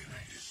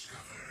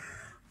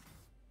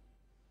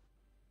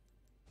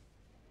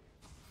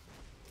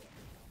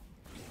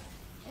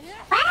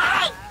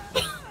 Ay!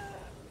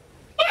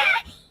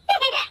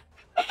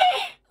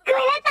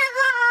 Gulat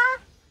ako!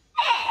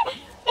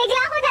 Bigla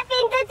ako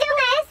napindot yung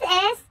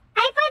SS.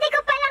 Ay, pwede ko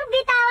palang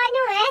bitawan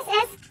yung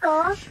SS ko.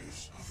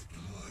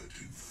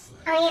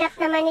 Ang hirap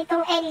naman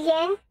itong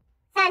alien.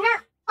 Sana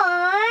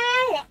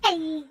all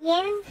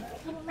alien.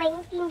 Hindi mo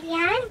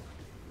maintindihan.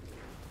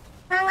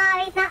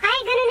 Mangawit na. Ay,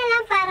 gano'n na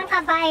lang. Parang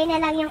kabayo na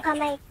lang yung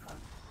kamay ko.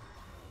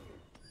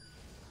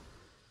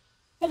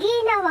 Sa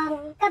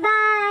ginawang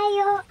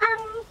kabayo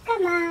ang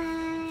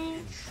kamay.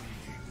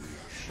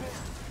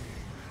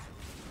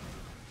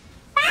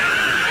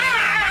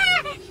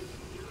 Ah!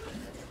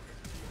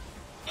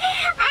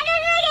 Ano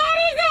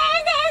nangyari sa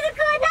SS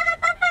ko?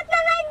 Nakatapat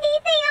naman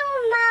dito yung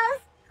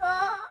mouse ko.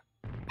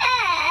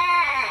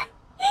 Ah!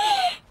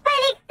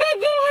 Baliktad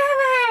na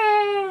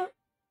naman.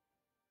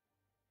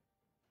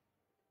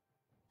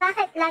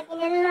 Bakit lagi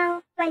na lang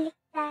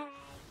baliktad?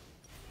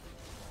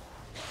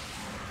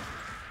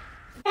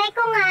 Try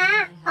ko nga.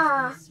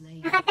 Oh,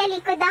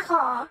 nakatalikod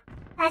ako.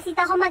 Tapos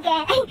dito ako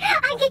ay,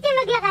 ang kiti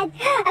maglakad.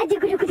 Ay,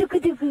 dugo. Oh, dugo.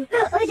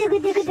 Ay,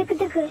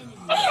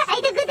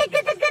 dugo.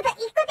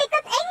 Ikot.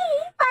 Ay,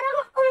 parang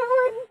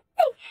umod.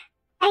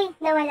 Ay,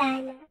 nawala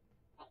na.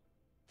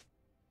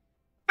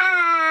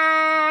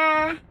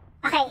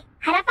 Okay.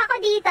 Harap ako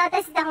dito,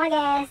 tapos dito ako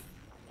mag-guess.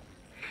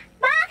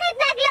 Bakit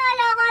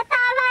naglolo ko?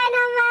 Tama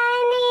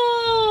naman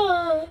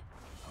eh.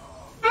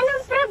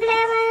 Anong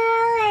problema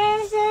ng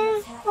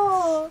SS ko?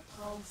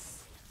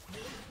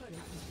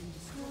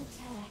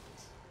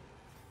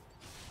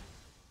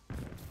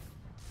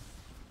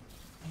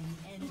 An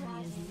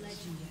enemy is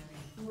legendary.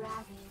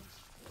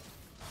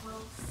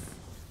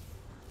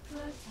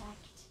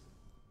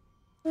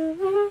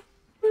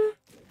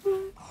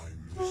 I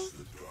miss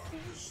the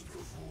darkness of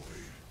the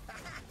void.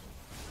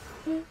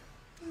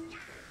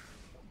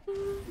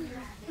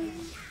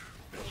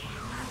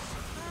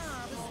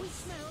 Ah, the sweet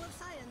smell of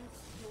science.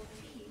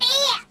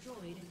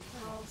 Destroyed a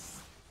turret.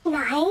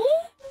 Nice.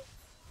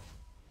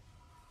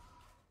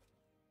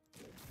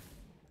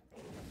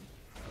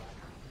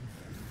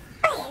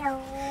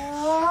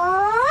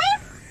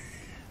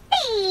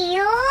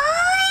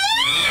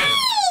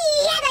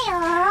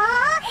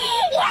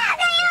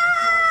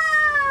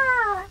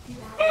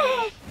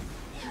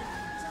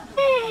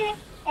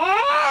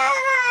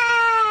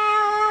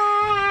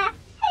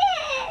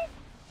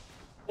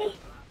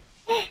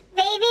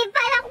 Baby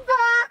pa lang po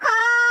ako.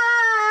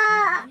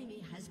 Enemy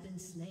has been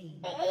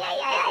slain.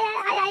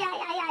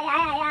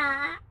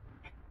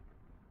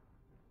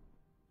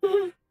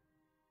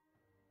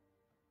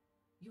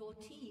 Your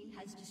team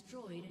has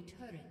destroyed a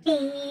turret.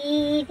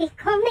 Baby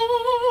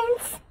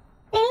comments.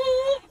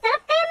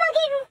 Sarap kayo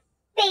maging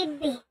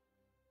baby.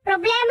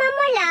 Problema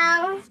mo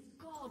lang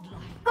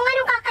Godlike. kung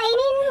anong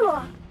kakainin mo.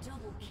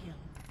 Double kill.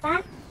 Ha?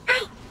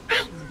 Ay!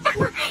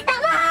 Takbo!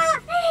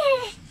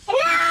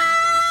 No!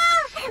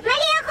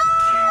 Mali ako!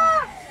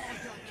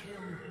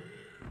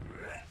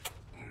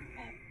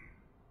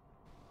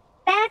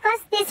 Spell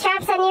cost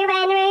disrupts a nearby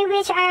enemy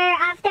which are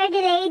after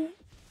delayed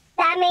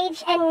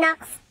damage and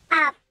knocks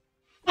up.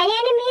 Any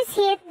enemies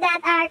hit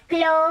that are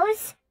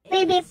close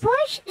will be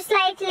pushed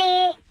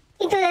slightly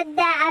into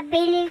the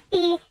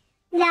ability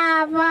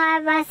lava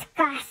was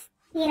cast.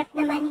 Hirap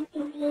naman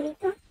intindihin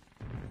ito.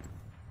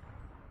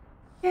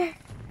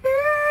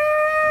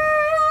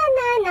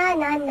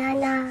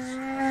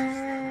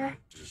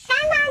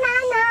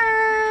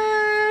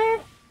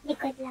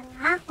 Likod lang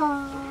ako.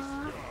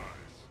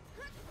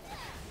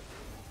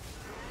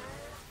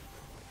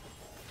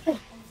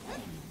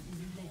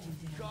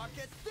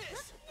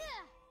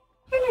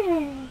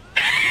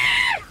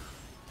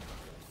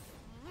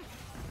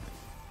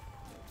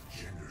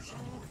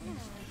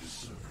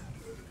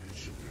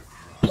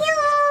 Pew!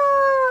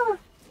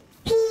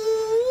 Pew!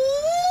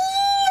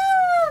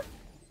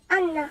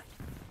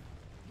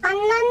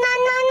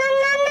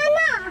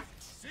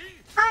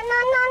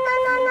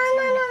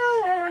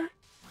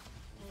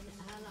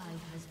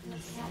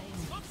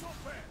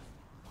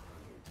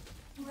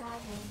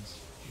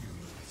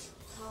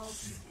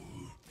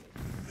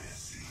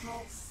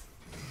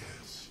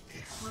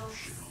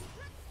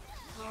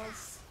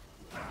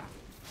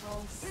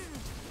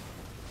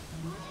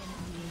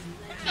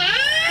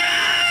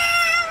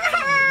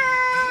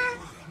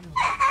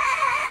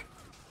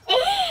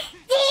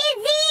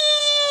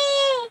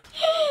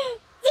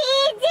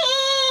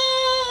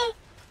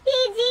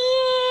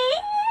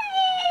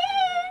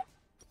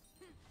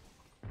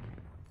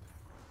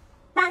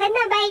 Bakit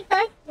na ba ito?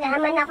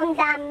 Naman akong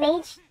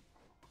damage.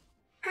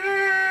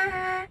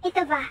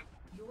 Ito ba?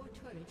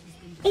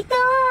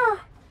 Ito!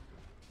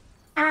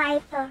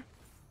 Ito.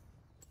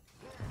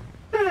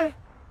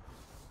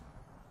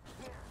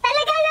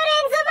 Talaga,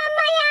 Lorenzo,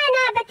 mamaya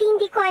na. Ba't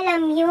hindi ko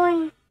alam yun?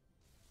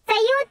 Sa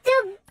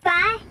YouTube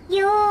ba?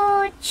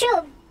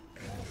 YouTube.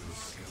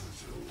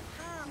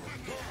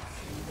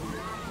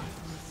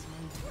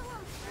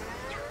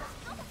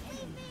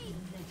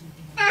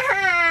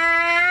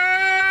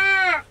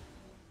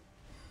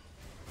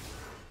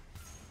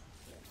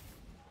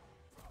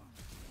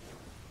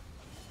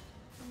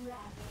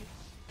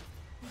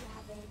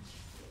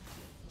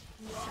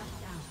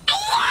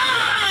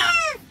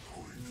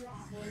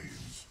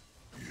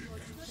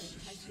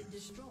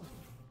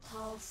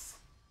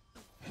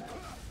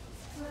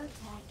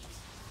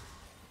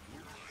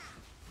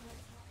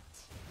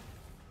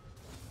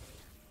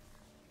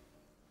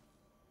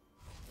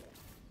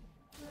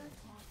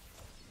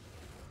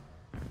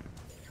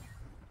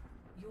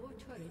 Your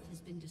turret has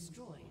been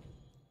destroyed.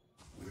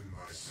 When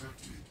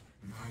bisected,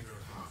 neither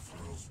half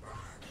grows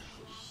back.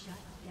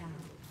 Shut down.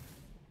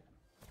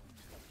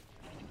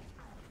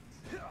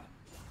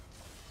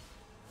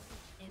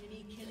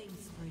 Enemy killing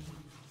spree.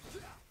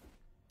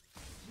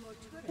 Your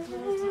turret has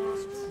been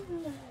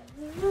destroyed.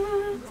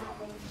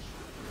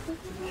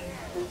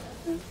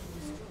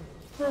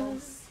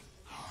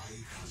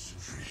 High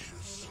concentration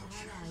of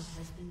subject. Ally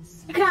has been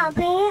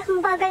Grabe, ang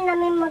bagal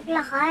namin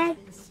maglakad.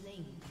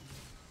 slain.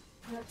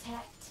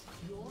 Protect.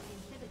 Your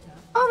inhibitor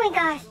Oh my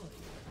gosh.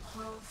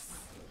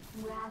 Pulse.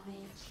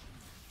 Ravage.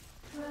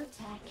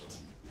 Protect.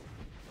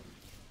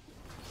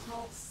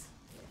 Pulse.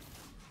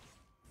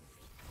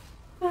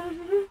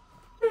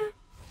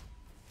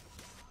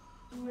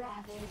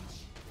 Ravage.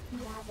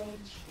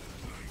 Ravage.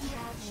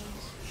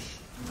 Ravage.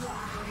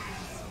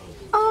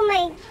 Oh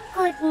my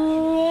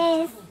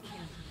goodness.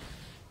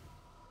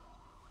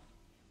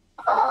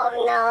 Oh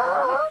no.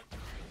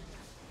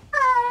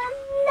 Oh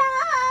no.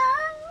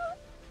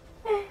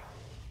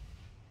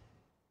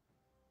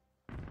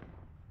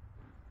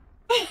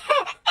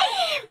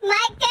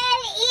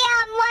 Michael,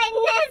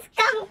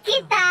 i-amornas-cam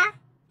kita.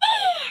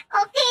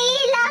 Okay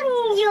lang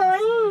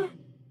yun.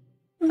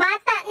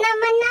 Bata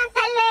naman na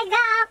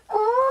talaga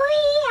ako.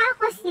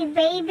 Ako si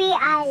Baby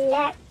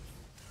Alex.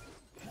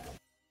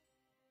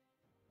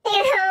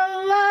 Tingnan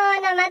mo,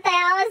 namatay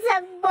ako sa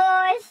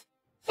bush.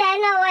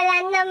 Sana wala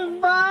ng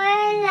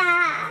bola.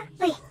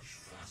 Uy.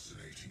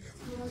 Fascinating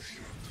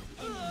evolution.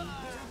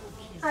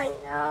 Oh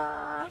no.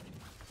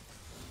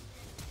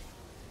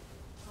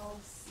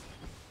 Pulse.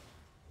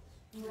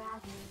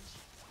 Ravage.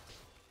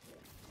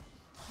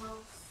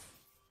 Pulse.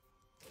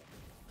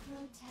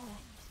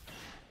 Protect.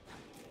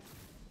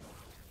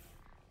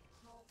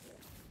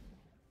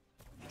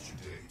 To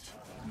date,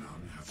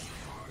 none have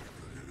survived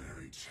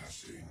preliminary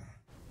testing.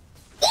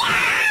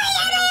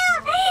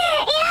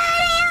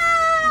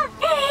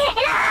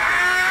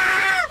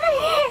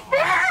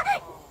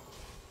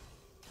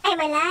 I'm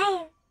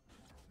alive.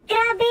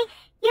 Grabe,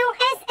 yung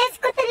SS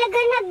ko talaga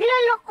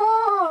nagloloko.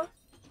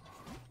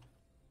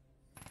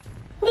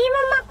 Hindi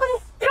mo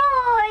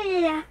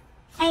makontrol.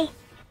 Ay,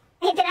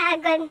 may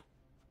dragon.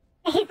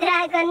 May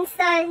dragon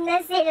soul na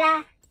sila.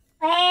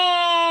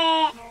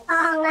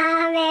 Oo nga,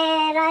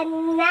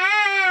 meron na.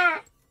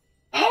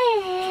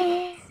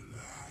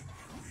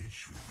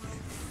 Rich with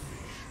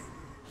information.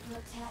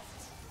 Protect.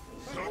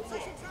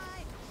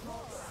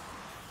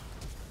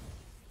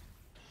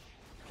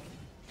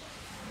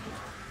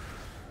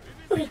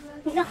 Uy,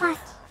 lakas.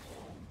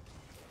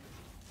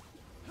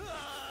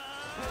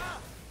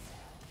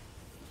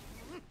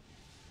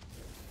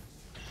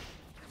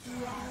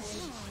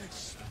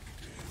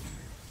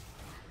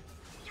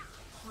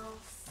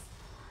 Pulse.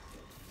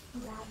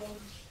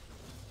 Ravage.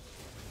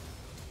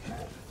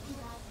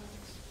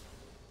 Ravage.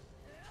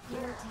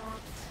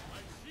 Protect.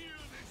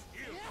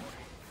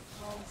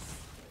 Pulse.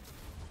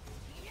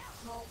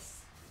 Pulse.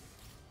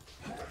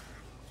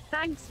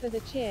 Thanks for the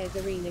cheers,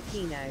 Arena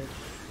Kino.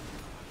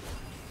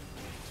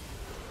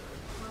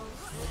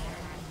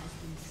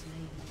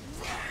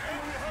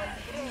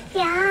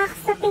 Yak,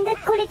 sa pindot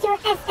kulit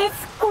yung SS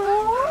ko.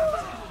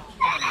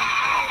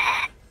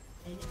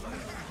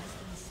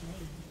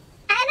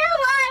 Anong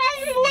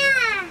oras na?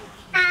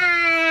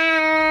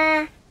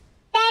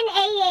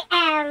 10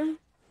 a.m.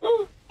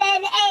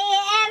 10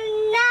 a.m.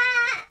 na.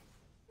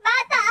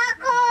 Bata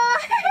ako.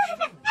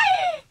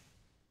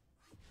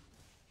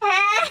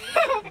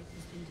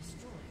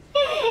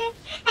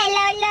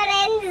 Hello,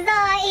 Lorenzo,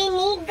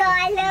 Inigo,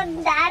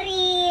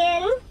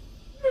 Darin.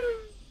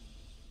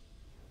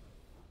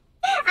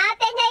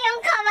 Ate niya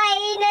yung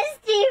kawaii na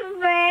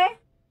streamer.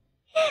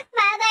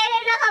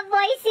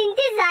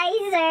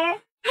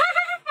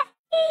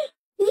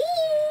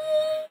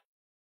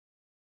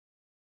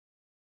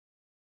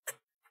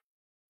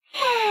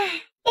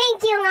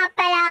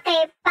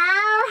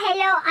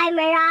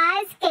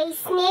 kay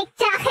Snake,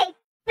 tsaka kay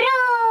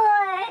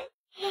Fruit.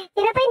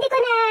 Sino pa hindi ko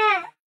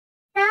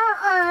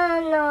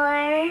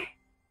na-honor?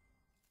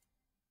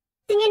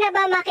 Gusto nyo na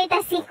ba makita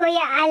si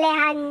Kuya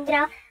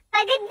Alejandro?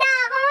 Pagod na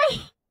ako eh.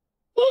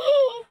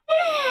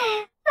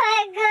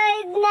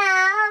 Pagod na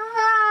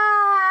ako.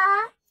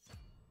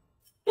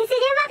 Gusto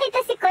nyo makita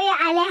si Kuya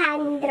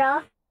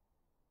Alejandro?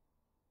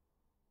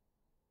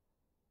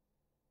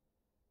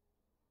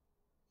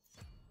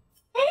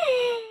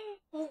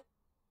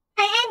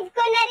 I-end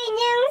ko na rin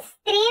yung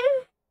stream.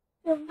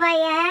 Ano ba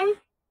yan?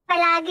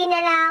 Palagi na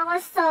lang ako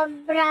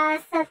sobra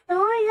sa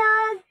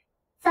tulog,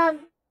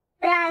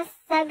 sobra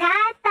sa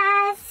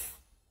gatas,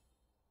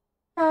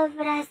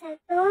 sobra sa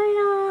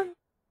tulog.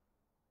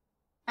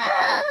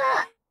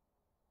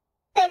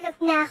 Tulog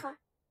na ako.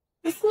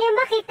 Gusto niyo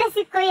makita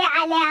si Kuya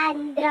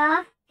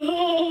Alejandro?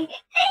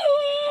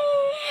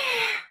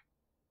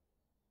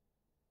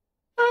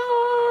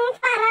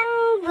 Parang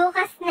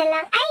bukas na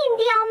lang. Ay,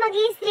 hindi ako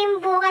mag-stream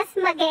bukas.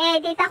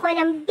 Mag-edit ako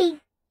ng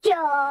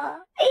video.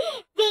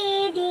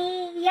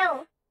 Video.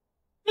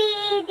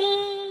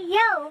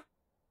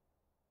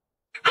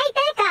 Ay,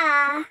 teka.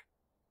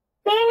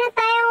 Meron na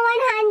tayong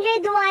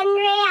 101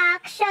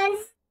 reactions.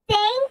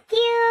 Thank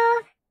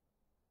you.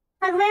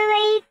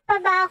 Magwe-wait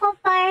pa ba ako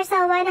para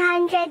sa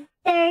 130?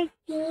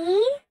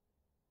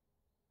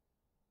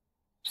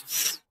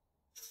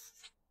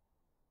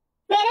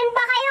 Meron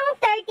ba kayong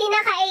 30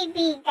 na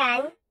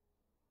kaibigan?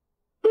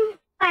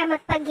 Para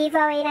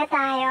magpag-giveaway na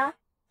tayo?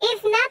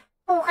 If not,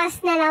 bukas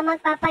na lang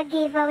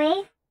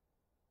magpapag-giveaway.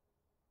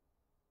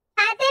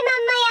 Ate,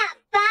 mamaya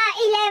pa,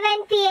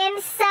 11 p.m.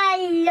 sa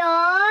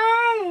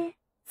LOL.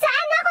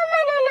 Saan ako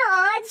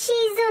manonood,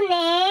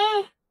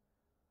 Shizune?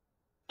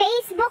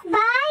 Facebook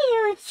ba?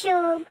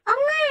 YouTube? O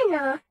nga,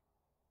 no?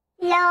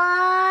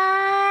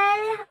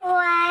 LOL,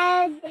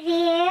 Wild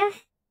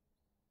Rift,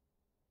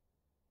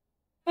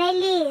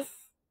 release.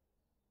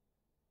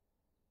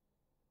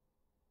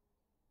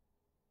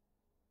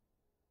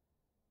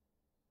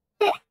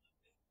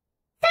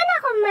 Saan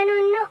ako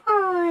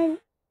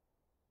manonood?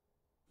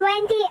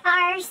 20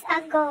 hours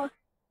ago.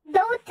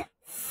 Dot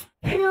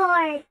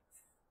Sports.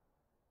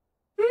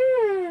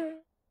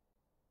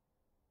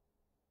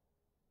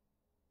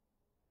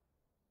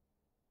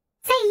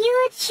 Sa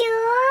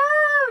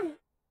YouTube.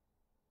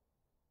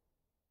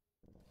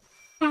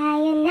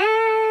 Tayo na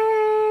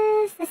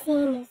sa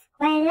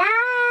sineskwela.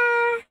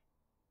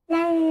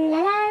 La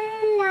la la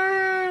la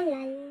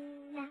la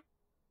la.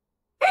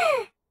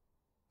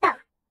 To.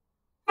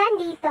 Saan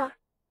dito?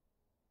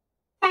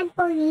 Saan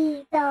po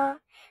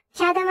dito?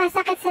 Masyado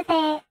masakit sa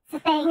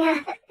tenga.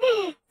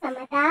 Sa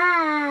mata.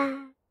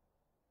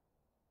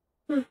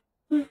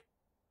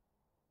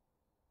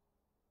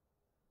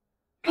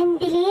 Ang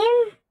dilim.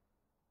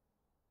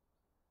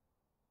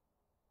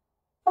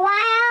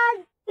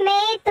 Wild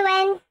May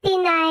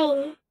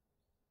 29.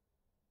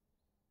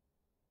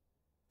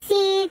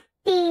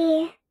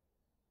 City.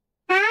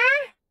 Ha?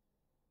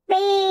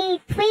 May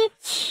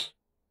Twitch.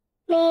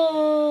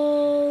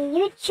 May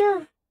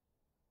YouTube.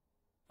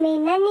 May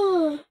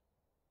nani.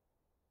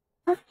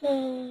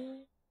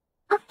 Okay.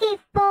 Okay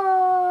po.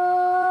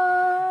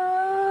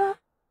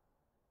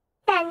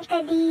 Saan ka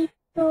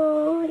dito?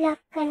 Wala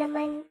ka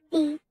naman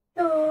dito.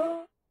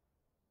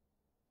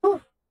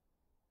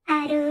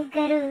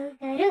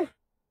 Aru-garu-garu.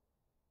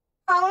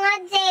 Oo nga,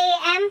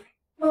 JM.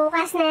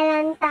 Bukas na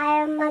lang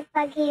tayo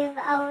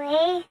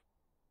magpa-giveaway.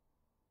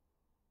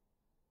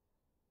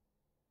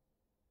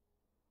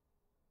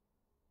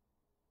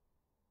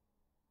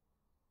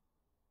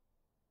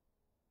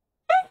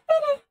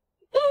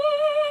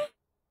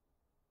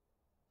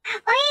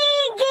 Uy,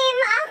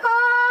 game ako!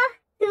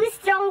 2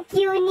 strong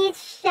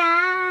units siya.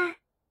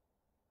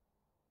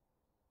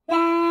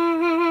 La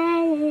la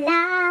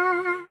la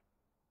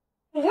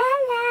la.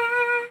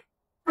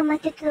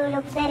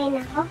 Matutulog na rin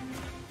ako.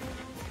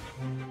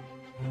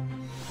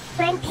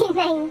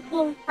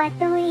 2019 pa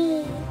to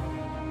eh.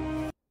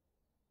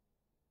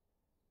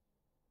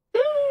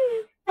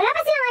 Wala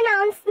pa silang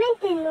announcement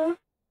eh, no?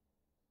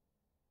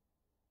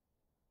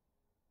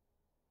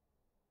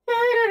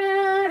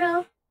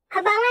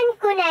 Abangan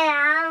ko na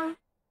lang.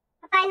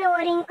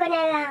 Papanoorin ko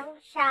na lang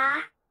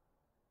siya.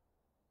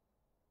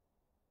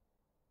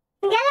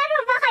 Naglalaro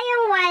ba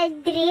kayong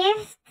Wild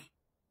Rift?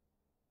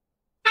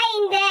 Ay,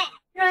 hindi.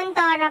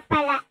 Runeterra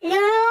pala.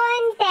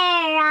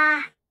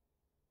 Runeterra.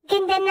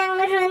 Ganda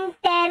ng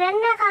Runeterra.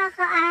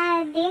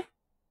 Nakaka-addict.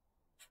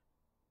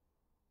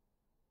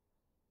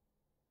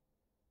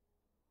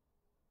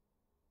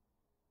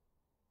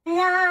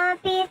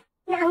 Malapit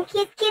na ang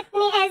cute-cute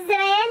ni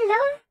Ezreal,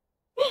 oh.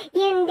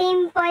 Yung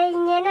dimple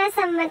niya na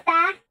sa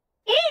mata.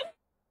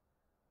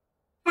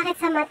 Sakit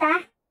sa mata?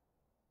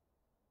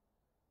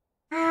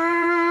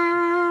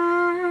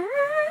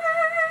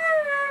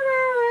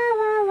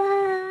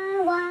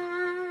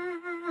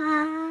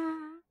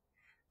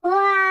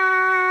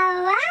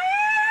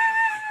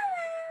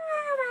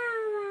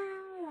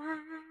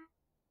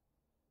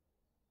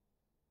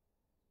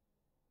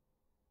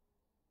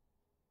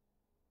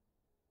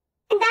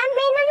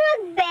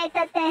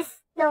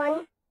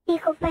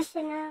 pa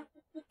siya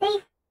nakikita eh.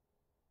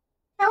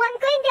 Tawan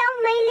ko hindi ako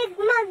mahilig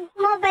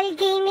mag-mobile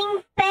gaming,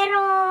 pero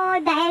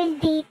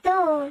dahil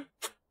dito,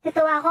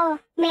 totoo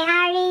ako,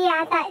 may-ari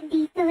yata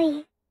dito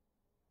eh.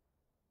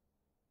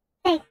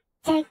 Check,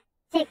 check,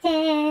 check,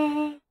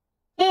 check.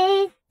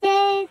 Check,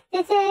 check,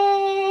 check,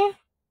 check.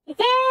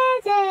 Check,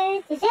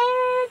 check, check,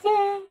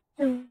 check,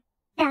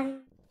 check.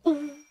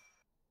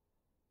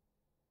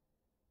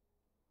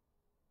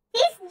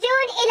 This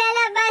June,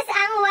 ilalabas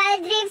ang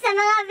Wild Rift sa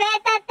mga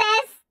beta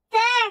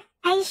tester.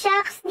 Ay,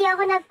 shucks, di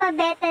ako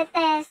nagpa-beta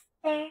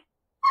tester.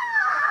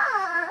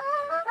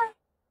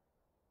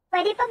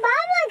 Pwede pa ba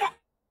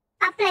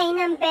mag-apply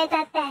ng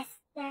beta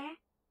tester?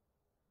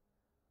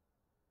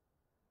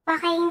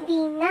 Baka hindi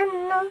na,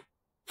 no?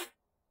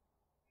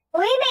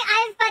 Uy, may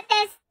alpha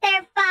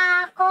tester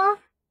pa ako.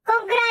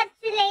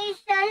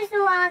 Congratulations,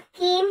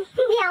 Joaquin.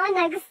 Hindi ako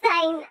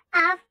nag-sign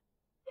up.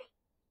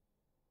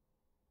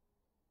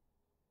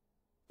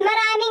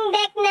 Maraming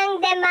deck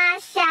ng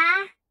Demasya.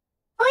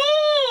 Uy!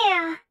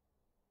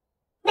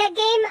 The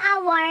Game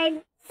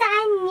Award.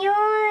 Saan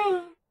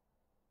yun?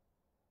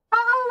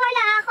 Oo,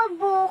 wala ako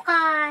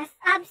bukas.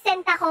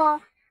 Absent ako.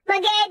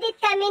 Mag-edit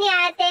kami ni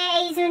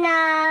Ate Eizu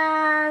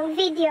ng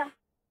video.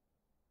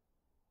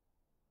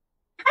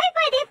 Ay,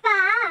 pwede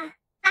pa.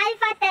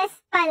 Alpha test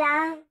pa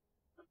lang.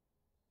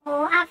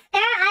 Oh,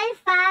 after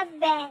alpha,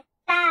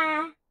 beta.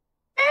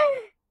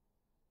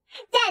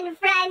 Jan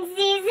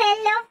Francis,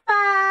 hello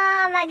po.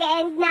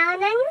 Mag-end na ako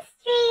ng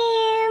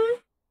stream.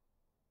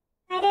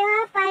 Pwede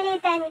ba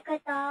palitan ko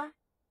to?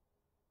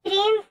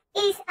 Stream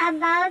is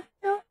about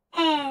to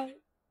end.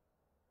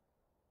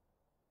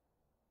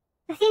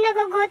 Kasi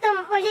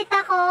nagugutom ulit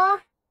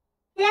ako.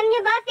 Alam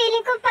niyo ba,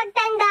 feeling ko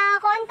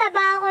pagtanda ako, ang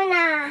taba ko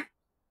na.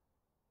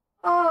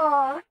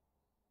 Oh.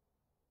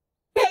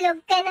 Tulog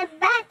ka na,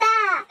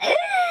 bata.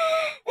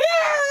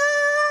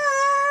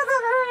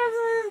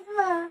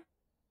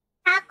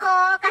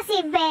 Ako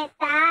kasi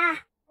beta.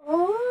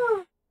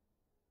 Oh.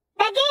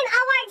 The Game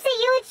Award sa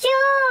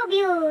YouTube.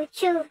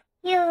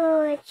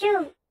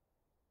 YouTube.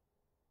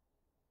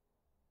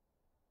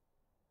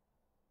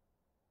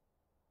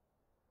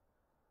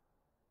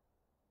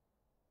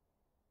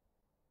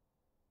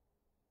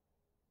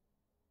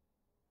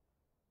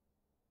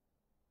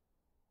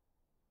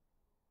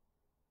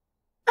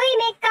 Uy,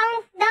 may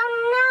countdown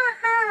na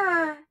ha.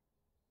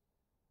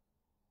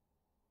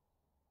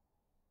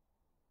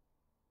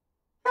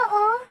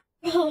 Oo.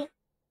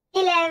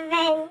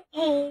 11,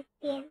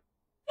 18.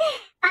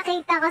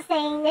 Pakita ko sa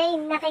inyo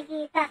yung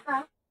nakikita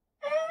ko.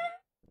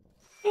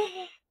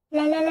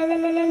 La la la la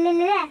la la la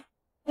la.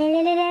 La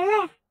la la la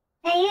la.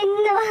 Ayun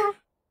no.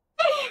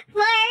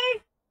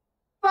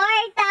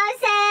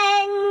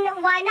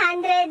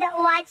 4,100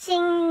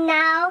 watching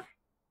now.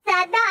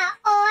 Sada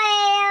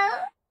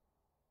oil.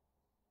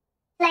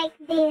 Like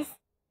this.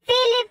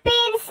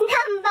 Philippines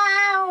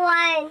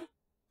 #1.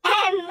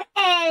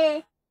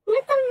 ML. Ano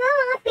tama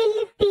mga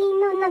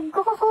Pilipino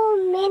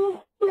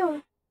nagko-comment no?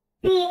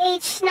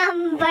 PH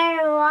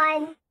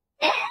 #1.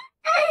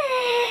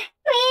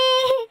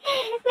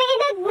 may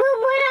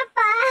nagmumura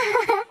pa.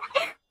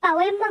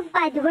 Bawal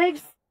mag-bad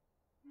words.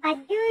 Bad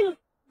yun.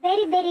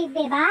 Very, very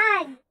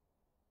bad.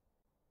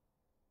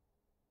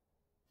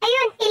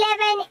 Ayun,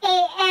 11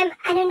 AM.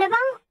 Ano na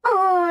bang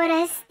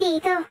oras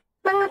dito?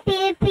 Mga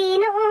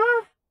Pilipino,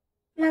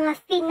 mga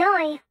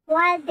Pinoy,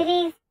 Wild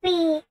Rift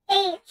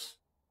PH.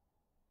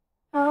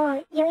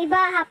 Oh, yung iba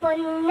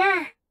hapon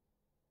na.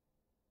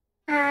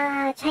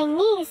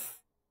 Chinese.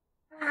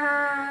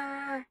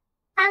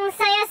 Ang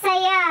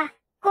saya-saya.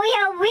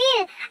 Kuya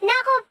Will,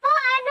 naku po,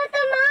 ano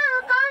to mga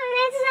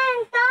comments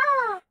na to?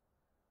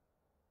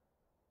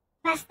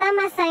 Basta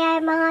masaya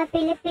yung mga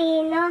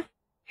Pilipino.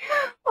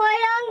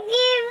 Walang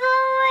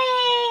giveaway.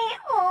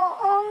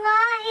 Oo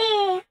nga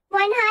eh.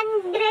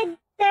 130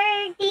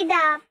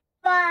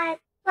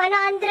 dapat.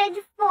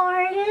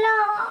 104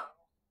 lang.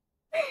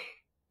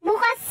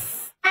 Bukas,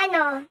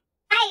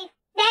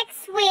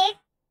 next week,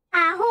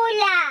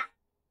 hula.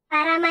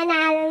 Para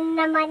manalo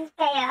naman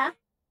kayo.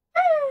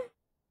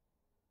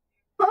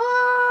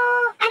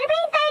 Ano ba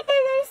yung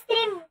title ng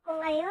stream ko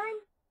ngayon?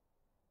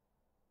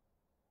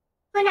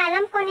 Kung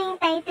alam ko na yung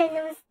title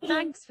ng stream ko.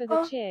 Thanks for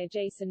the cheer,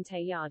 Jason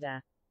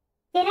Tejada.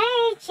 Did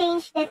I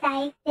change the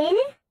title?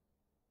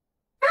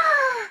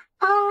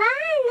 Oo nga,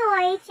 no,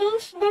 I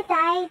changed the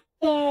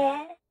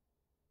title.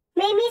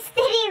 May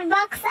mystery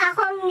box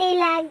akong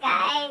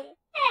nilagay.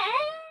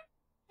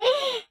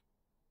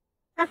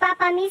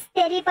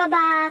 Mapapa-mystery pa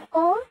ba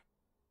ako?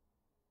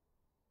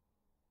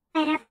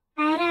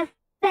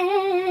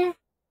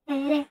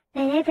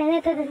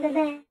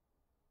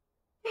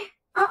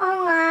 Oo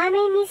nga,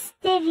 may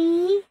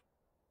mystery.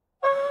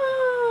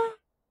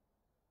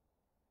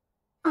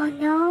 Oh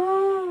no.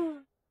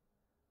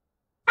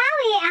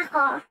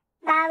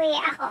 Bawi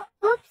ako.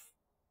 Oops.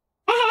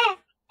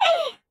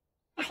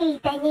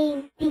 Nakita niya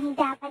yung hindi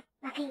dapat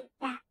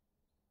makita.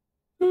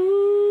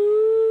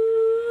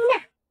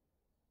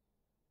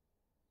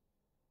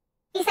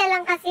 Isa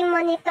lang kasi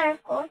monitor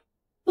ko.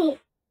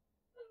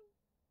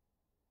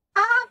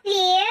 Oh,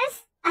 please.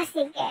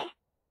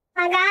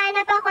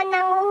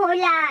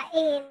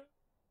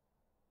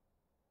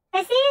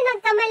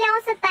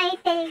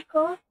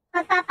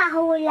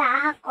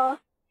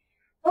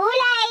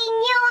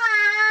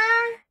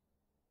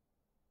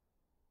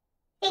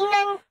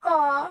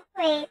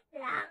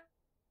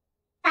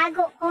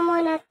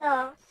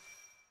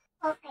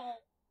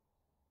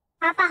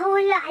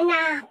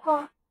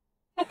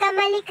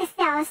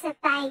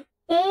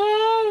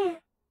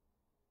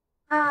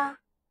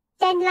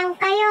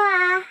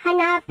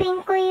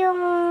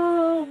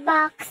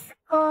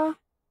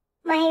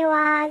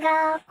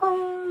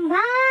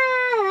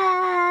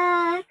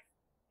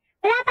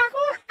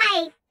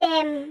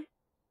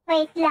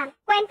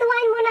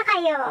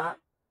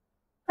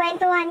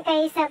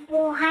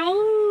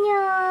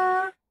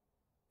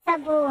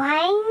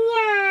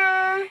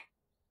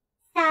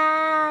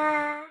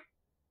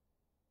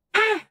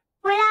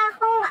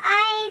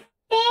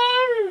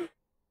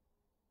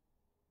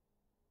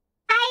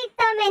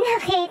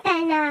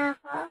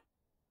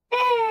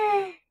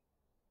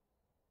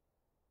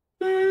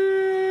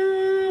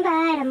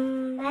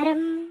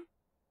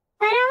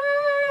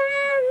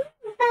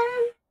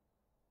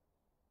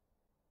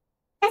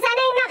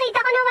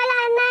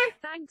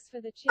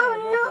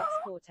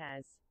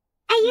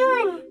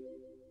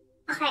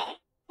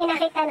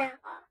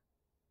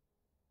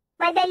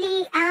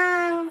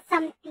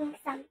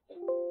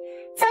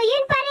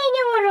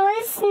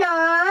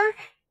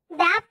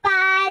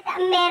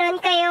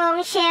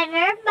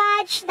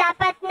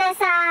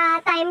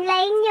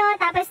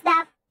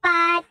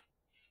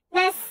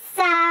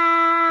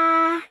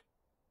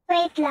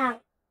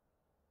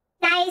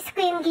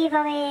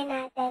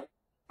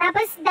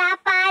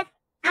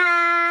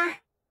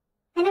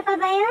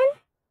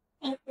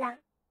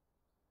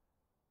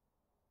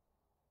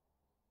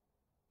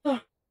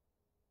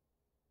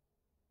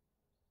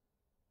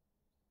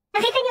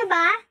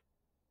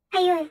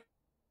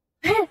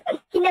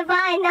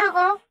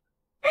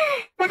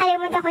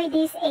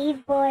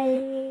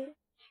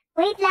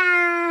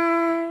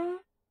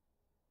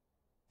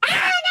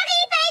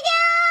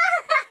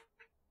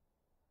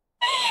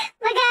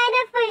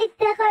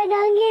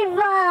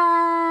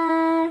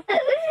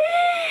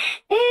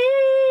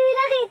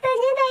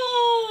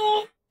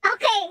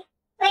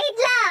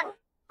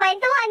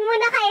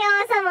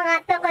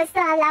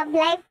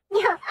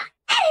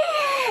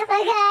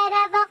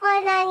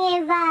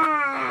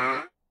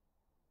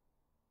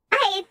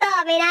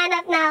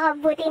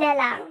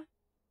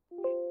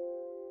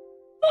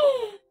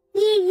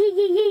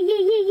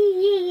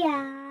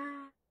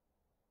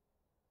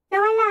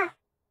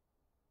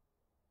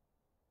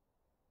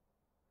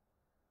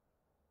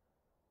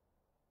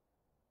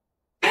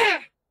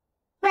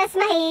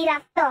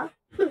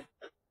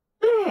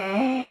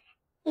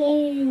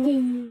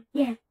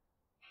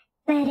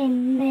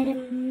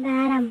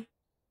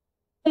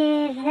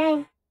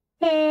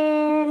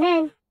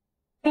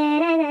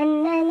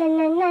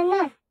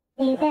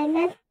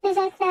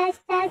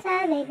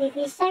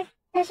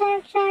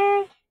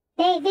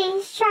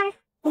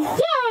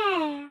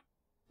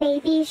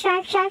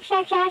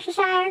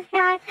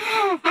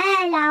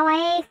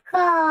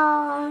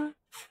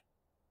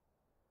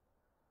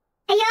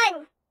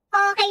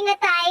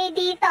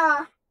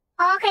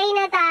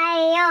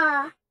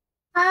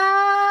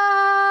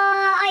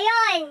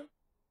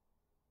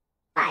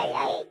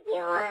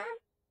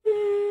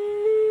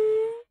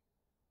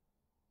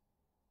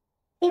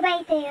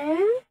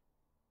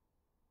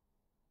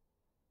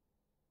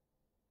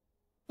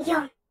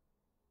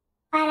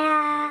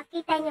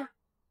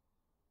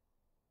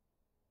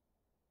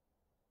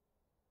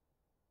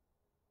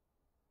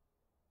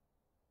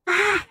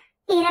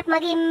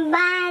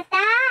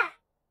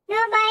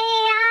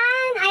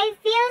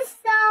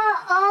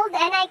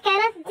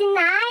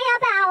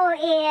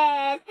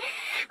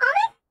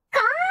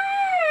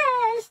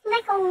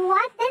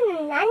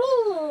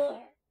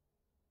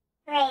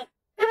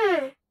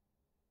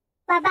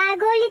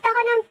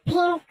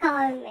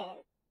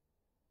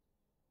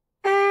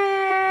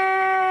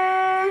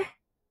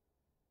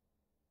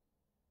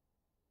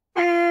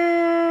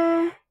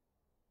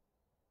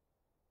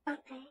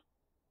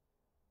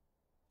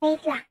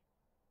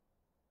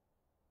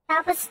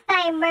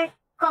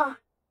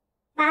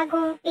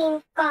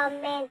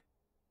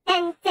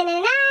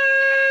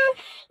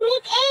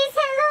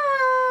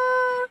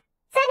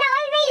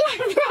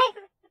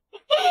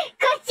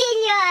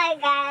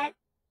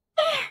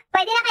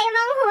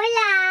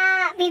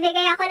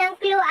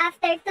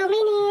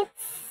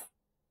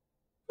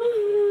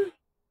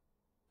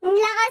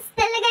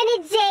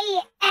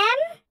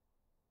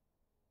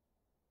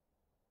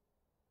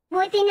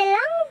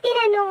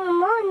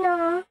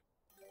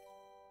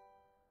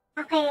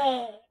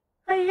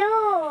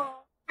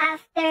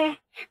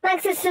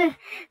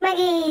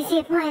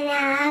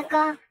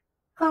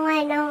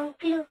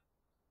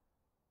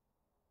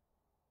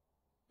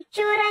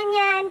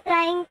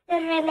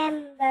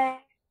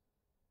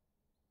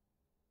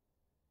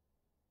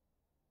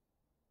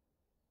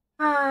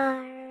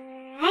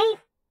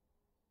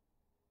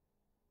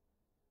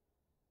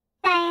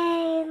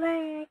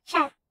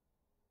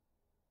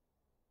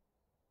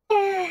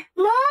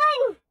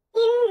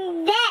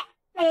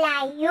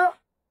 malayo.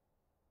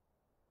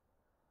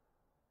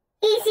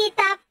 Easy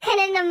top ka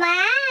na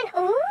naman.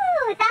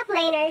 Ooh, top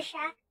laner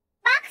siya.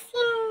 Box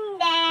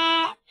hindi.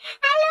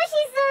 Hello,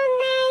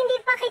 Shizune. Hindi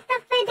pa kita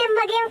pwede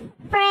maging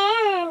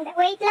friend.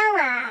 Wait lang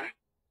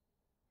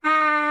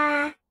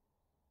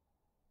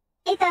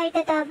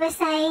Ito.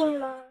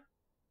 Basahin mo.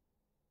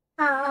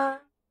 Oo.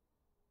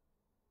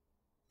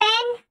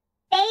 Pen,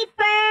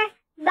 paper,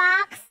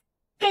 box,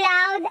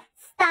 cloud,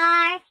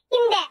 star,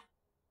 hindi.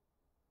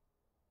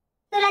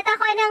 Sulat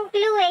ako ng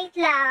clue, wait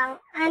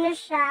lang. Ano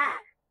siya?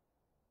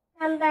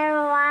 Number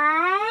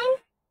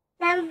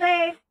 1,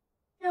 number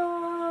 2,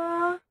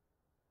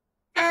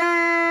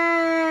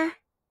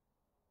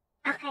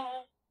 okay.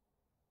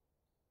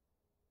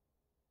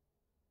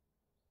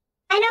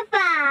 Ano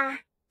pa?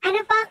 Ano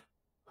pa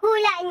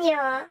hula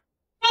nyo?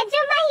 Medyo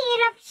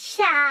mahirap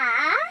siya.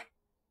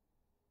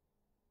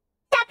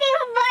 Chopping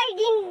board,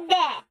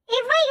 hindi.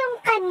 Iba yung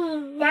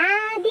kanina.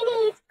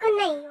 Dinilit ko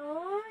na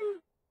yun.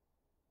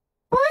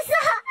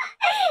 Puso!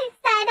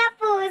 Sana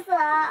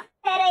puso.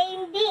 Pero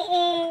hindi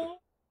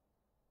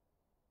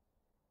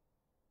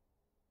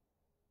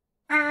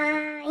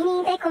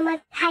hinihintay ko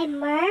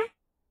mag-timer.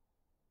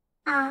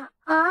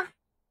 Oo.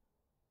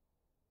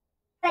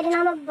 Pwede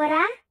na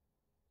magbura?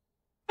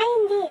 Ay,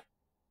 hindi.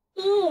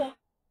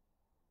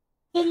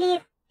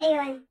 Delete.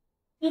 Ayun.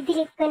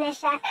 Didelete ko na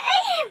siya.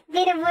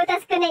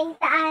 Binubutas ko na yung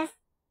taas.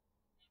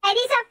 Ay,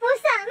 di sa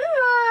pusa mo.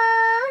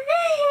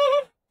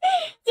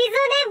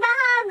 Shizune,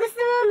 baka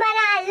gusto mo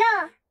manalo.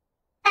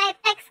 Type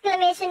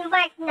exclamation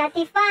mark,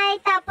 notify,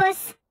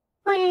 tapos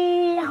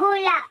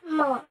hula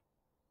mo.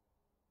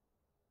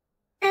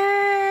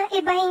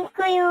 Ibahin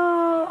ko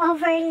yung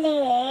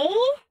overlay.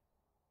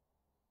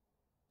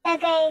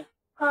 Lagay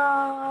ko.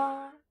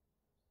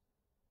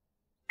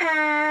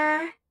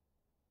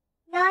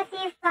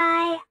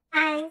 Notify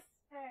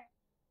answer.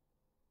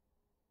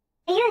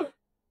 Ayun.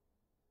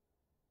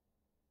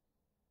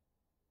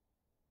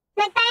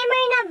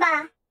 Nag-timer na ba?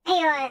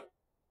 Ayun.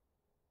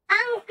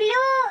 Ang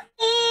clue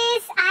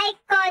is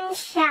icon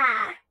siya.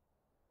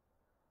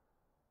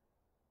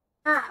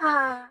 Oo.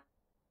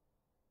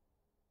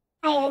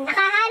 Ayun.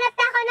 Nakahanap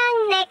ako ng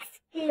next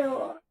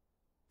clue.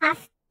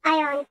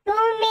 Ayun. 2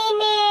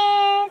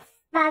 minutes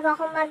bago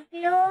ako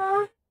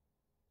mag-clue.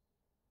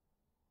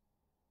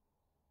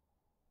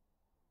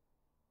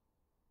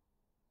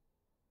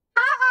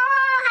 Oo!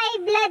 High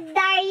blood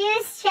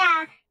Darius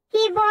siya.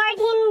 Keyboard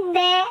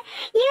hindi.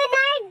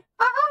 Leonard,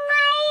 oo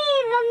nga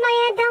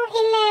mamaya daw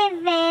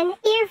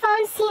 11.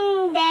 Earphones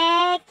hindi.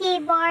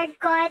 Keyboard,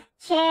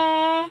 kotse.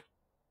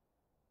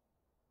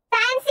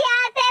 Saan si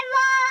ate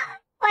mo?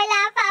 Wala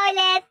pa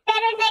ulit.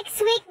 Pero next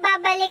week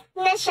babalik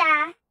na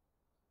siya.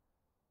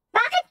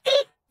 Bakit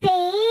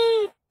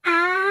clickbait?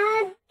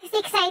 Kasi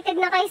excited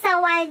na kayo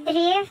sa Wild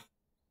Rift.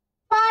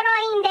 Poro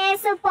hindi.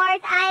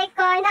 Support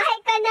icon.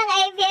 Icon ng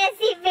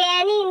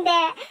ABS-CBN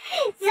hindi.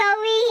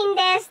 Zoe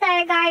hindi.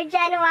 Star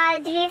Guardian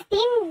Wild Rift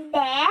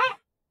hindi.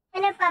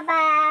 Ano pa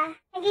ba?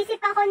 Nag-isip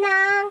ako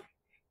ng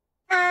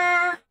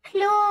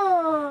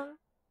clue.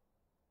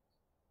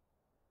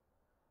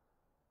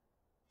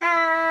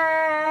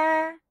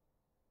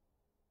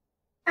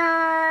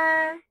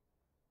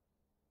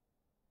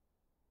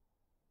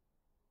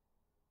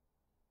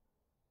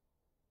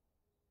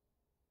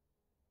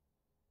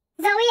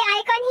 Zoe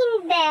icon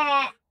hindi.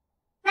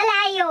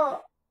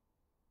 Malayo.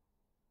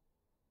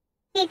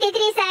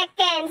 53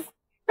 seconds.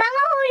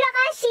 Manguhula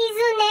ka,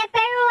 Shizune,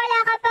 pero wala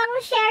ka pang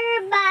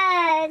share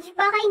badge.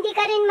 Baka hindi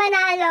ka rin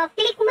manalo.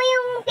 Click mo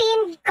yung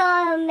pinned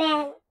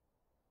comment.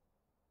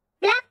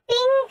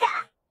 Blackpink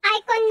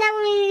icon ng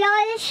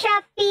LOL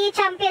Shopee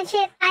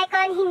Championship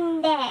icon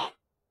hindi.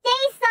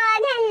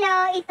 Jason,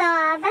 hello.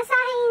 Ito,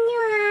 basahin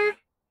nyo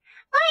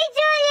Oy,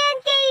 Julian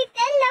Kate,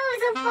 hello,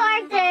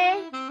 supporter.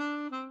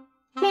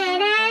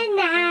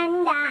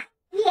 Nanananda.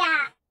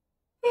 Yeah.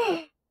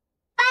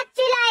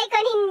 Patula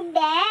icon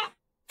hindi.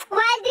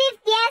 Wild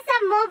Rift, yes, sa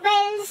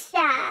mobile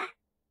siya.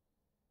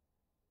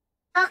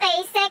 Okay,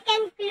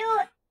 second clue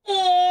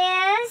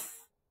is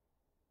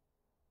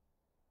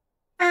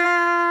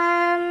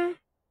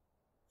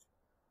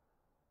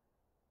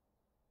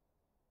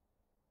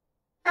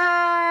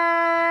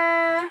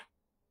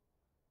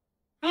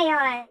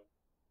ayun.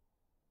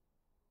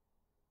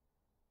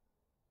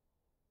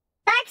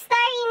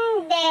 Darkstar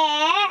hindi.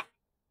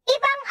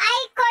 Ibang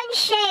icon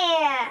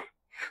siya.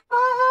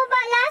 Oo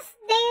ba, last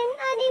day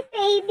ni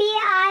Baby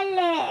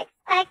Alex.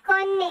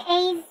 Icon ni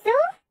Eizu.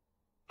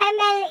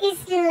 ML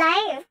is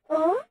live.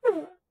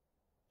 Ooh.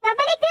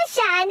 Nabalik na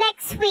siya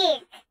next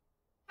week.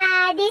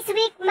 This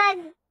week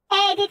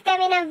mag-edit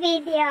kami ng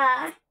video.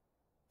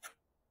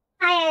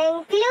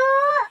 Ayun,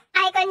 clue.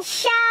 Icon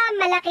siya.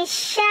 Malaki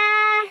siya.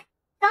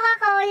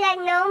 Coca-Cola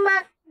no.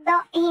 Macdo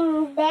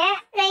hindi.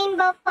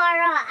 Rainbow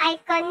Poro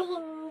icon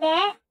hindi.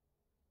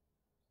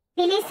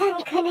 Bilisan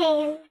ko na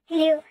yung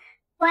clue.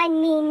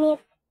 1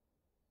 minute.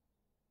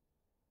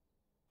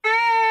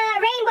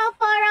 Rainbow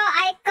Poro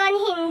icon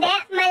hindi.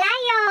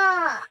 Malayo.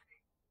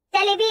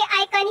 Jollibee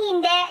icon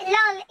hindi.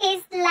 LOL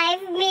is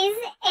live, Miss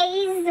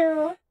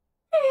Eizu.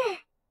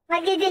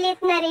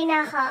 Mag-delete na rin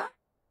ako.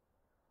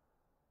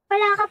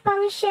 Wala ka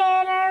pang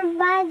sharer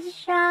badge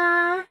siya.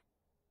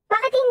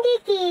 Bakit hindi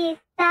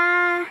kita?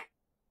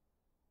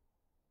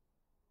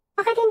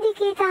 Bakit hindi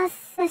kita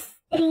sa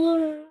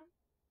stream?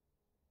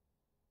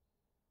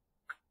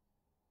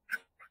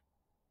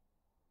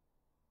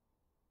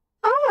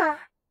 Oo nga.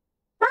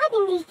 Bakit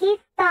hindi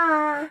kita?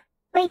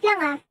 Wait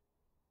lang ah.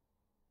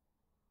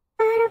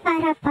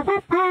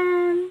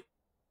 Para-para-pa-pa-pam.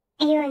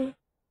 Ayun.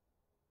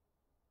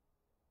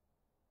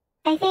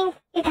 I think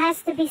it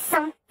has to be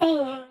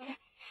something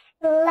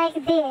like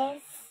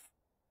this.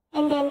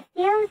 And then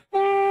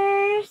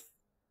filters,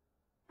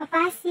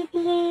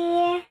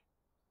 opacity.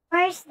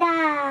 Where's the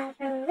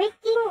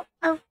freaking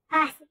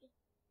opacity?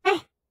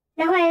 Ay,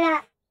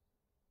 nawala.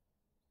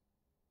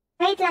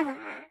 Wait lang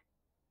ah.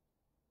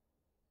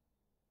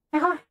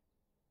 Ako,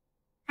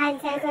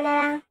 cancel ko na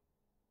lang.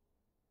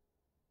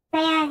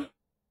 Ayan.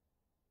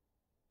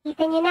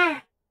 Kita niyo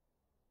na.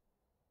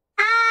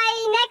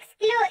 Next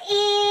clue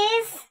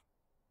is...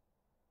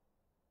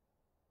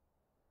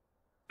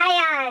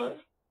 Ayan.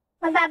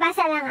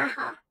 Magbabasa lang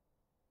ako.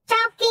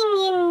 Choking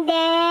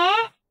hindi.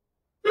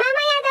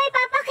 Mamaya daw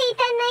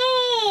ipapakita na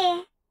eh.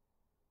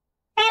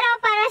 Pero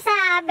para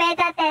sa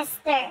beta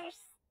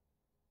testers.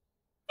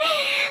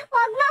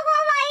 Huwag mo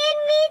kumain,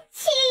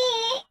 Michi.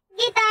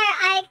 Guitar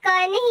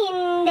icon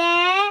hindi.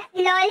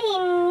 LOL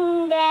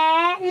hindi.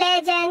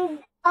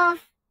 Legend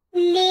of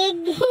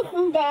League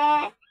hindi.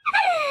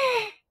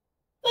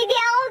 Hindi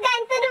ako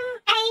ganito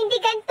hindi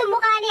ganito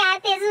mukha ni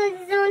Ate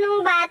Suzu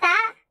nung bata.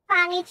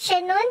 Pangit siya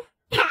nun.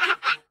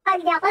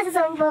 Pag di ako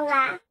susumbong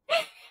ah.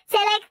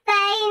 Selecta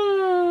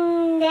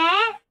hindi.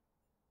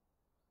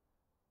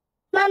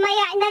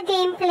 Mamaya na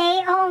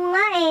gameplay. Oo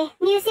nga eh.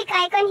 Music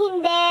icon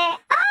hindi.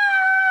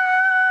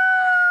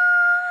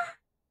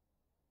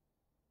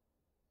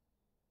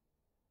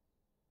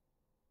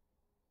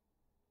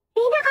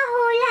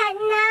 Pinakahula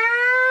na.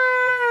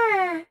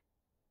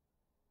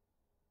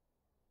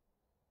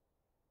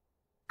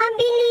 Ang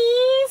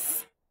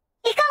bilis!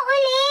 Ikaw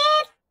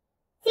ulit!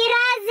 Si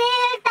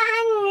Razel,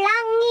 tahan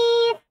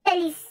langit,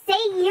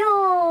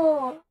 Taliseo!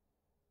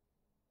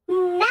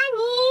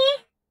 Nani?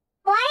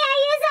 Why are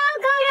you so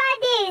good at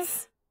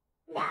this?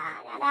 La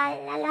la la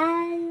la la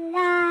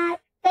la.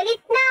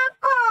 Galit na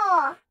ako!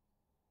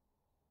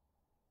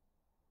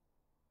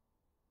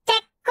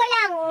 Check ko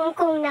lang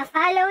kung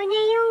na-follow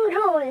niya yung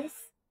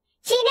rules.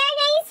 Shinare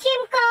na yung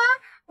stream ko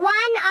 1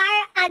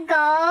 hour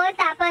ago,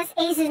 tapos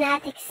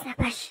Aizunatics na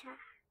pa siya.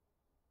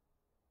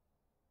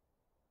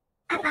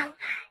 Abangan.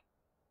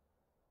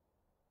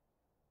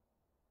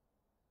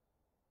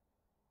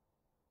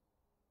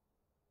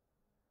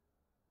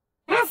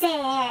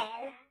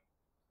 Razel!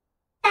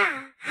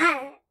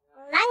 Tahan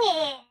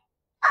langit!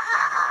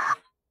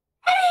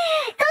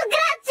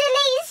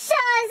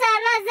 Congratulations,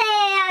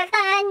 Razel!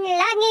 Tahan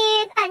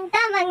langit! Ang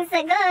tamang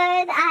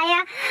sagot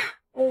ay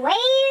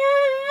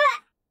wave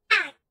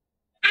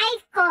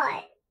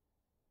icon!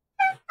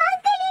 Ang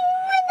galing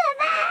mo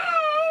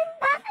naman!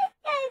 Bakit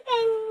ka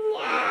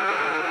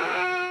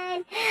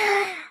ganyan?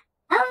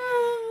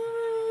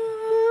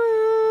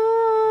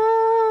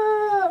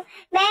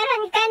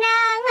 Meron ka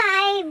ng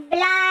high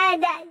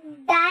blood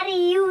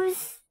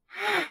Darius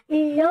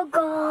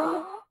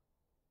logo.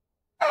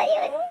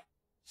 Ayun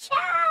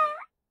siya.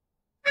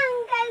 Ang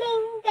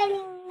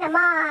galing-galing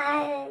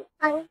naman.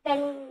 Ang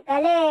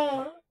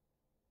galing-galing.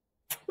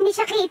 Hindi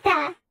siya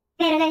kita,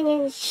 pero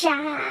ganyan siya.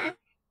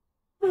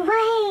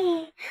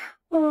 Why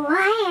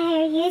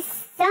are you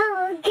so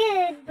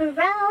good,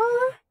 bro?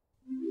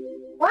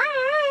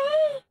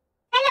 Why?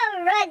 Hello,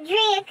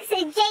 Rodrix,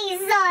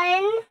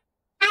 Jason.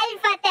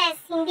 Alpha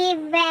test, hindi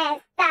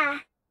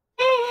beta.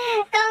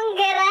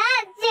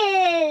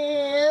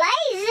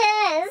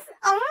 Congratulations!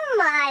 Oh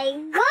my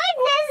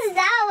goodness,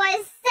 that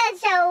was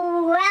such a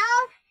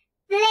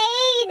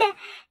well-played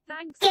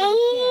Thanks for the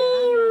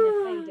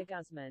cheer,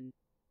 𝙨𝙤𝙥𝙦.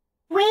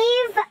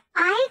 wave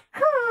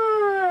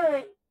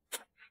icon.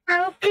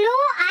 Ang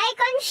clue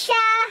icon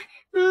siya,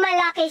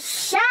 malaki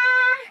siya,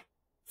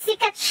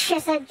 sikat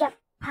siya sa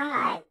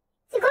Japan.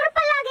 Siguro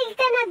palagi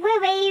ka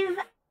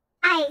nagwe-wave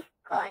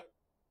icon.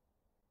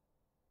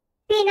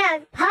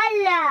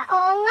 Pinagpala.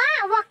 Oo nga,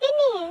 wakin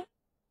eh.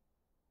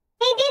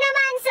 Hindi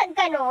naman sa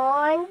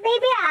ganon,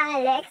 Baby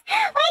Alex.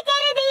 Wait,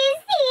 Kennedy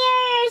is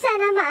here.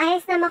 Sana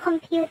maayos na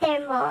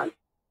computer mo.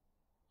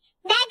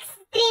 Next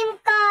stream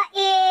ko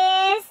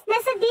is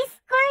nasa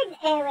Discord.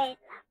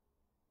 Wait lang.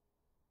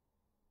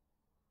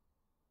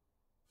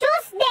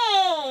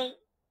 Tuesday!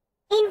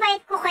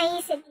 Invite ko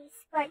kayo sa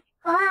Discord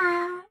ko.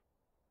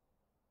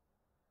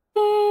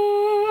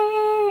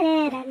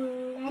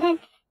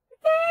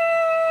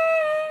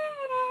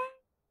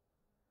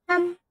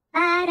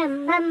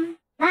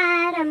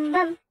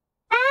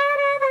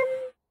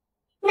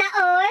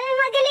 Naol,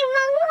 magaling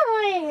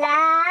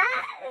manghula.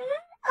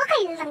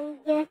 Okay lang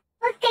yun.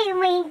 Huwag kayo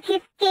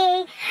maingit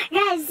kay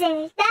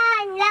Razel,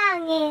 tahan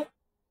langit.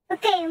 Huwag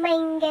kayo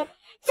maingit.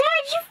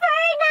 George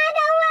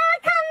Fernando,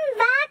 welcome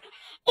back.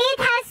 It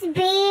has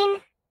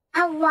been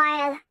a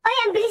while. Oy,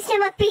 ang bilis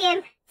niya mag-PM.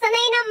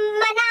 Sanay na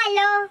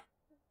manalo.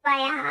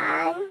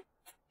 Bayan.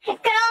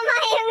 Chroma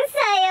yung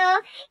sayo.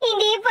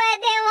 Hindi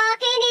pwede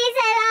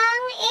makinisa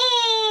lang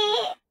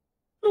eh.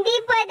 Hindi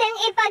pwedeng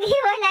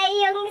ipaghiwalay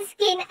yung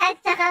skin at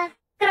saka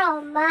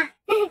chroma.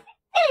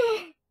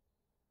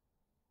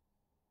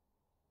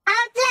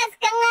 Outlast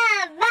ka nga,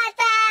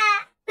 bata!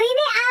 Uy,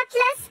 may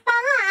outlast pa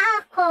nga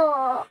ako.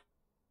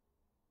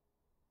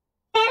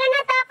 Pero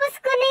natapos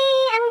ko na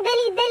eh, ang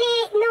dali-dali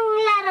nung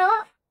laro.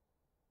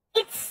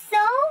 It's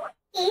so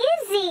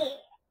easy.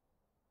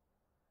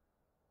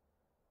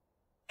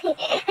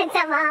 Ang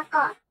sama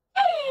ako.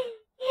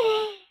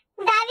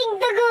 Ang daming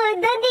dugo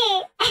dun eh.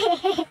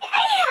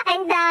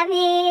 Ang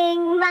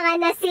daming mga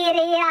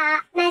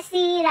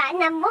nasira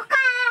na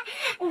mukha.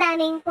 Ang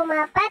daming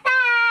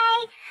pumapatay.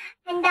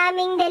 Ang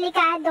daming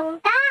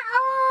delikadong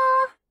tao.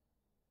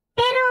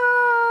 Pero,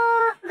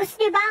 gusto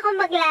niyo ba ako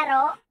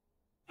maglaro?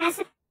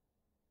 Kaso,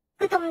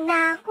 gutom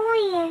na ako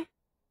eh.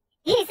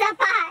 Isa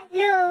pa,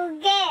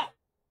 lugi.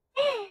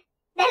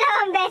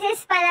 2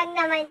 beses pa lang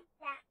naman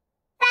siya.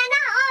 Sana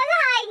all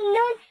high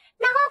noon.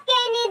 Naku,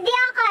 Kennedy,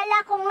 akala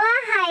ko nga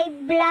high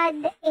blood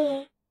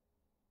eh.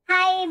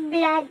 High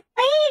blood.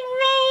 Uy,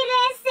 may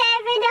res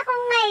 7 ako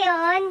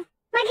ngayon.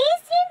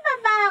 Mag-i-stream pa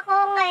ba ako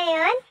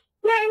ngayon?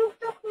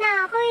 Naantok na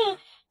ako eh.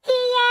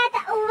 Kiyat,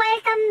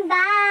 welcome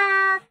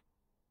back.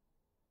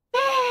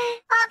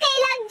 Okay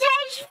lang,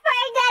 George,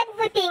 for God.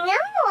 Buti nga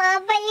mo,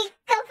 balik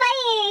ka pa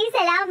eh.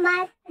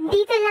 Salamat.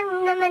 Dito lang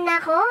naman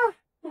ako.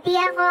 Hindi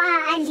ako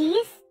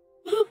aalis.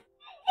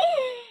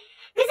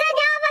 Gusto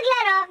niyo ako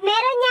maglaro?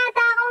 Meron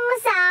yata akong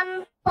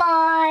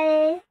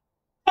sample.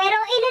 Pero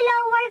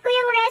ilo-lower ko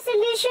yung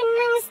resolution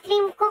ng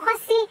stream ko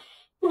kasi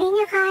hindi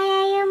niya kaya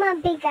yung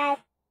mabigat.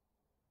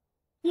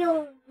 Yung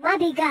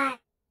mabigat.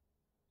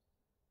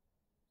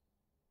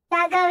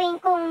 Gagawin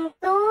kong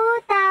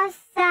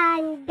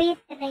 2,000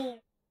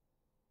 bitrate.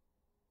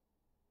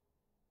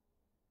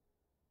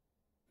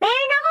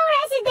 Meron akong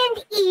Resident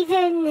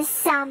Evil na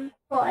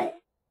sample.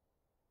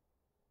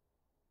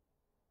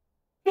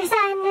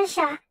 Nasaan na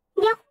siya?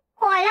 Hindi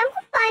ko alam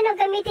kung paano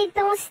gamitin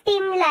itong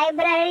Steam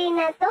library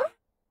na to.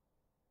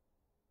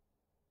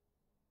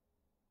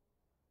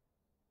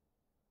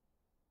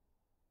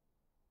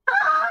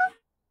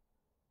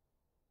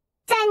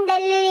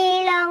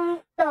 Sandali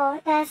lang to,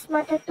 tapos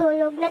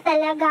matutulog na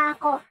talaga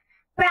ako.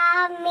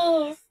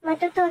 Promise,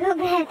 matutulog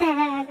na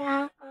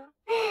talaga ako.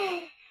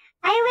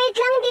 Ay, wait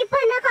lang, di pa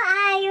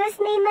nakaayos.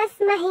 May mas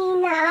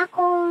mahina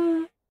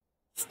akong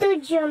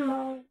studio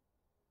mode.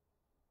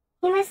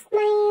 May mas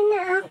mahina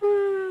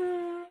akong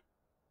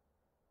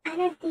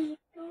ano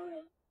dito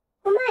eh.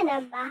 Kumana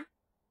ba?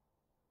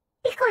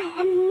 Di ko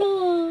alam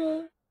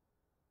eh.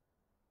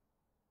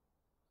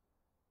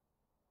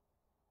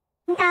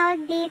 Ang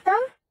tawag dito?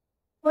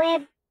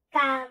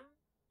 Webcam.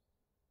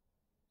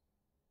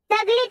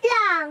 Saglit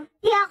lang.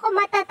 Di ako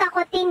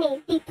matatakotin eh.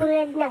 Di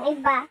tulad ng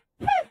iba.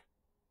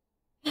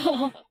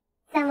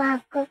 Sama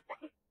ko pa.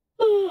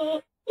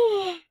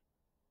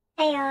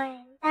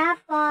 Ayun.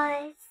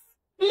 Tapos,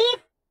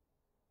 flip.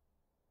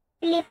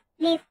 Flip,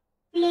 flip,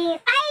 flip.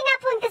 Ay,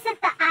 napunta sa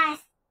taas.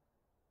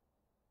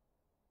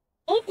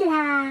 Wait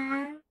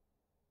lang.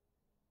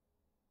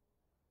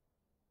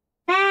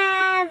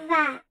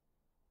 Baba.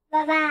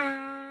 Baba.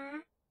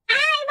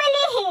 Ay,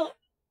 mali!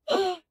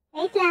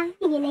 Wait lang,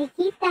 hindi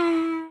nakikita.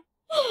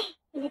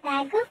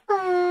 Tinatago ko.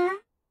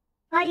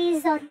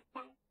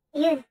 Horizontal.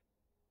 Ayun.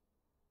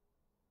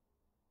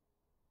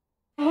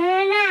 Ano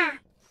na?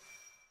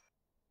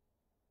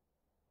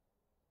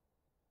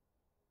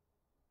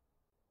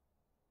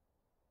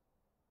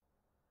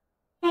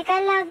 Teka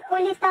lang,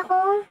 ulit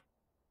ako.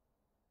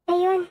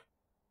 Ayun.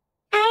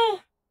 Ay!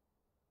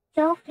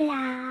 Joke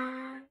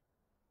lang.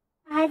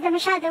 Kahit na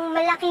masyadong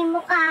malaki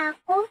mukha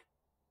ako.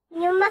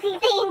 Hindi yung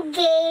makita yung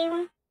game.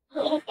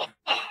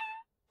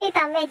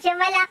 Ito, medyo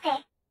malaki.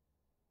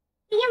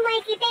 Hindi yung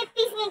makikita yung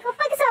pisngi ko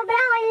pag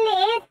sobrang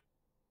ulit.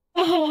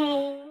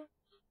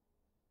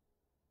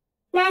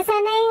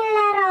 Nasaan na yung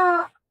laro?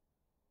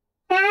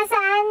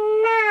 Nasaan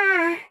na?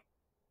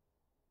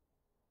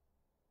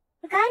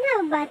 Magkano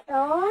ba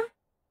to?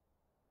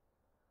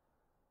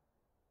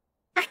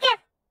 Akit!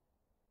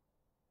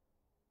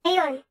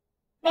 Ayun,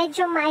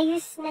 medyo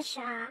maayos na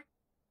siya.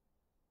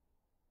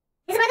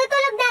 Mas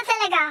matutulog na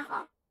talaga ako.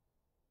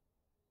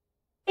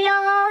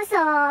 Close,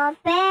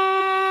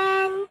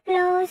 open,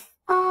 close,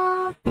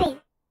 open.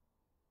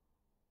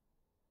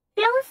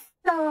 Close,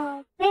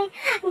 open.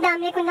 Ang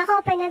dami ko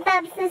naka-open ng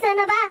tabs. Nasaan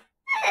na ba?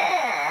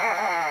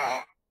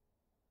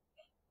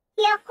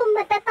 Hindi ako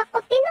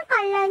matatakotin.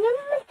 Akala niyo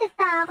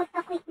matatakot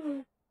ako.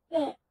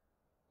 Hindi.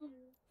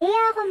 Hindi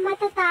ako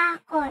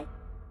matatakot.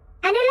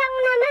 Ano lang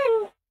naman?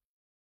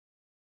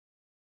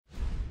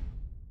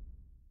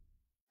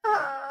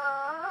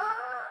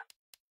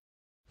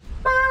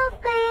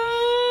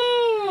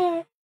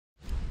 Bakit?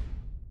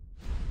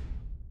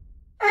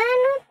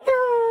 Ano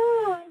to?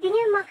 Hindi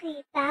niyo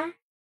makita?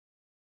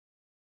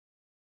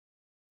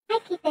 Ay,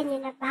 kita niyo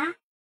na ba?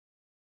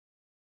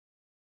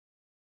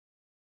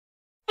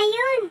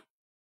 Ayun!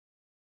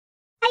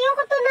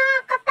 Ayoko to,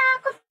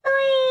 nakakatakot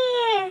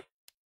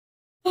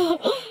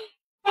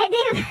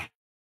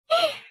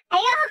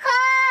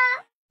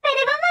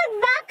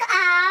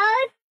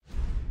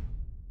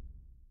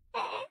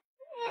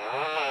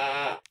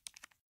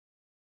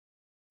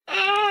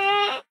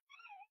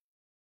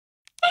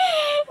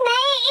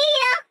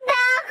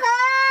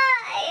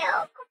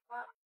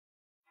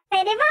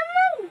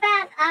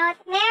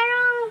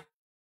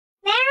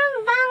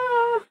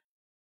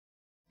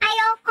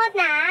ako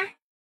na.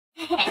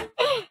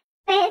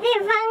 Pwede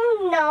bang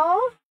no?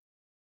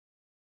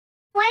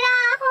 Wala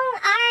akong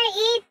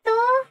RE2.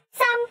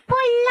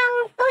 Sample lang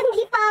to.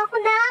 Hindi pa ako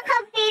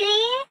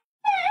nakakabili.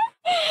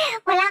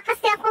 Wala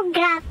kasi akong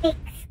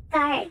graphics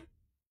card.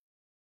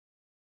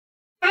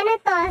 Ano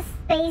to?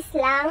 Space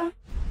lang?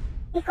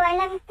 Hindi ko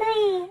alam to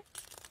eh.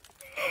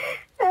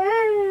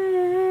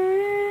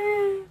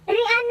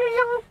 Ano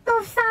lang to?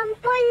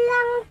 Sample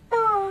lang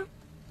to.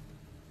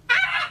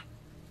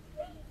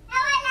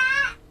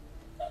 Nawala!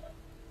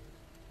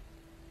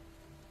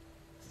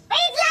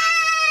 Wait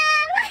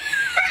lang!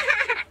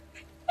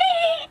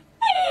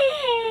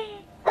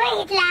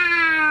 Wait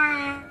lang!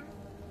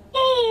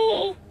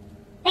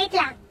 Wait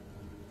lang.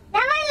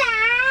 Nawala!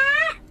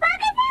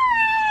 Bakit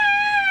nawala?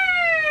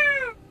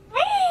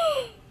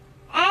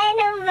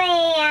 Ano ba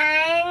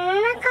yan?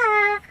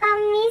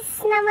 Nakakamiss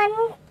naman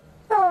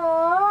to.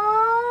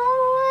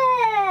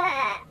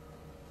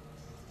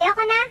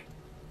 Ayoko na.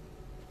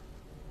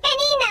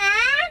 Kanina?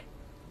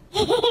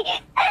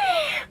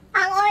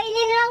 Ang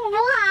oily lang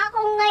mukha ko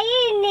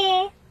ngayon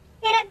eh.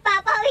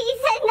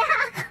 Pinagpapawisan na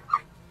ako.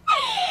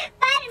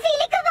 Parang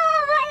feeling ko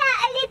mawawala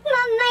ulit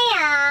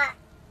mamaya.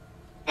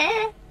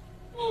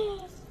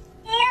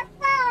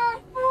 Ayoko.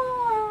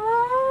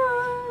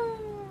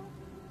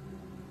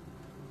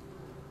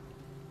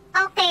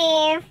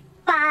 Okay,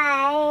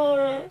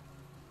 fine.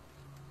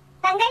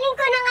 Tanggalin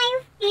ko na nga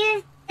yung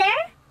filter.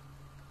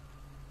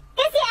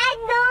 Kasi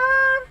ano,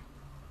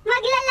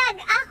 maglalag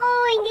ako,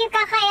 hindi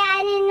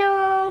kakayanin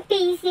nung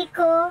PC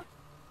ko.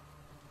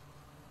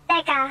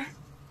 Teka.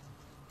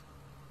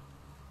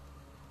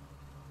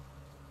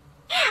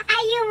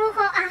 Ayun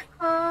ko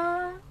ako.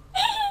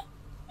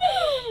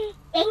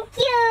 Thank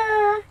you.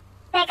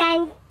 Teka,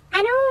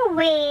 anong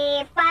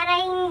way para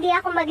hindi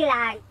ako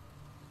maglag?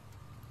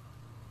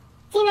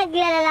 Kasi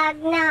naglalag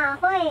na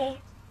ako eh.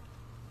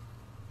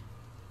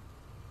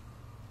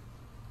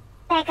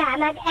 Teka,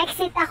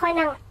 mag-exit ako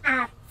ng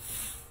apps.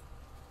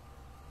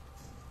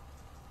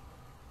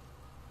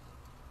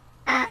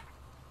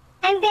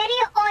 I'm very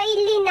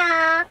oily na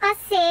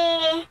kasi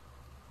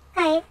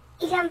kahit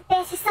ilang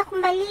beses ako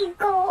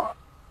maligo.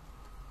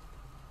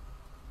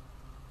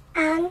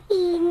 Ang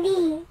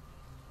ini.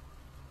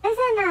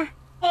 Nasaan na?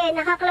 Eh,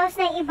 naka-close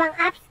na yung ibang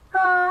apps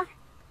ko.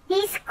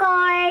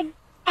 Discord.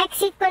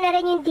 Exit ko na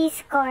rin yung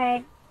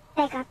Discord.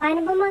 Teka,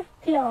 paano ba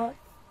mag-close?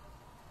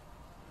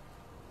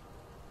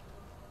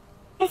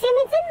 Kasi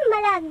minsan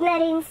malag na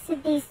rin sa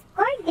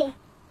Discord eh.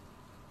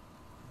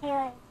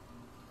 Ayun.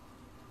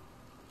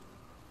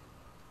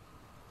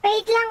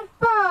 Wait lang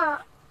po.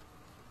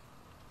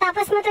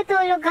 Tapos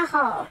matutulog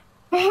ako.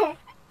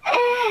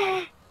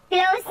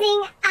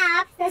 Closing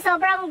apps na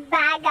sobrang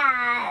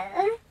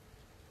bagal.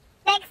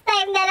 Next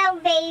time na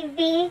lang,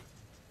 baby.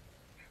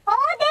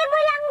 Oo, demo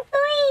lang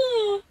to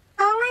eh.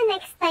 Oo nga,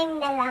 next time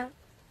na lang.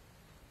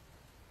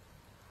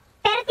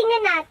 Pero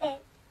tingnan natin.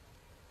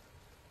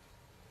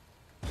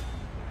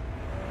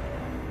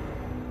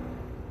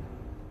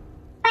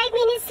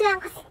 Minutes lang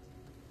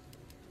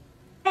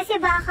kasi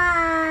baka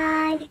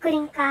hindi ko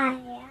rin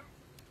kaya.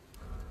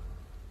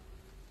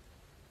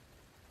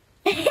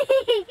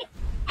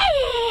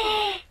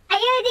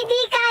 Ayun,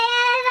 hindi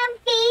kaya ng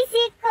PC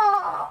ko.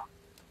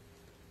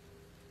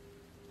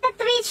 Sa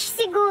Twitch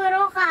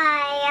siguro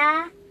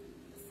kaya.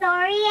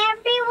 Sorry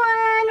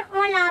everyone,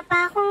 wala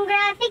pa akong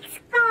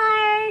graphics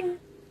card.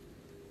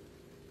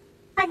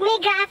 Pag may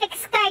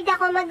graphics card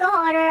ako,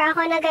 mag-horror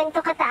ako na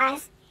ganito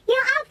kataas.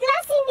 Yung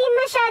Outlast hindi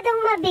masyadong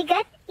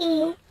mabigat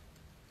eh.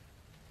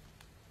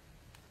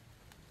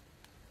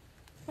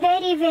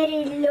 Very,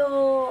 very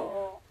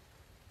low.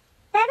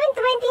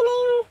 720 na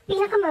yung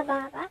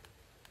pinakamababa.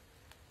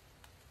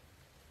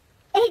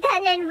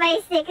 800 by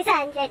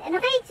 600.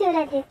 Ano kayo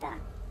itsura dito?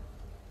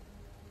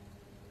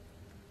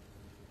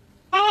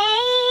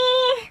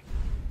 Hey!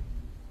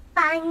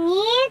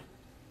 Pangit!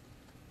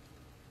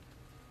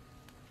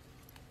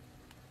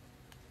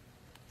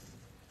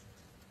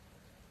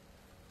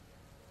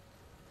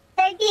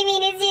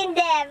 Minutes yung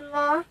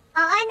demo.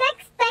 Oo,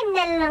 next time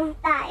na lang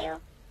tayo.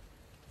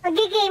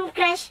 Mag-game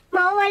crush,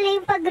 mawala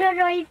yung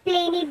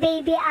pagro-roleplay ni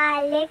Baby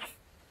Alex.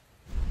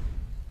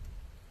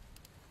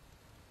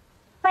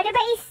 Pwede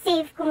ba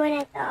i-save ko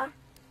muna to?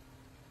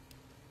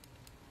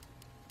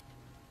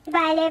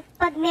 Bale,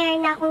 pag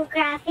meron akong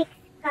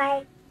graphics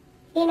card,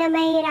 di na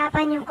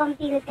mahirapan yung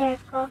computer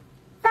ko.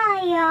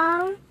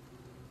 Sayang.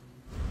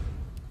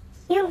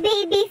 Yung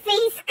baby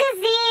face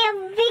kasi, ang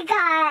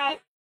bigat.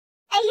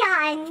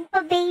 Ayan,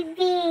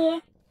 pa-baby.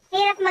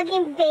 Hirap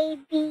maging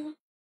baby.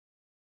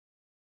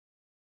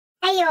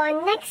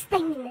 Ayun, next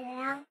time na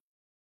lang.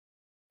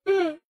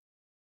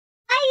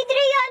 Ay,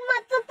 Adrian,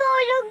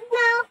 matutulog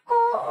na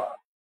ako.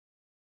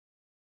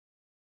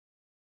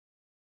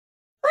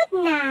 Good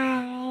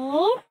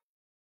night.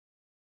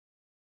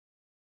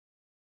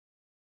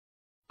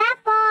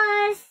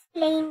 Tapos,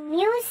 play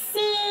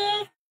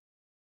music.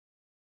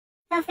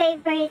 Sa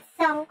favorite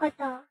song ko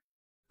to.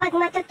 Pag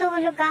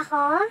matutulog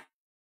ako,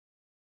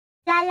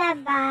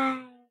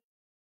 lalabay.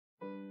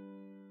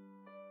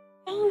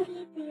 Ay,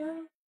 hindi ito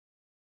yun.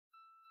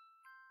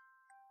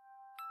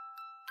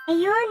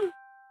 Ayun.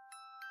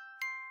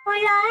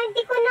 Wala,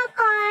 hindi ko na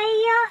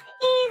kaya.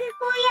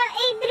 Kuya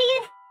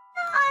Adrian,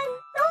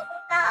 naantok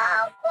na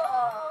ako.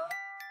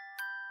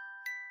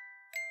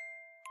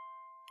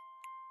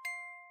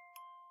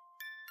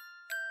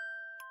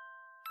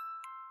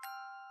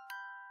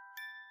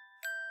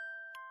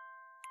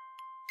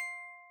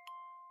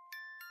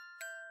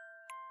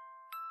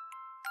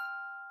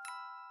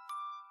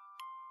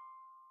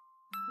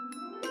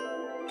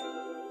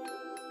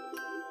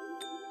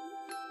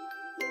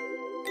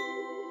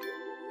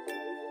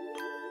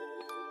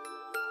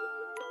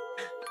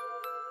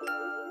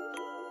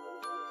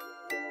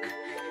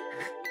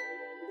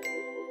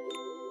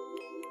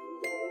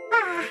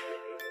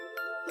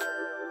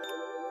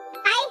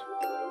 Ay!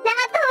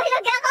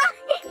 Nakatulog ako!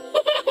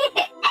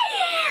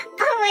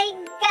 Oh my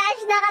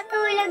gosh!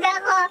 Nakatulog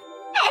ako!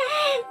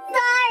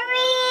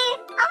 Sorry!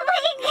 Oh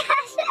my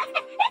gosh!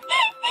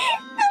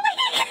 Oh my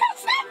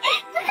gosh!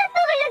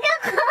 Nakatulog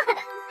ako!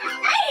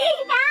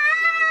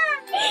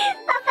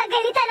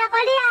 Papagalitan ako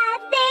ni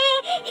ate!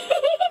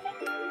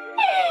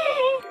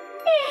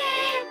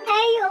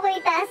 Ay, okay,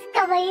 taas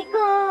kamay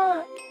ko!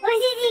 O,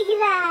 sige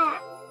na!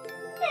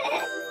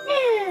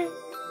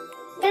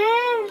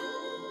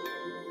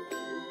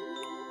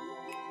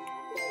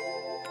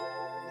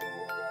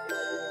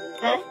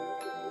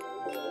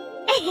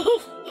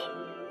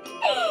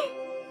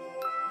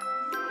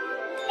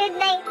 Good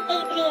night,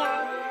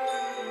 Adrian.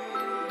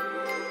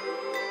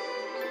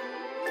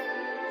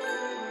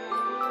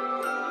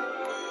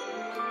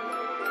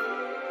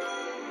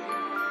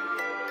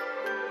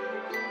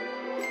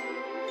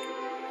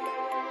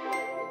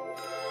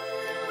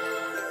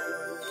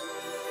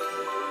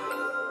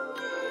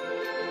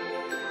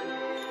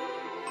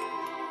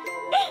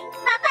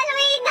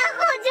 Papaluin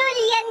ako,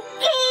 Julian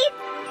Kate!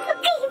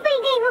 Okay,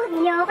 pwede huwag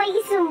niyo ako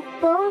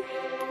isumpong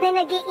na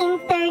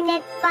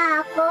nag-i-internet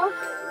pa ako.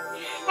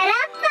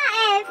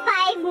 Rafael,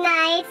 5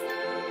 nights.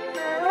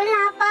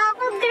 Wala pa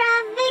ako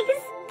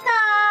graphics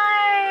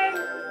card.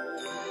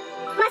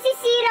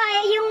 Masisira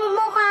yung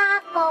mukha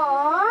ko.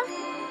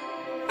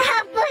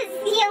 Tapos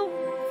yung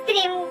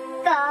stream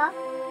ko.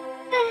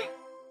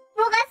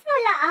 Bukas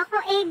wala ako,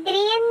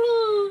 Adrian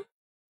eh.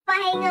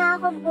 Pahinga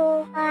ako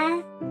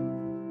bukas.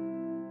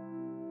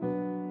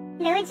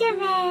 Hello,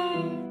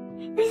 Javel.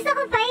 Gusto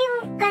ko pa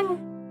yung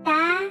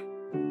kanta.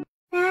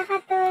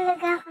 Nakakatulog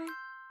ako.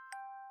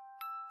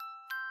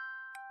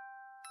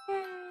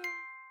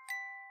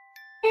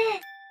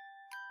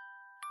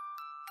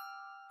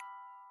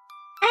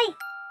 Ay!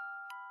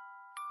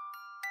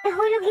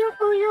 Nahulog yung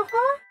ulo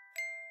ko.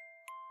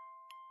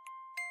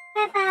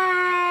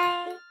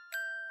 Bye-bye.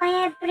 Bye,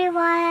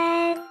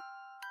 everyone.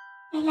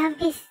 I love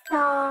this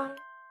song.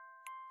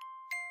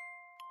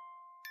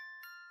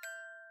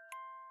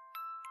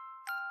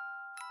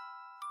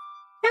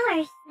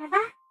 Hours na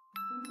ba?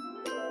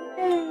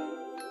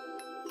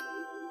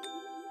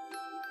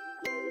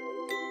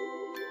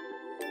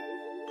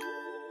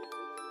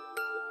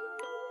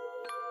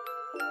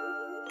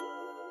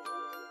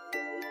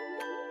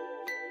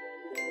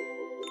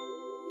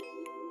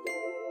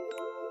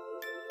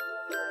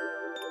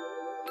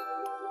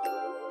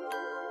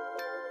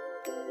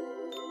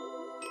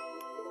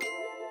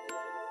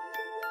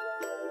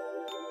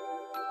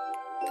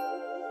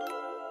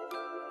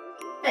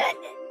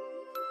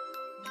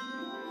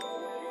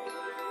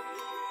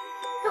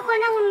 Gusto ko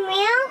ng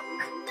milk.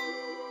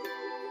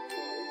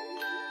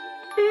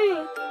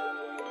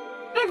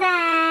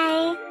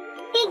 Bye-bye.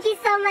 Thank you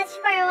so much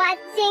for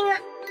watching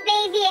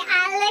Baby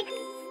Alex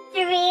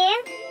stream.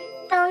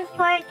 Don't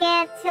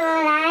forget to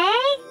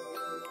like,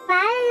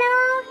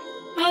 follow,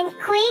 and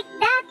click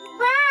that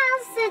bell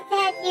so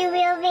that you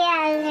will be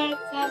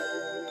alerted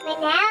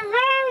whenever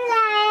I'm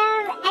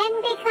live and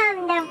become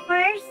the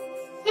first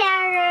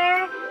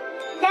sharer,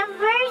 the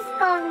first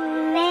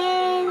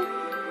comment,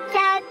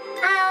 shout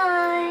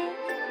out.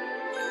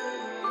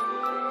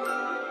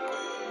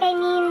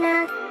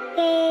 Kanina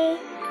kay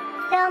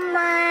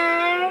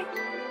Damar,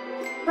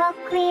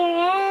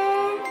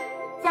 Bakwiren,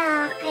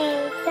 sa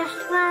kay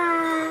Joshua.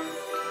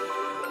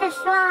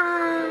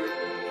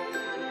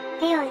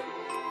 Ayun.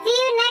 See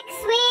you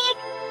next week!